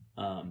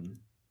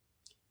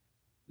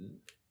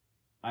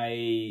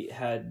 I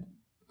had,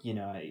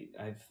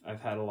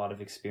 I've had a lot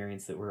of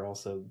experience that were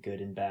also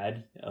good and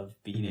bad of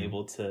being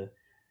able to,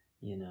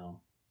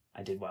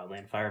 I did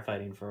wildland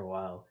firefighting for a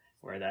while,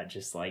 where that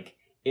just like,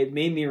 it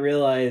made me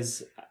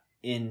realize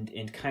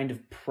in kind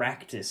of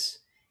practice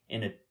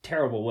in a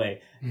terrible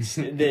way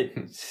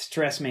that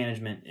stress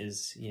management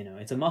is,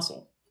 it's a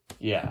muscle.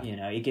 Yeah.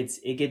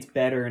 It gets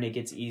better and it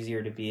gets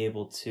easier to be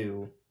able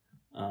to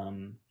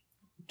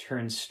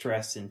turn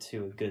stress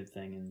into a good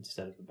thing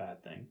instead of a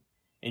bad thing.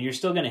 And you're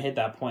still going to hit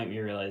that point where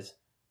you realize,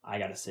 I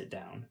got to sit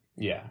down.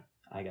 Yeah.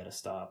 I got to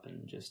stop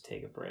and just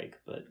take a break.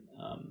 But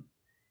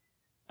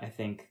I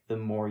think the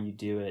more you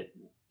do it,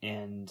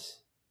 and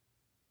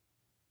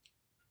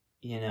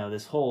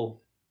this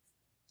whole,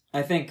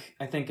 I think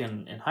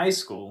in high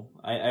school,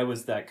 I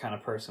was that kind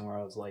of person where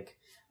I was like,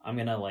 I'm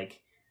going to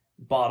like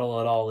bottle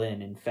it all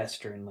in and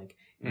fester and like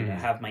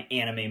have my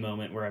anime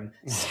moment where I'm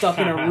stuck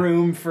in a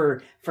room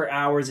for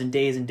hours and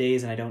days,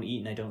 and I don't eat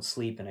and I don't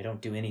sleep and I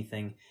don't do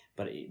anything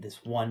but this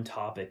one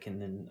topic,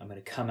 and then I'm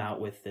going to come out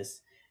with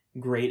this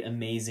great,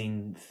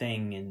 amazing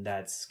thing, and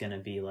that's going to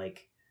be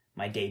like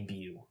my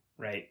debut,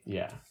 right?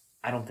 Yeah.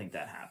 I don't think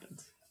that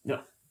happens.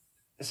 No.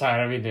 Sorry, I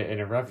don't mean to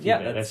interrupt you.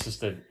 Yeah, that's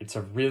just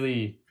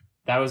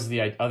that was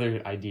the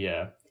other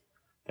idea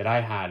that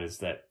I had, is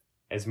that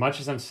as much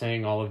as I'm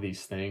saying all of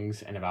these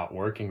things and about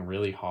working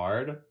really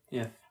hard,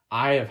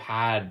 I have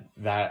had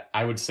that,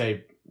 I would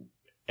say,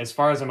 as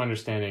far as I'm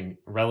understanding,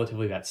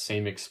 relatively that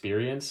same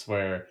experience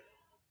where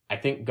I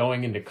think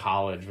going into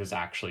college was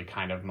actually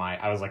kind of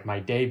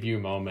my debut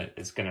moment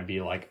is going to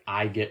be like,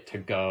 I get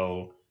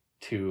to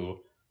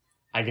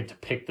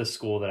pick the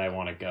school that I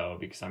want to go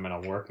because I'm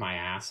going to work my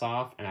ass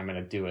off and I'm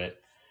going to do it.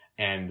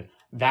 And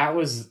that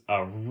was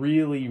a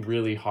really,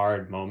 really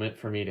hard moment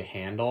for me to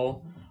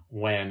handle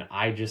when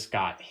I just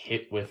got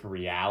hit with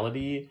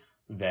reality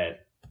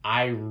that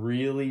I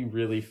really,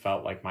 really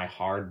felt like my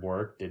hard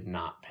work did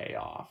not pay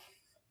off.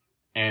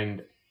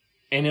 And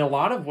in a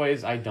lot of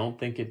ways, I don't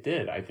think it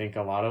did. I think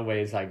a lot of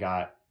ways I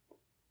got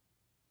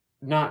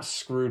not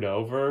screwed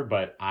over,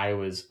 but I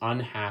was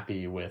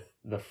unhappy with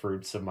the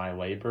fruits of my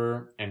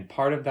labor. And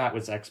part of that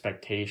was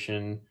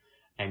expectation.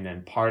 And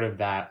then part of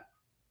that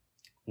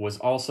was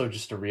also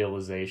just a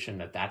realization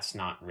that that's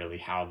not really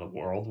how the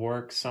world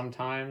works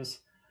sometimes.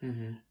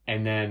 Mm-hmm.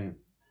 And then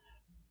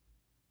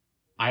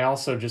I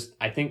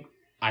think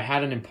I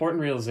had an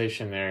important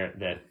realization there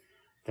that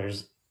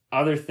there's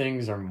other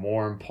things are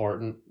more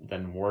important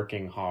than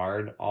working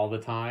hard all the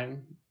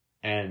time.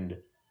 And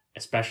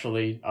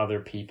especially other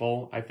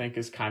people, I think,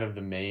 is kind of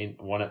the main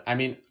one. I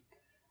mean,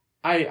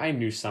 I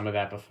knew some of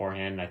that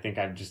beforehand. And I think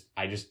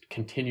I just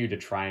continue to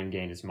try and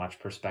gain as much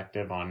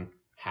perspective on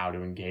how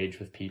to engage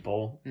with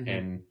people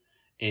in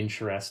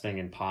interesting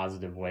and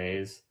positive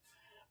ways.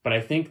 But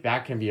I think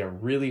that can be a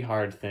really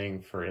hard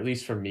thing for, at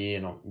least for me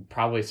and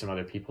probably some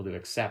other people, to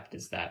accept,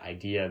 is that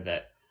idea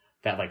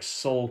that like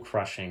soul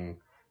crushing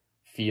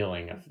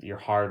feeling of your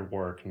hard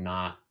work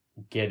not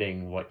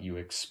getting what you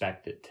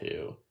expect it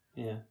to.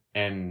 Yeah.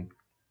 And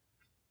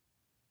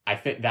I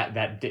think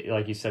that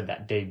like you said,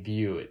 that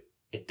debut,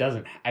 it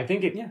doesn't, I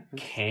think it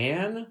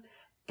can,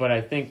 but I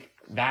think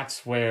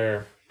that's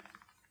where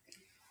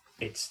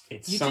it's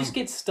just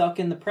get stuck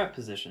in the prep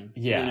position.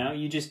 Yeah. You know,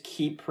 you just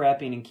keep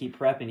prepping and keep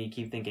prepping. You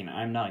keep thinking,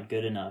 I'm not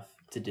good enough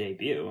to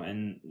debut.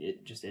 And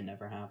it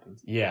never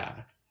happens. Yeah.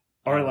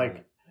 Or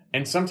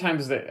and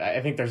sometimes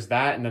I think there's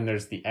that, and then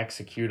there's the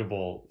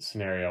executable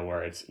scenario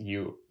where it's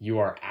you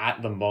are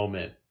at the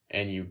moment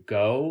and you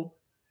go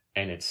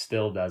and it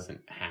still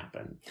doesn't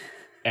happen.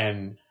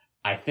 And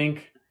I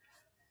think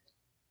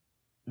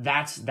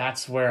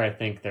that's where I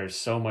think there's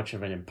so much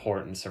of an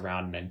importance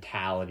around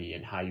mentality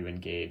and how you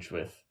engage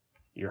with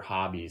your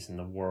hobbies and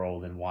the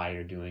world and why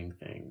you're doing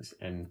things.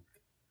 And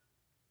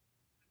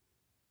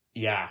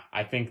yeah,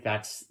 I think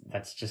that's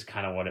just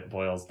kind of what it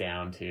boils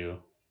down to.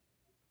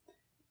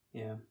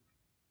 Yeah.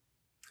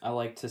 I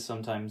like to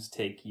sometimes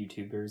take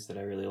YouTubers that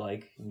I really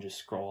like and just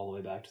scroll all the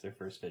way back to their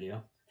first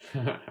video.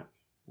 Yeah.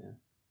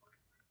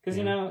 Because,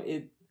 you know,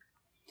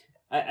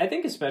 I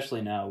think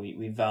especially now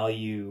we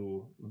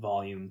value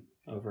volume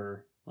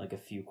over like a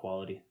few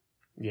quality.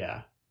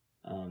 Yeah.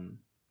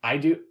 I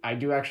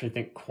do actually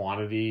think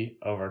quantity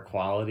over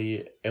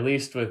quality, at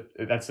least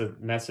that's a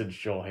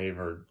message Joel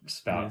Haver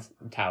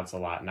touts a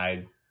lot. And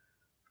I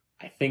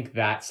think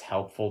that's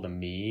helpful to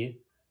me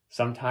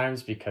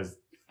sometimes, because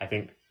I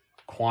think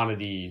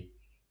quantity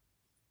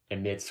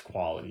emits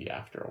quality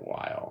after a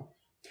while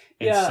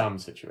in some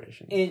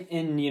situations.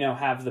 And, you know,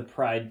 have the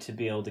pride to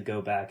be able to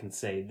go back and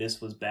say, this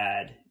was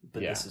bad,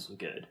 but this is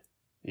good.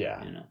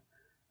 Yeah. You know?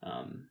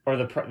 Or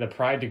the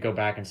pride to go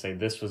back and say,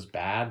 this was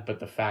bad, but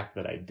the fact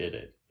that I did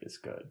it is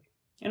good.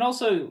 And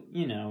also,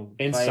 you know,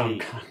 in some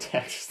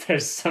contexts,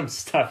 there's some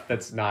stuff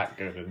that's not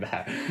good in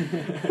that.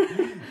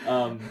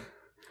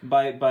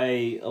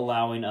 By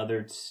allowing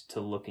others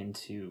to look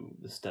into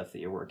the stuff that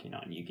you're working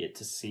on, you get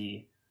to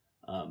see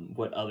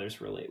what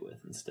others relate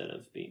with instead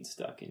of being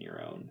stuck in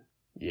your own.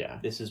 Yeah.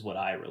 This is what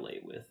I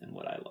relate with and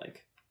what I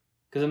like.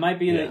 Because it might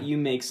be that you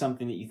make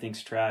something that you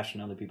think's trash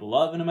and other people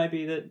love, and it might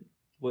be that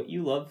what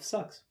you love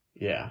sucks.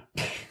 Yeah.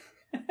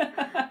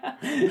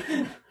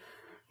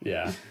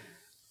 Yeah.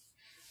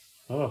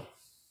 Oh.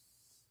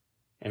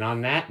 And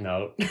on that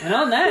note...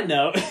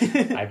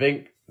 I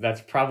think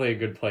that's probably a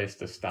good place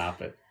to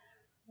stop it.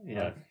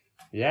 Yeah. But,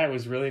 yeah, it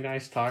was really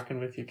nice talking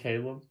with you,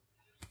 Caleb.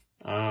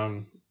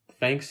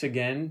 Thanks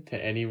again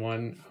to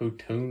anyone who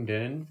tuned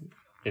in.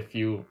 If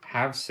you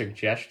have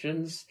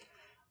suggestions,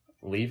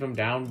 leave them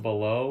down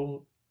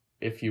below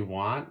if you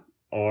want,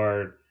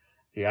 or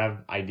if you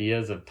have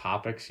ideas of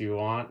topics you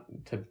want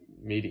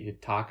me to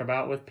talk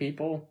about with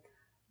people,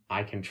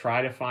 I can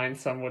try to find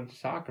someone to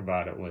talk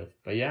about it with.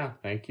 But yeah,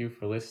 thank you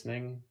for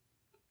listening.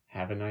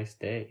 Have a nice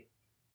day.